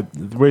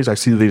I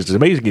see these as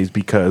amazing is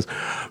because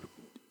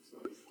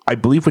I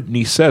believe what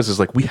Nice says is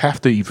like we have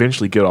to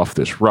eventually get off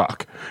this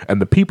rock,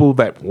 and the people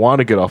that want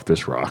to get off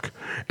this rock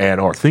and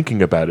are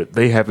thinking about it,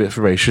 they have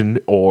information,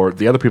 or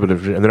the other people,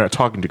 and they're not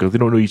talking to because they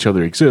don't know each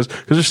other exist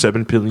because there's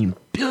 7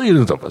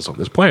 billions of us on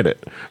this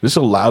planet. This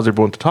allows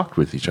everyone to talk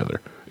with each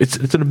other. It's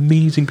an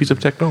amazing piece of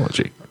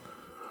technology.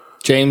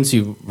 James,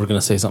 you were going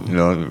to say something.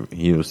 No,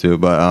 he was too,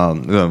 but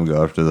I'm going to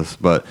go after this.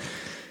 But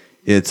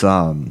it's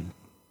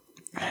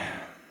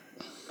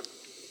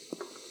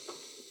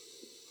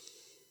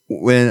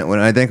when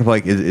I think of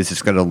like it's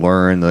just got to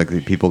learn, like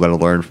people got to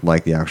learn from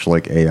like the actual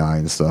like AI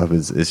and stuff.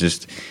 It's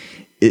just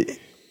it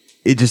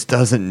just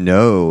doesn't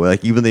know.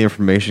 Like even the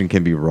information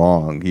can be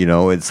wrong.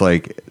 It's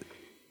like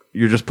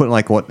you're just putting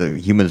like what the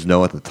humans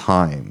know at the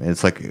time. And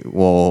it's like,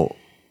 well,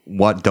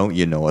 what don't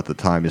you know at the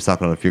time? It's not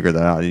going to figure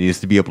that out. It needs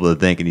to be able to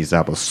think. It needs to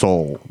have a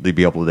soul to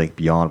be able to think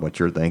beyond what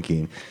you're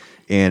thinking.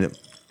 And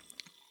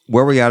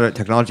where we at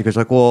technology? Because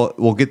like, well,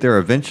 we'll get there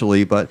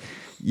eventually, but.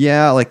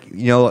 Yeah, like,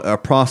 a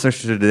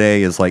processor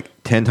today is like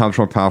 10 times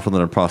more powerful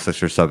than a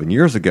processor 7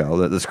 years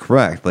ago. That's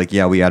correct. Like,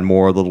 yeah, we add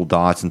more little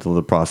dots into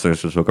the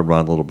processor so it can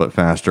run a little bit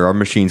faster. Our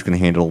machines can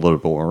handle a little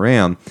bit more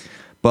RAM.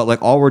 But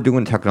like all we're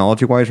doing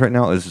technology-wise right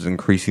now is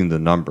increasing the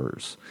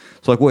numbers.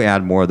 So like we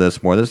add more of this,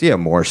 yeah,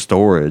 more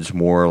storage,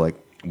 more like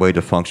way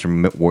to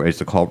function, more ways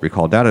to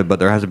recall data. But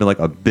there hasn't been like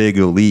a big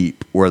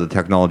leap where the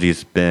technology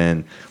has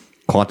been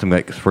quantum,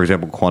 like for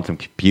example, quantum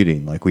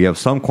computing. Like we have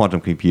some quantum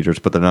computers,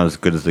 but they're not as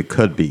good as they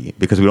could be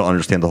because we don't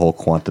understand the whole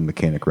quantum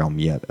mechanic realm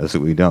yet, as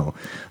we know.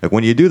 Like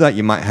when you do that,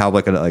 you might have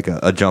like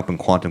a jump in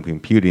quantum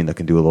computing that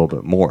can do a little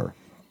bit more.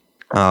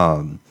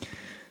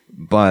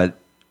 But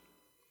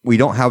we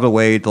don't have a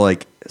way to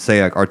like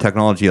say like our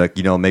technology, like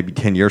maybe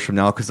 10 years from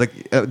now, because like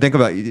think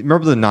about it.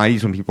 Remember the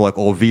 90s when people were like,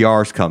 oh,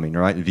 VR's coming,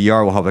 right? And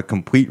VR will have a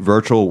complete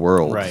virtual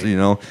world,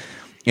 right.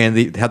 And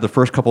they had the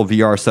first couple of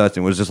VR sets,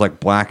 and it was just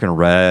like black and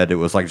red. It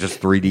was like just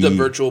 3D. The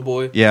Virtual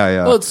Boy.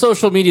 Yeah. Well,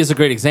 social media is a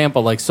great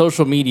example. Like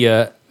social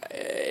media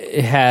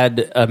it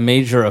had a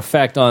major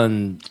effect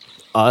on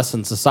us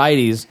and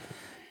societies.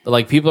 But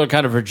like people are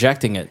kind of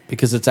rejecting it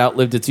because it's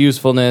outlived its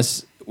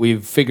usefulness.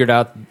 We've figured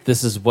out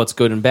this is what's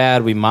good and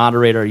bad. We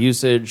moderate our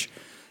usage.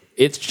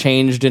 It's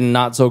changed in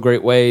not so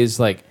great ways.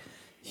 Like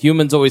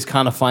humans always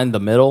kind of find the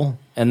middle.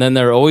 And then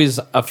there are always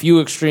a few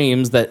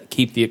extremes that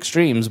keep the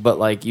extremes, but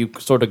like you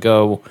sort of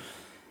go,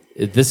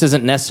 this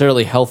isn't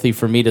necessarily healthy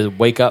for me to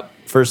wake up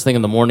first thing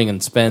in the morning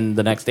and spend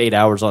the next 8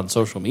 hours on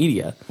social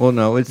media. Well,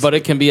 no, but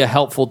it can be a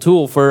helpful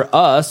tool for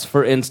us,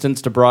 for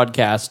instance, to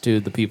broadcast to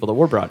the people that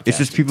we're broadcasting. It's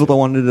just people that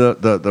wanted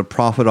the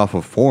profit off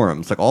of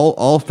forums. Like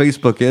all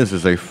Facebook is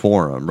a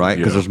forum, right?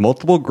 Because there's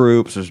multiple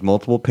groups, there's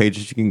multiple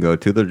pages you can go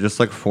to. They're just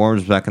like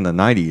forums back in the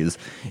 90s.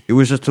 It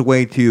was just a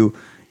way to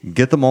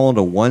get them all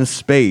into one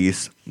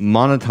space,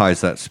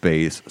 monetize that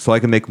space, so I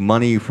can make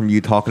money from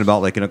you talking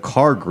about like in a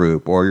car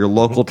group or your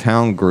local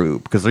town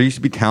group. Because there used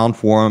to be town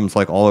forums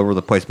like all over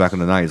the place back in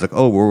the 90s. Like,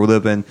 oh, we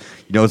live in,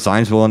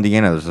 Zionsville,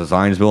 Indiana. There's a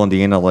Zionsville,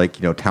 Indiana, like,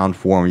 town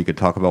forum. You could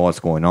talk about what's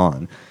going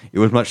on. It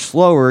was much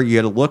slower. You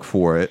had to look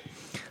for it.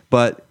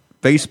 But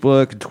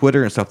Facebook,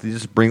 Twitter, and stuff, they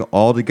just bring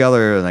all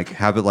together and like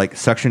have it like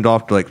sectioned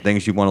off to like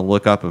things you want to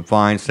look up and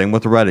find. Same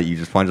with Reddit, you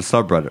just find a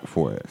subreddit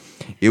for it.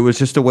 It was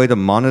just a way to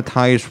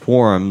monetize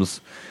forums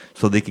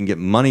so they can get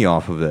money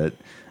off of it,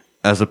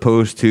 as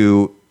opposed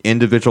to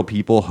individual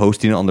people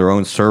hosting it on their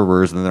own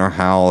servers in their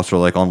house or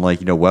like on like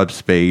web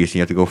space.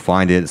 You have to go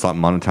find it. It's not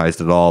monetized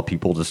at all.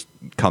 People just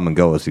come and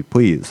go as they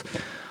please.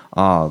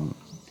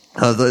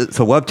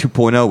 So Web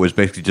 2.0 was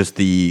basically just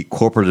the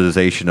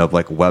corporatization of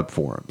like web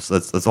forums.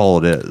 That's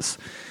all it is.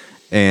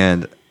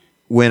 And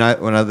when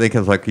I think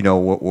of like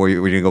where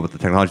you're going to go with the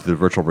technology, the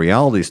virtual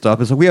reality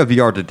stuff, is like we have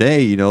VR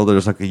today.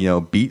 There's like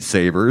Beat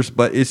Sabers,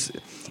 but it's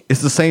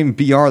the same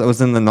VR that was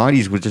in the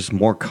 90s with just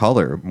more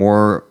color,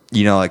 more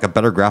like a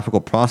better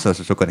graphical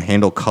processor, so it could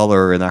handle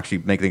color and actually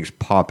make things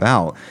pop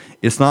out.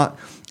 It's not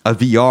a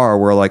VR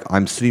where like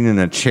I'm sitting in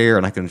a chair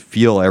and I can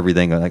feel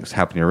everything that's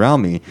happening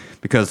around me,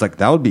 because like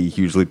that would be a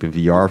huge leap in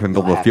VR if I'm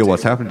able to feel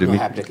what's happening to me.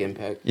 Haptic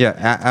impact. Yeah,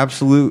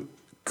 absolute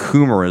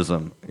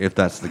Coomerism, if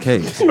that's the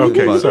case.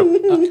 Okay,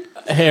 so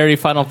Harry,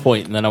 final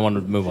point, and then I want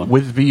to move on.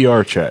 With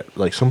VR chat,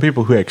 like some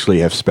people who actually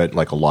have spent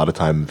like a lot of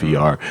time in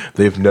VR,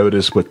 they've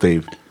noticed what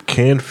they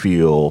can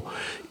feel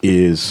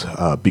is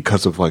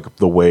because of like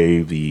the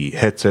way the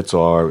headsets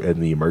are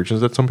and the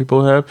immersions that some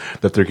people have,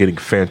 that they're getting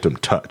phantom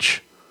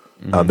touch.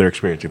 They're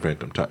experiencing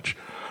phantom touch.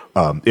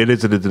 It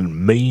is an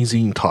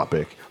amazing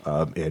topic.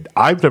 And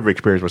I've never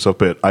experienced myself,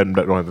 but I don't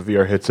have a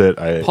VR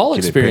headset. Paul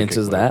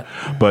experiences that.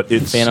 But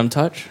it's phantom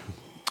touch.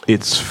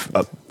 It's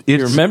he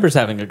remembers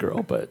having a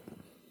girl, but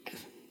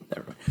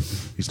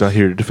He's not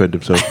here to defend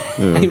himself.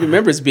 He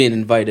remembers being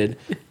invited.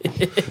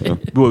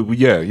 Well,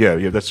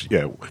 yeah. That's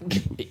yeah.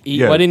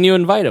 Why didn't you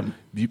invite him?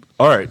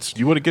 All right. So do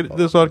you want to get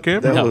this on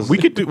camera? That was we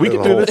could do the this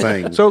whole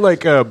thing. So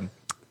like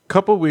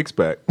couple weeks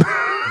back,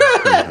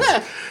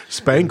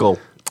 Spangle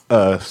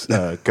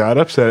got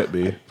upset at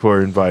me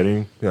for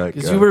inviting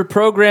Because you were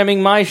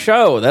programming my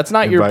show. That's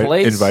not your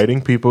place.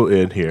 Inviting people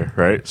in here,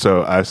 right?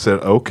 So I said,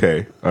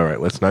 okay, all right,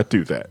 let's not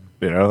do that.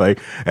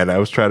 And I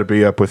was trying to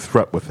be up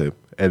front with him.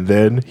 And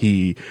then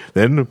we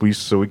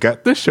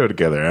got this show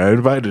together. I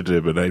invited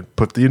him, and I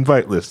put the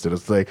invite list,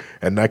 and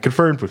and I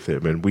confirmed with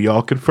him, and we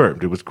all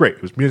confirmed. It was great.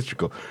 It was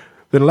musical.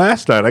 Then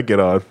last night, I get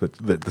on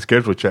the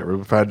scheduled chat room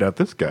and find out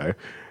this guy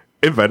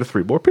invited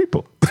 3 more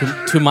people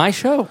to my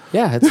show.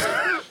 Yeah,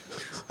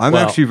 I'm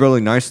actually really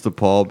nice to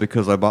Paul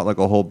because I bought like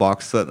a whole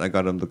box set and I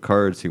got him the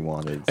cards he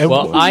wanted. And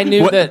I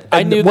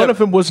knew one of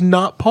them was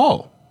not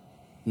Paul.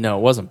 No,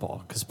 it wasn't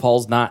Paul because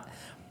Paul's not.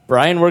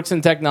 Brian works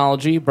in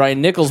technology.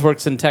 Brian Nichols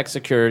works in tech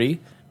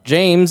security.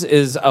 James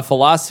is a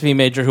philosophy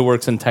major who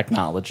works in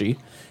technology.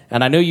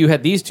 And I know you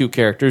had these 2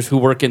 characters who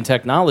work in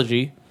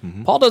technology.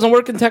 Mm-hmm. Paul doesn't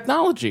work in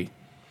technology.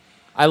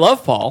 I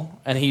love Paul,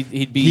 and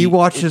he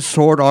watches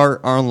Sword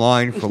Art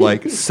online for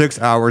like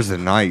 6 hours a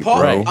night. Paul,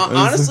 bro.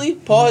 Honestly,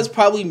 Paul has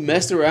probably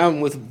messed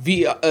around with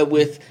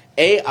with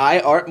AI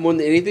art more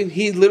than anything.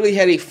 He literally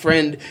had a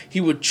friend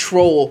he would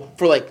troll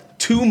for like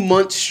 2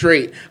 months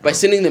straight by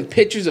sending them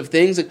pictures of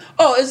things like,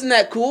 "Oh, isn't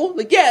that cool?"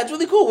 Like, "Yeah, it's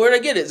really cool. Where did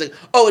I get it?" It's like,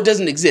 "Oh, it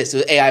doesn't exist.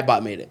 The AI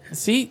bot made it."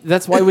 See,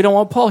 that's why we don't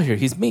want Paul here.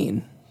 He's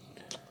mean.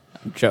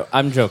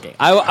 I'm joking.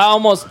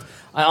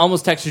 I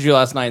almost texted you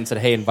last night and said,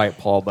 "Hey, invite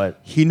Paul," but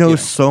he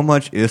knows so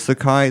much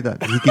isekai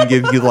that he can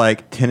give you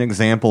like 10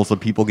 examples of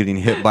people getting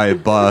hit by a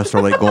bus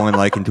or like going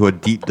like into a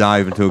deep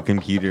dive into a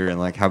computer and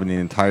like having an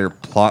entire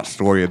plot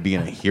story of being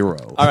a hero.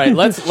 All right,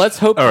 let's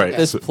hope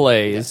this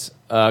plays.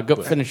 Go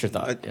finish your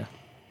thought. Yeah,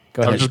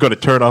 go ahead. I'm just going to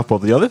turn off.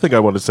 The other thing I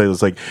want to say is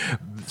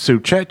so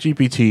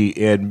ChatGPT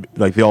and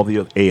like all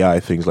the AI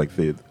things like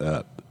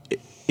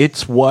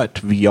it's what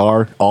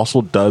VR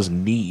also does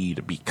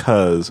need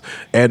because,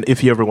 and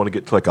if you ever want to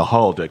get to like a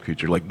holodeck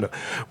future,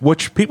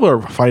 which people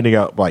are finding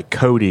out like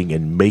coding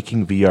and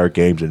making VR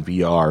games and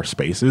VR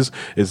spaces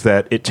is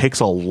that it takes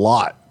a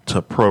lot to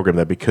program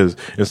that because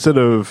instead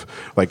of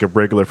like a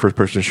regular first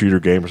person shooter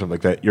game or something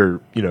like that,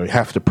 you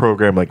have to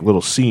program like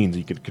little scenes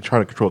you can try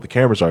to control what the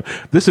cameras are.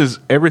 This is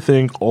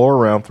everything all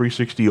around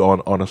 360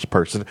 on a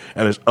person,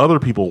 and there's other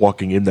people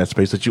walking in that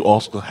space that you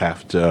also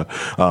have to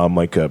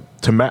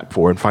to map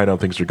for and find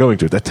out things they're going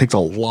to. That takes a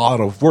lot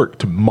of work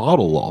to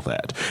model all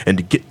that and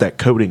to get that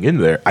coding in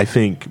there. I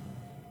think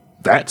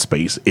that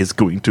space is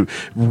going to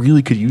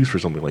really could use for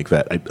something like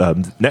that.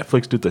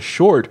 Netflix did the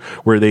short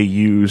where they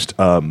used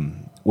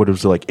what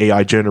was like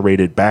AI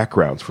generated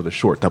backgrounds for the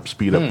short to help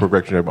speed up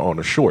progression on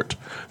a short.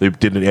 They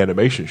did an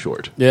animation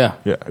short. Yeah.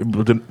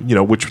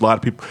 Which a lot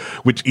of people,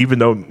 which even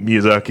though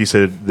Miyazaki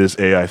said this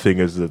AI thing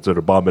is it's an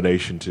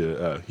abomination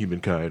to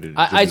humankind. And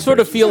I sort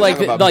of feel like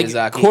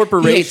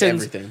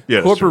corporations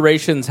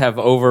have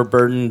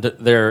overburdened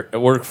their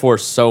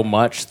workforce so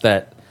much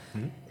that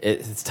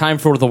it's time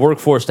for the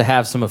workforce to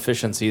have some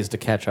efficiencies to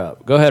catch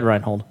up. Go ahead,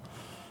 Reinhold.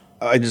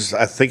 I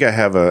think I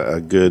have a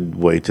good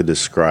way to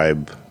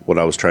describe what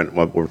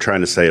we're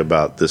trying to say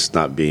about this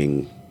not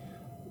being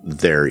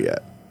there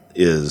yet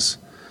is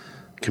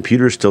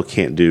computers still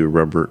can't do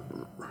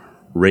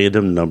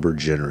random number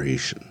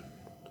generation.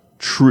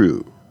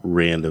 True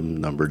random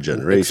number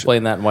generation.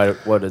 Explain that and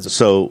what is it?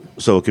 So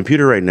a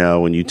computer right now,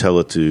 when you tell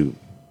it to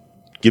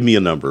give me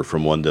a number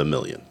from 1 to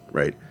 1,000,000,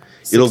 right?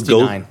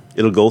 69.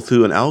 It'll go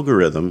through an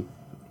algorithm,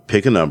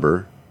 pick a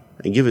number,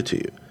 and give it to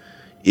you.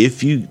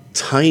 If you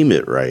time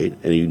it right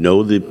and you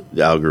know the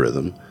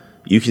algorithm,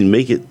 you can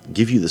make it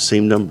give you the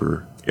same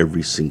number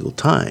every single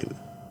time,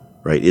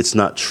 right? It's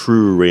not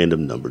true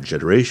random number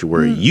generation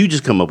where you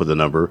just come up with a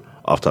number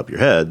off the top of your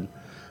head.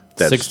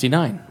 That's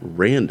 69.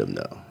 Random,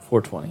 though.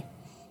 420.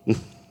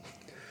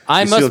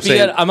 I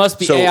must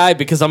be AI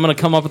because I'm going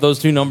to come up with those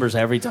 2 numbers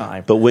every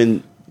time. But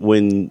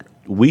when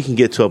we can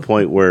get to a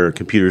point where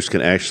computers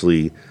can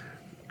actually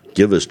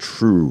give us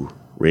true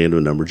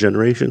random number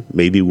generation,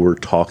 maybe we're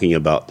talking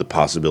about the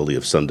possibility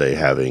of someday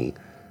having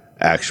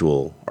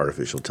actual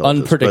artificial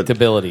intelligence.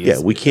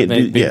 Unpredictability. We can't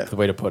do the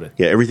way to put it.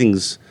 Yeah,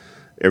 everything's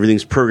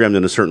programmed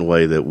in a certain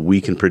way that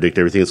we can predict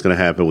everything that's going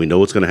to happen. We know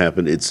what's going to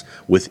happen. It's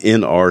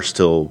within our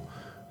still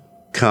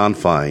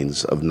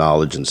confines of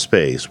knowledge and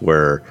space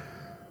where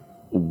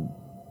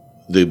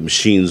the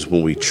machines,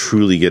 when we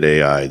truly get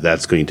AI,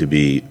 that's going to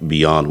be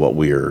beyond what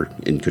we're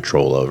in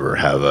control of or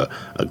have a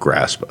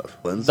grasp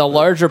of. The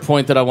larger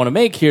point that I want to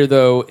make here,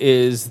 though,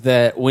 is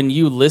that when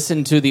you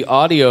listen to the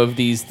audio of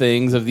these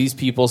things, of these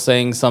people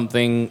saying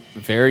something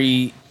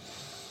very,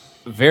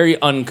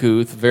 very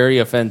uncouth, very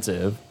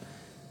offensive,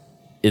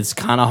 it's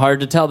kind of hard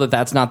to tell that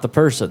that's not the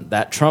person.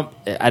 That Trump,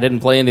 I didn't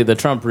play any of the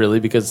Trump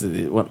really because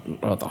it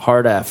went the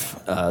hard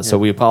F. So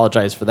we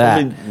apologize for that.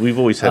 I mean, we've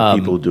always had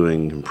people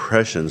doing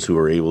impressions who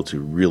are able to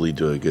really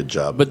do a good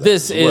job. But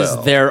this is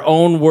their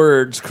own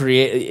words.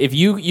 If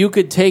you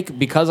could take,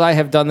 because I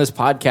have done this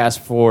podcast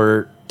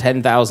for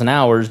 10,000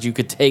 hours, you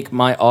could take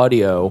my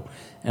audio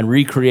and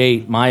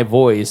recreate my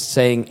voice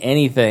saying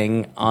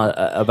anything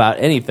about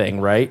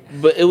anything, right?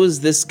 But it was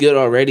this good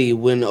already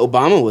when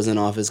Obama was in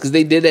office, because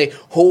they did a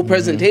whole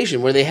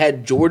presentation where they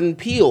had Jordan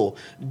Peele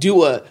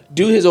do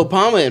his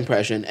Obama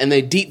impression, and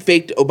they deep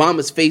faked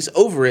Obama's face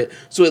over it,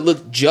 so it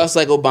looked just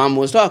like Obama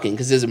was talking,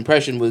 because his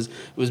impression was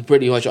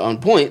pretty much on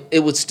point.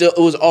 It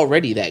was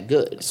already that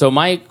good. So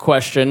my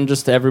question,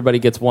 just to everybody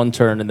gets one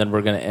turn, and then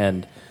we're going to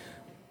end.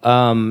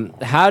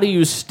 How do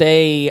you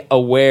stay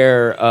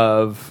aware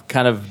of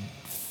kind of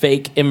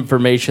fake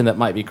information that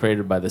might be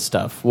created by this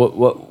stuff?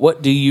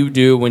 What do you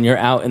do when you're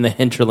out in the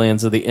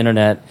hinterlands of the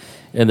internet,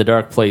 in the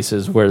dark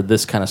places where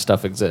this kind of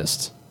stuff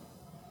exists?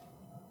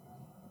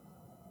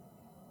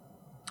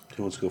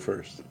 Who wants to go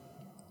first?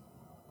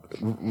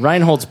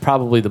 Reinhold's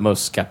probably the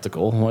most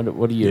skeptical.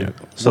 What do you? Yeah.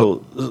 So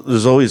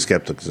there's always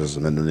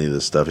skepticism in any of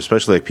this stuff,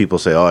 especially like people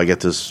say, "Oh, I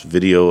get this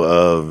video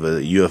of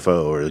a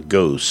UFO or a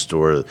ghost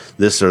or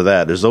this or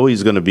that." There's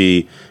always going to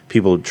be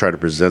people who try to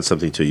present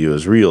something to you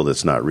as real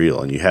that's not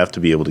real, and you have to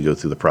be able to go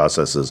through the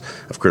processes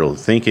of critical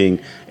thinking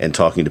and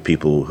talking to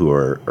people who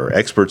are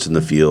experts in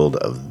the field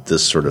of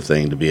this sort of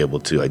thing to be able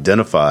to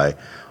identify,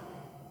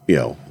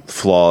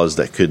 flaws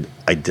that could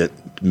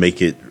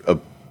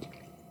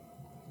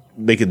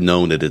make it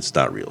known that it's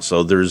not real.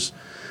 So there's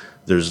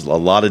a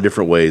lot of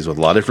different ways with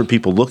a lot of different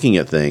people looking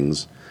at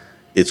things.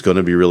 It's going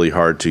to be really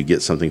hard to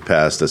get something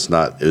passed that's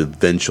not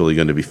eventually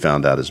going to be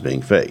found out as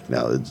being fake.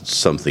 Now,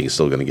 something's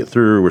still going to get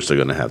through. We're still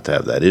going to have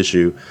that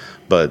issue.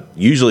 But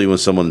usually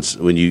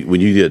when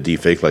you get a deep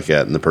fake like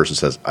that and the person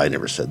says, "I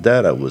never said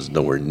that. I was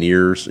nowhere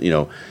near,"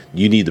 you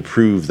need to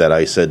prove that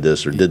I said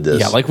this or did this.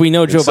 Yeah, like we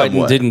know Joe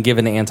Biden didn't give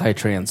an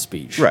anti-trans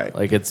speech. Right.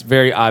 Like it's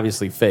very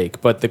obviously fake,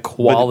 but the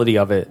quality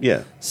of it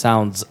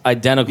sounds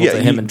identical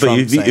to him and Trump.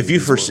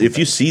 If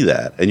you see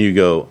that and you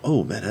go,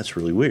 "Oh man, that's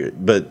really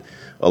weird," but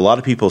a lot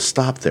of people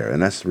stop there,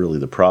 and that's really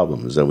the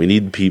problem, is that we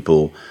need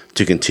people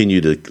to continue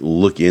to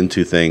look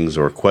into things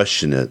or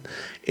question it,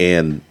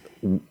 and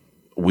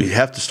we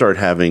have to start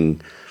having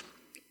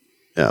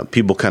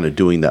people kind of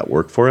doing that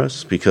work for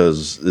us,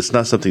 because it's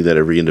not something that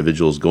every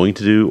individual is going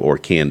to do or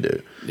can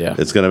do. Yeah.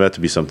 It's going to have to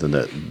be something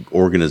that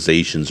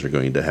organizations are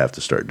going to have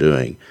to start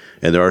doing,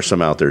 and there are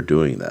some out there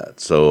doing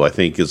that. So I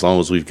think as long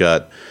as we've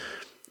got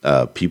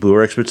people who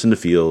are experts in the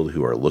field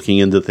who are looking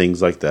into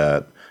things like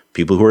that,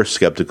 people who are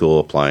skeptical,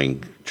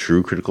 applying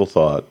true critical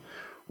thought,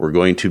 we're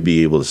going to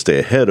be able to stay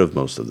ahead of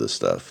most of this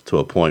stuff to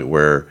a point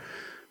where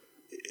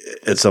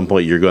at some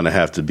point you're going to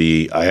have to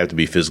be, I have to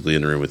be physically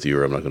in the room with you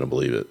or I'm not going to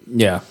believe it.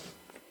 Yeah.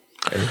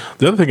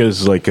 The other thing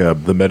is like the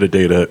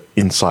metadata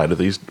inside of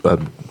these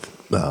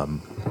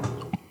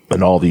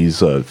and all these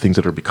things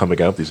that are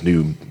coming out, these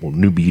new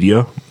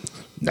media.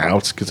 Now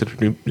it's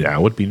considered new. Now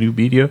it would be new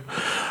media.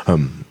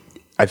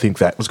 I think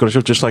that was going to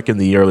show, just like in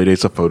the early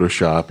days of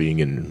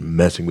photoshopping and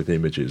messing with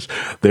images,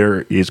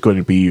 there is going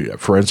to be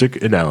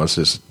forensic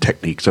analysis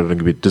techniques that are going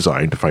to be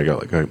designed to find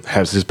out, like,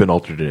 has this been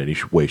altered in any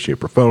way,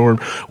 shape, or form,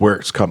 where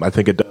it's come. I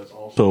think it does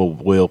also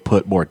will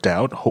put more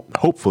doubt,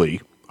 hopefully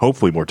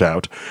more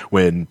doubt,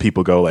 when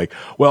people go like,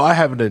 well, I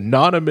have an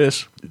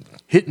anonymous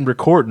hidden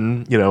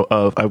recording,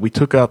 of we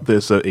took out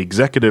this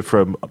executive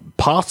from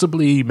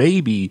possibly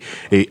maybe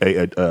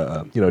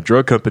a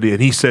drug company,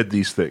 and he said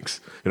these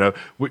things. We're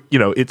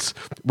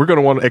going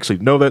to want to actually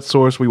know that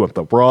source. We want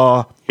the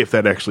raw, if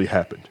that actually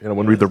happened. And I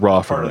want to read the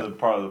raw from it.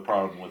 Part of the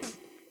problem with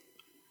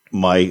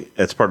my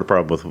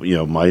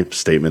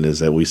statement is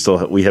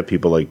that we have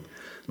people like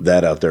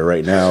that out there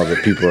right now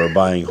that people are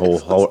buying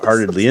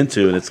wholeheartedly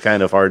into, and it's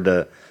kind of hard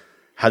to.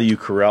 How do you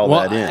corral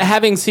that in?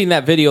 Having seen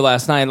that video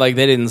last night, like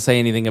they didn't say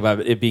anything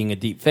about it being a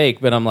deep fake,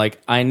 but I'm like,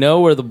 I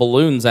know where the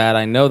balloon's at.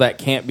 I know that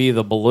can't be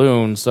the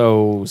balloon,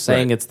 so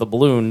saying it's the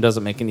balloon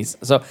doesn't make any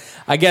sense. So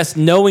I guess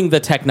knowing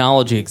the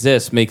technology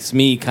exists makes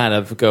me kind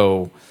of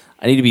go,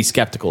 I need to be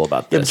skeptical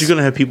about this. Yeah, but you're going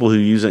to have people who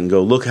use it and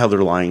go, look how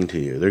they're lying to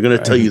you. They're going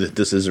to tell you that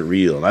this isn't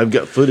real, and I've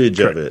got footage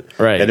of it.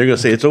 Right. And they're going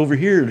to say, it's over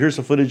here, here's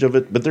the footage of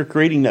it, but they're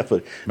creating that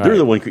footage. Right. They're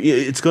the one.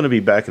 It's going to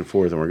be back and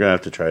forth, and we're going to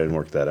have to try and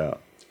work that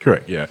out.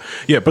 Correct. Yeah.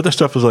 But the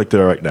stuff is like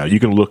there right now. You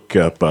can look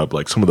up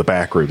like some of the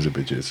backrooms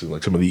images,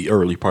 like some of the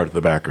early part of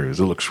the backrooms.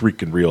 It looks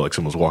freaking real, like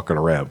someone's walking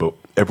around. But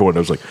everyone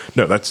knows, like,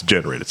 no, that's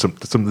generated. Some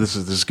this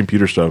is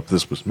computer stuff.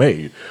 This was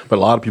made. But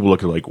a lot of people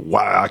look at like,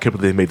 wow, I can't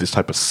believe they made this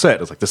type of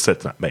set. It's like, this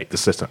set's not made.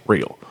 This set's not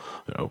real.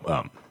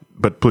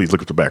 But please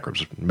look at the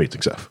backrooms.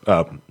 Amazing stuff.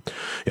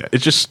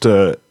 It's just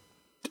the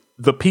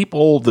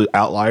people, the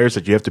outliers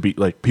that you have to be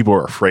like, people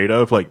are afraid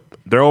of, like.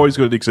 They're always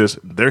going to exist.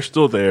 They're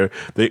still there.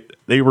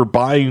 They were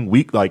buying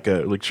like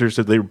Sure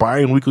said, they were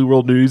buying Weekly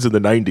World News in the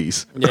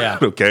 90s. Yeah.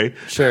 Okay.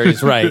 Sure,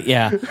 he's right.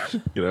 Yeah.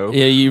 Yeah,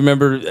 you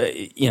remember,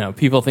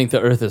 people think the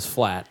Earth is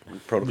flat.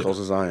 Protocols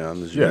of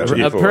Zion. As you Yeah,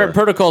 mentioned before.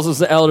 Protocols of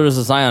the Elders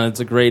of Zion. It's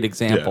a great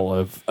example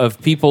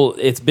of people.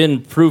 It's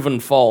been proven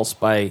false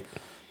by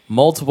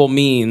multiple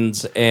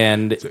means,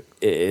 and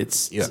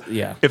it's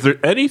If there's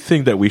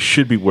anything that we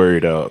should be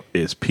worried about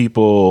is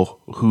people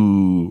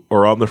who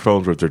are on their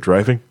phones while they're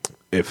driving.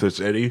 If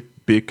there's any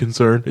big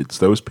concern, it's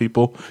those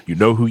people. You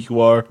know who you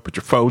are. Put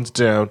your phones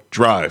down.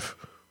 Drive.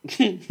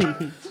 All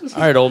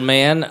right, old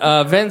man.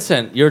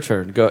 Vincent, your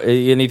turn. Go.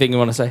 Anything you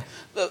want to say?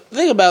 The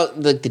thing about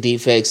the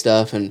deepfake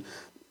stuff and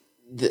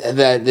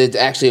that it's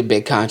actually a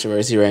big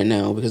controversy right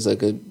now because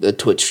like a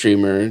Twitch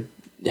streamer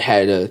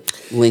had a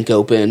link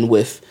open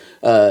with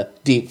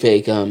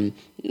deepfake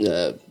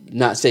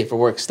not safe for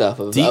work stuff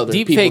of other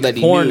people that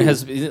he porn knew.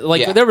 has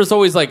there was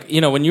always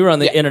when you were on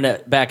the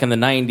internet back in the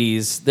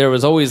 90s, there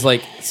was always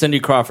like Cindy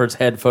Crawford's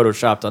head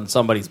photoshopped on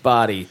somebody's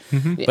body,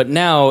 but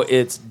now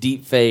it's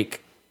deepfake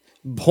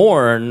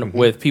porn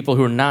with people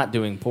who are not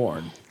doing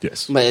porn.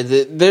 Yes, but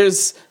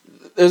there's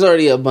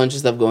already a bunch of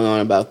stuff going on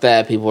about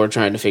that. People are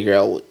trying to figure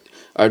out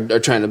are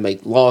trying to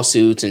make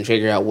lawsuits and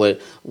figure out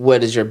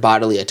what does your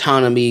bodily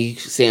autonomy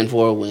stand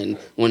for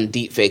when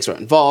deep fakes are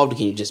involved.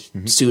 Can you just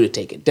sue to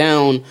take it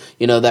down?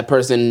 That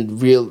person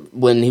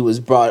when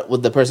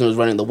the person who was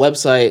running the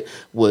website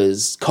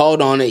was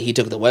called on it. He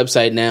took the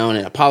website down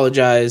and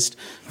apologized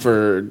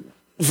for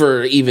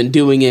even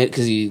doing it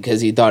because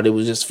he thought it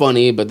was just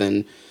funny, but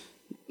then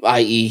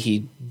i.e.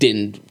 he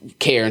didn't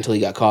care until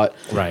he got caught.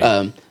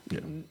 Right.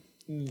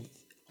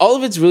 All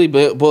of it's really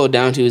boiled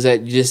down to is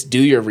that you just do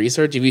your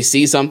research. If you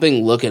see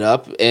something, look it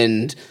up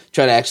and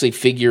try to actually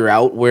figure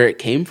out where it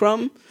came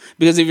from.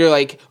 Because if you're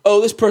like,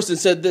 oh, this person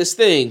said this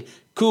thing,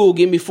 cool,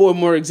 give me 4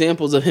 more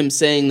examples of him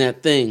saying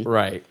that thing.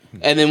 Right.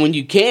 And then when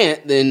you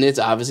can't, then it's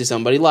obviously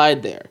somebody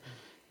lied there.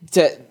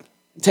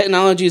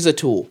 Technology is a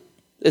tool.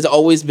 It's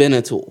always been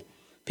a tool.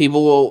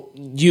 People will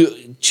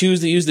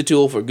choose to use the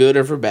tool for good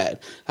or for bad.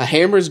 A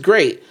hammer is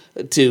great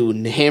to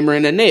hammer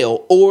in a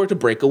nail or to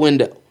break a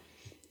window.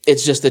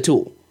 It's just a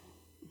tool.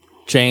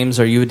 James,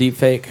 are you a deep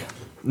fake?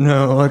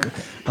 No,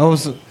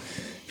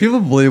 people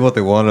believe what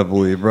they want to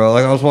believe, bro.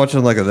 Like I was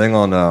watching a thing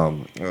on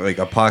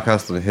a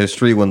podcast on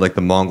history when the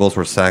Mongols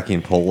were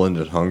sacking Poland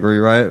and Hungary,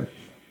 right?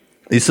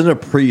 They sent a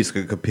priest,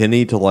 a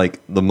penny, to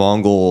the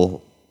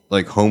Mongol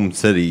home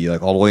city,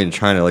 all the way in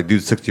China.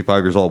 Dude's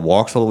 65 years old,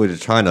 walks all the way to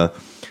China,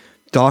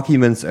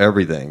 documents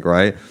everything,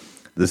 right?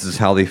 This is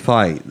how they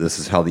fight. This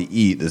is how they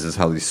eat. This is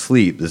how they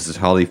sleep. This is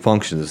how they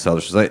function. This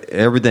is how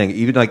everything.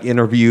 Even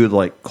interviewed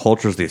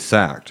cultures they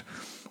sacked.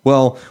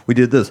 Well, we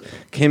did this.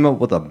 Came up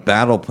with a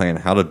battle plan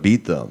how to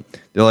beat them.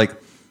 They're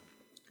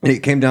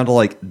it came down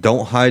to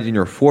don't hide in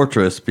your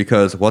fortress,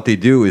 because what they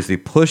do is they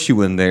push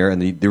you in there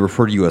and they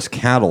refer to you as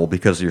cattle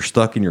because you're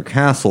stuck in your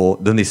castle.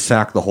 Then they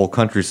sack the whole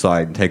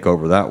countryside and take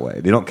over that way.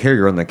 They don't care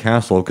you're in the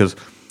castle because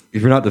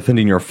if you're not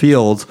defending your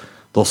fields,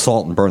 they'll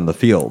salt and burn the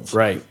fields.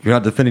 Right. If you're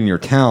not defending your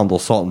town, they'll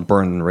salt and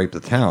burn and rape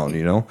the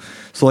town,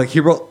 So, he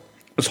wrote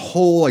this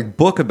whole,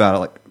 book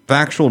about it,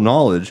 factual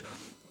knowledge,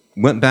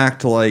 went back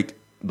to,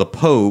 the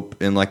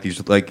Pope and,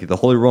 the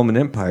Holy Roman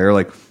Empire.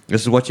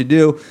 This is what you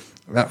do.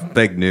 That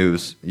fake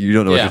news. You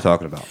don't know what you're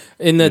talking about.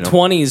 In the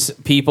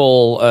 20s,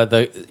 people,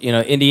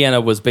 Indiana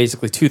was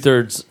basically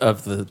 2/3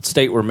 of the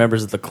state were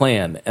members of the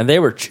Klan, and they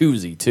were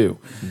choosy, too.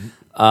 Mm-hmm.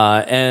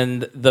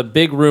 And the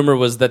big rumor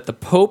was that the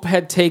Pope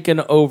had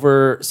taken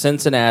over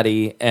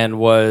Cincinnati and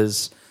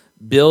was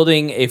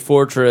building a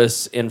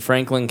fortress in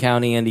Franklin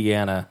County,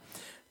 Indiana,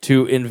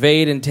 to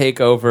invade and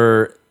take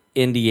over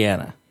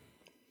Indiana.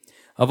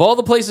 Of all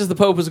the places the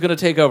Pope was going to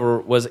take over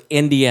was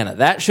Indiana.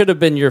 That should have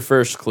been your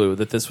first clue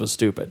that this was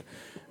stupid.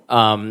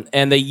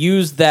 And they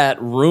used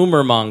that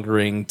rumor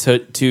mongering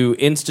to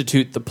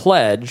institute the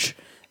pledge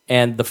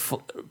and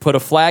put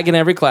a flag in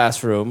every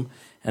classroom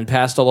and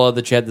passed a law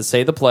that you had to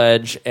say the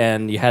pledge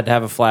and you had to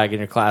have a flag in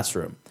your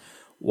classroom.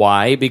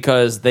 Why?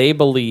 Because they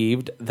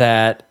believed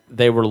that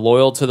they were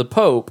loyal to the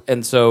Pope,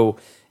 and so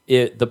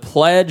the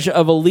Pledge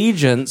of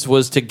Allegiance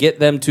was to get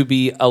them to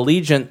be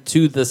allegiant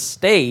to the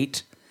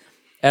state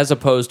as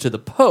opposed to the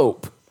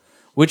Pope,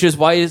 which is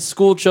why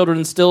school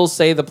children still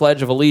say the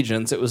Pledge of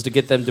Allegiance. It was to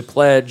get them to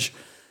pledge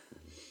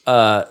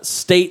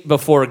state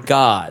before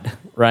God,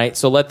 right?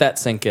 So let that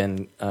sink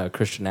in,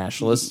 Christian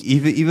nationalists.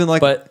 Even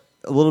but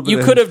a little bit.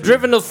 You could have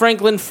driven to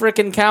Franklin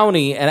frickin'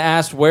 County and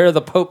asked where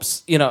the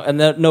Pope's, and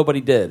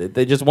nobody did.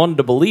 They just wanted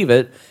to believe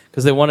it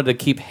because they wanted to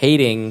keep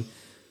hating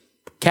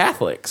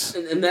Catholics.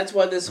 And that's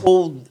why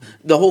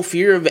the whole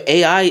fear of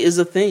AI is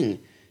a thing.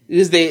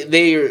 Because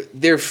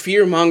they're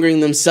fear mongering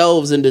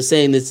themselves into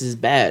saying this is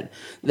bad.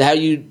 How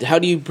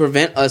do you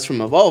prevent us from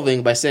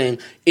evolving by saying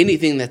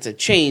anything that's a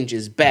change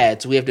is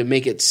bad? So we have to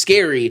make it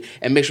scary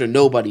and make sure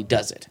nobody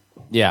does it.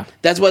 Yeah.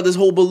 That's why this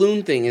whole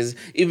balloon thing is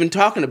even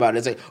talking about it.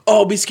 It's like,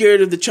 oh, be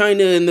scared of the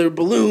China and their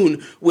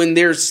balloon when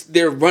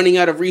they're running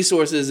out of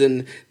resources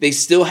and they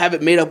still have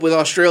it made up with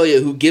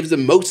Australia, who gives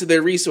them most of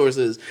their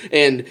resources.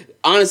 And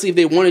honestly, if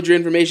they wanted your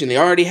information, they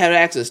already had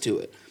access to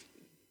it.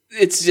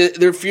 It's just,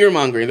 they're fear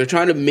mongering. They're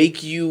trying to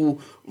make you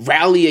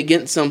rally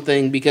against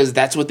something because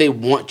that's what they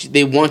want.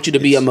 They want you to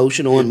be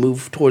emotional and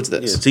move towards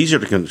this. Yeah, it's easier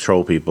to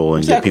control people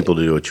and get people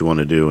to do what you want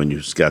to do, and you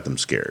just got them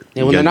scared.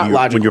 Yeah, when they're not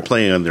logical. When you're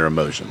playing on their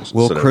emotions.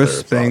 Will Chris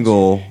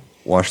Spangle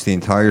watch the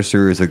entire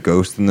series of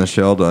Ghost in the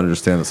Shell to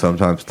understand that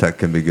sometimes tech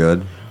can be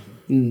good?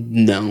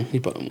 No, he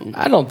probably won't.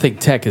 I don't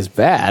think tech is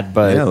bad,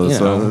 but let's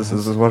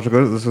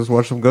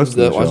watch some Ghost in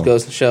the Shell. Watch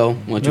Ghost in the Shell.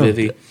 Watch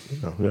Vivi. I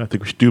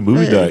think we should do a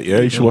movie night. Yeah,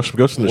 you should watch some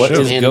Ghost in the what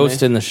Shell. is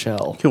Ghost in the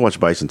Shell? You can watch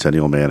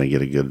Bicentennial Man and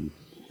get a good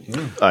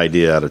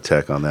idea out of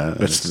tech on that.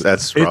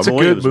 That's it's a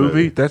good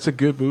movie. That's a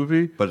good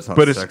movie. But it's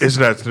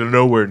not it's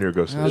nowhere near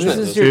Ghost in the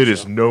Shell. It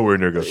is nowhere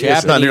near Ghost in the Shell.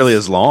 It's not nearly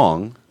as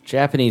long.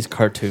 Japanese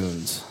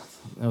cartoons.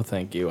 No,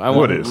 thank you. I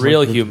want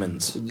real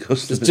humans.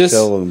 Ghost in the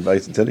Shell and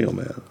Bicentennial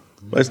Man.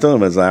 Bicentennial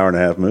Man's an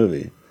hour-and-a-half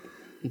movie.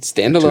 It's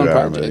standalone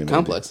project.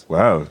 Complex.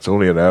 Wow, it's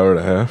only an hour and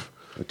a half.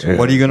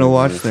 What are you going to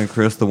watch then,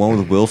 Chris? The one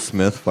with Will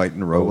Smith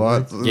fighting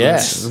robots?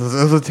 Yes. It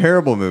was a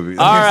terrible movie.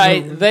 All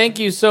right. Thank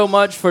you so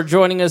much for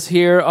joining us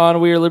here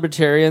on We Are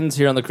Libertarians,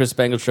 here on the Chris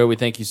Spangle Show. We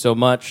thank you so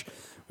much.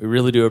 We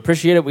really do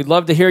appreciate it. We'd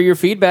love to hear your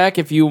feedback.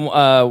 If you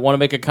want to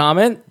make a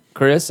comment,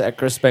 Chris at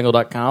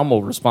chrisspangle.com.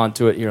 We'll respond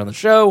to it here on the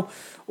show.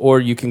 Or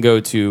you can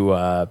go to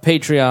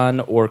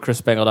Patreon or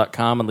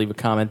chrisspangle.com and leave a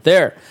comment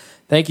there.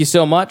 Thank you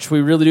so much. We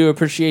really do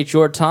appreciate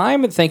your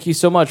time. And thank you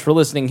so much for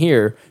listening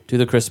here to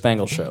the Chris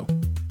Spangle Show.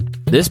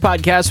 This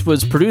podcast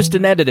was produced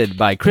and edited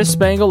by Chris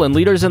Spangle and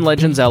Leaders and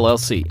Legends,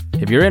 LLC.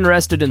 If you're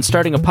interested in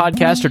starting a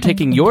podcast or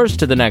taking yours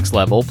to the next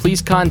level,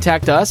 please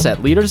contact us at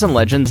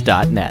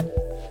leadersandlegends.net.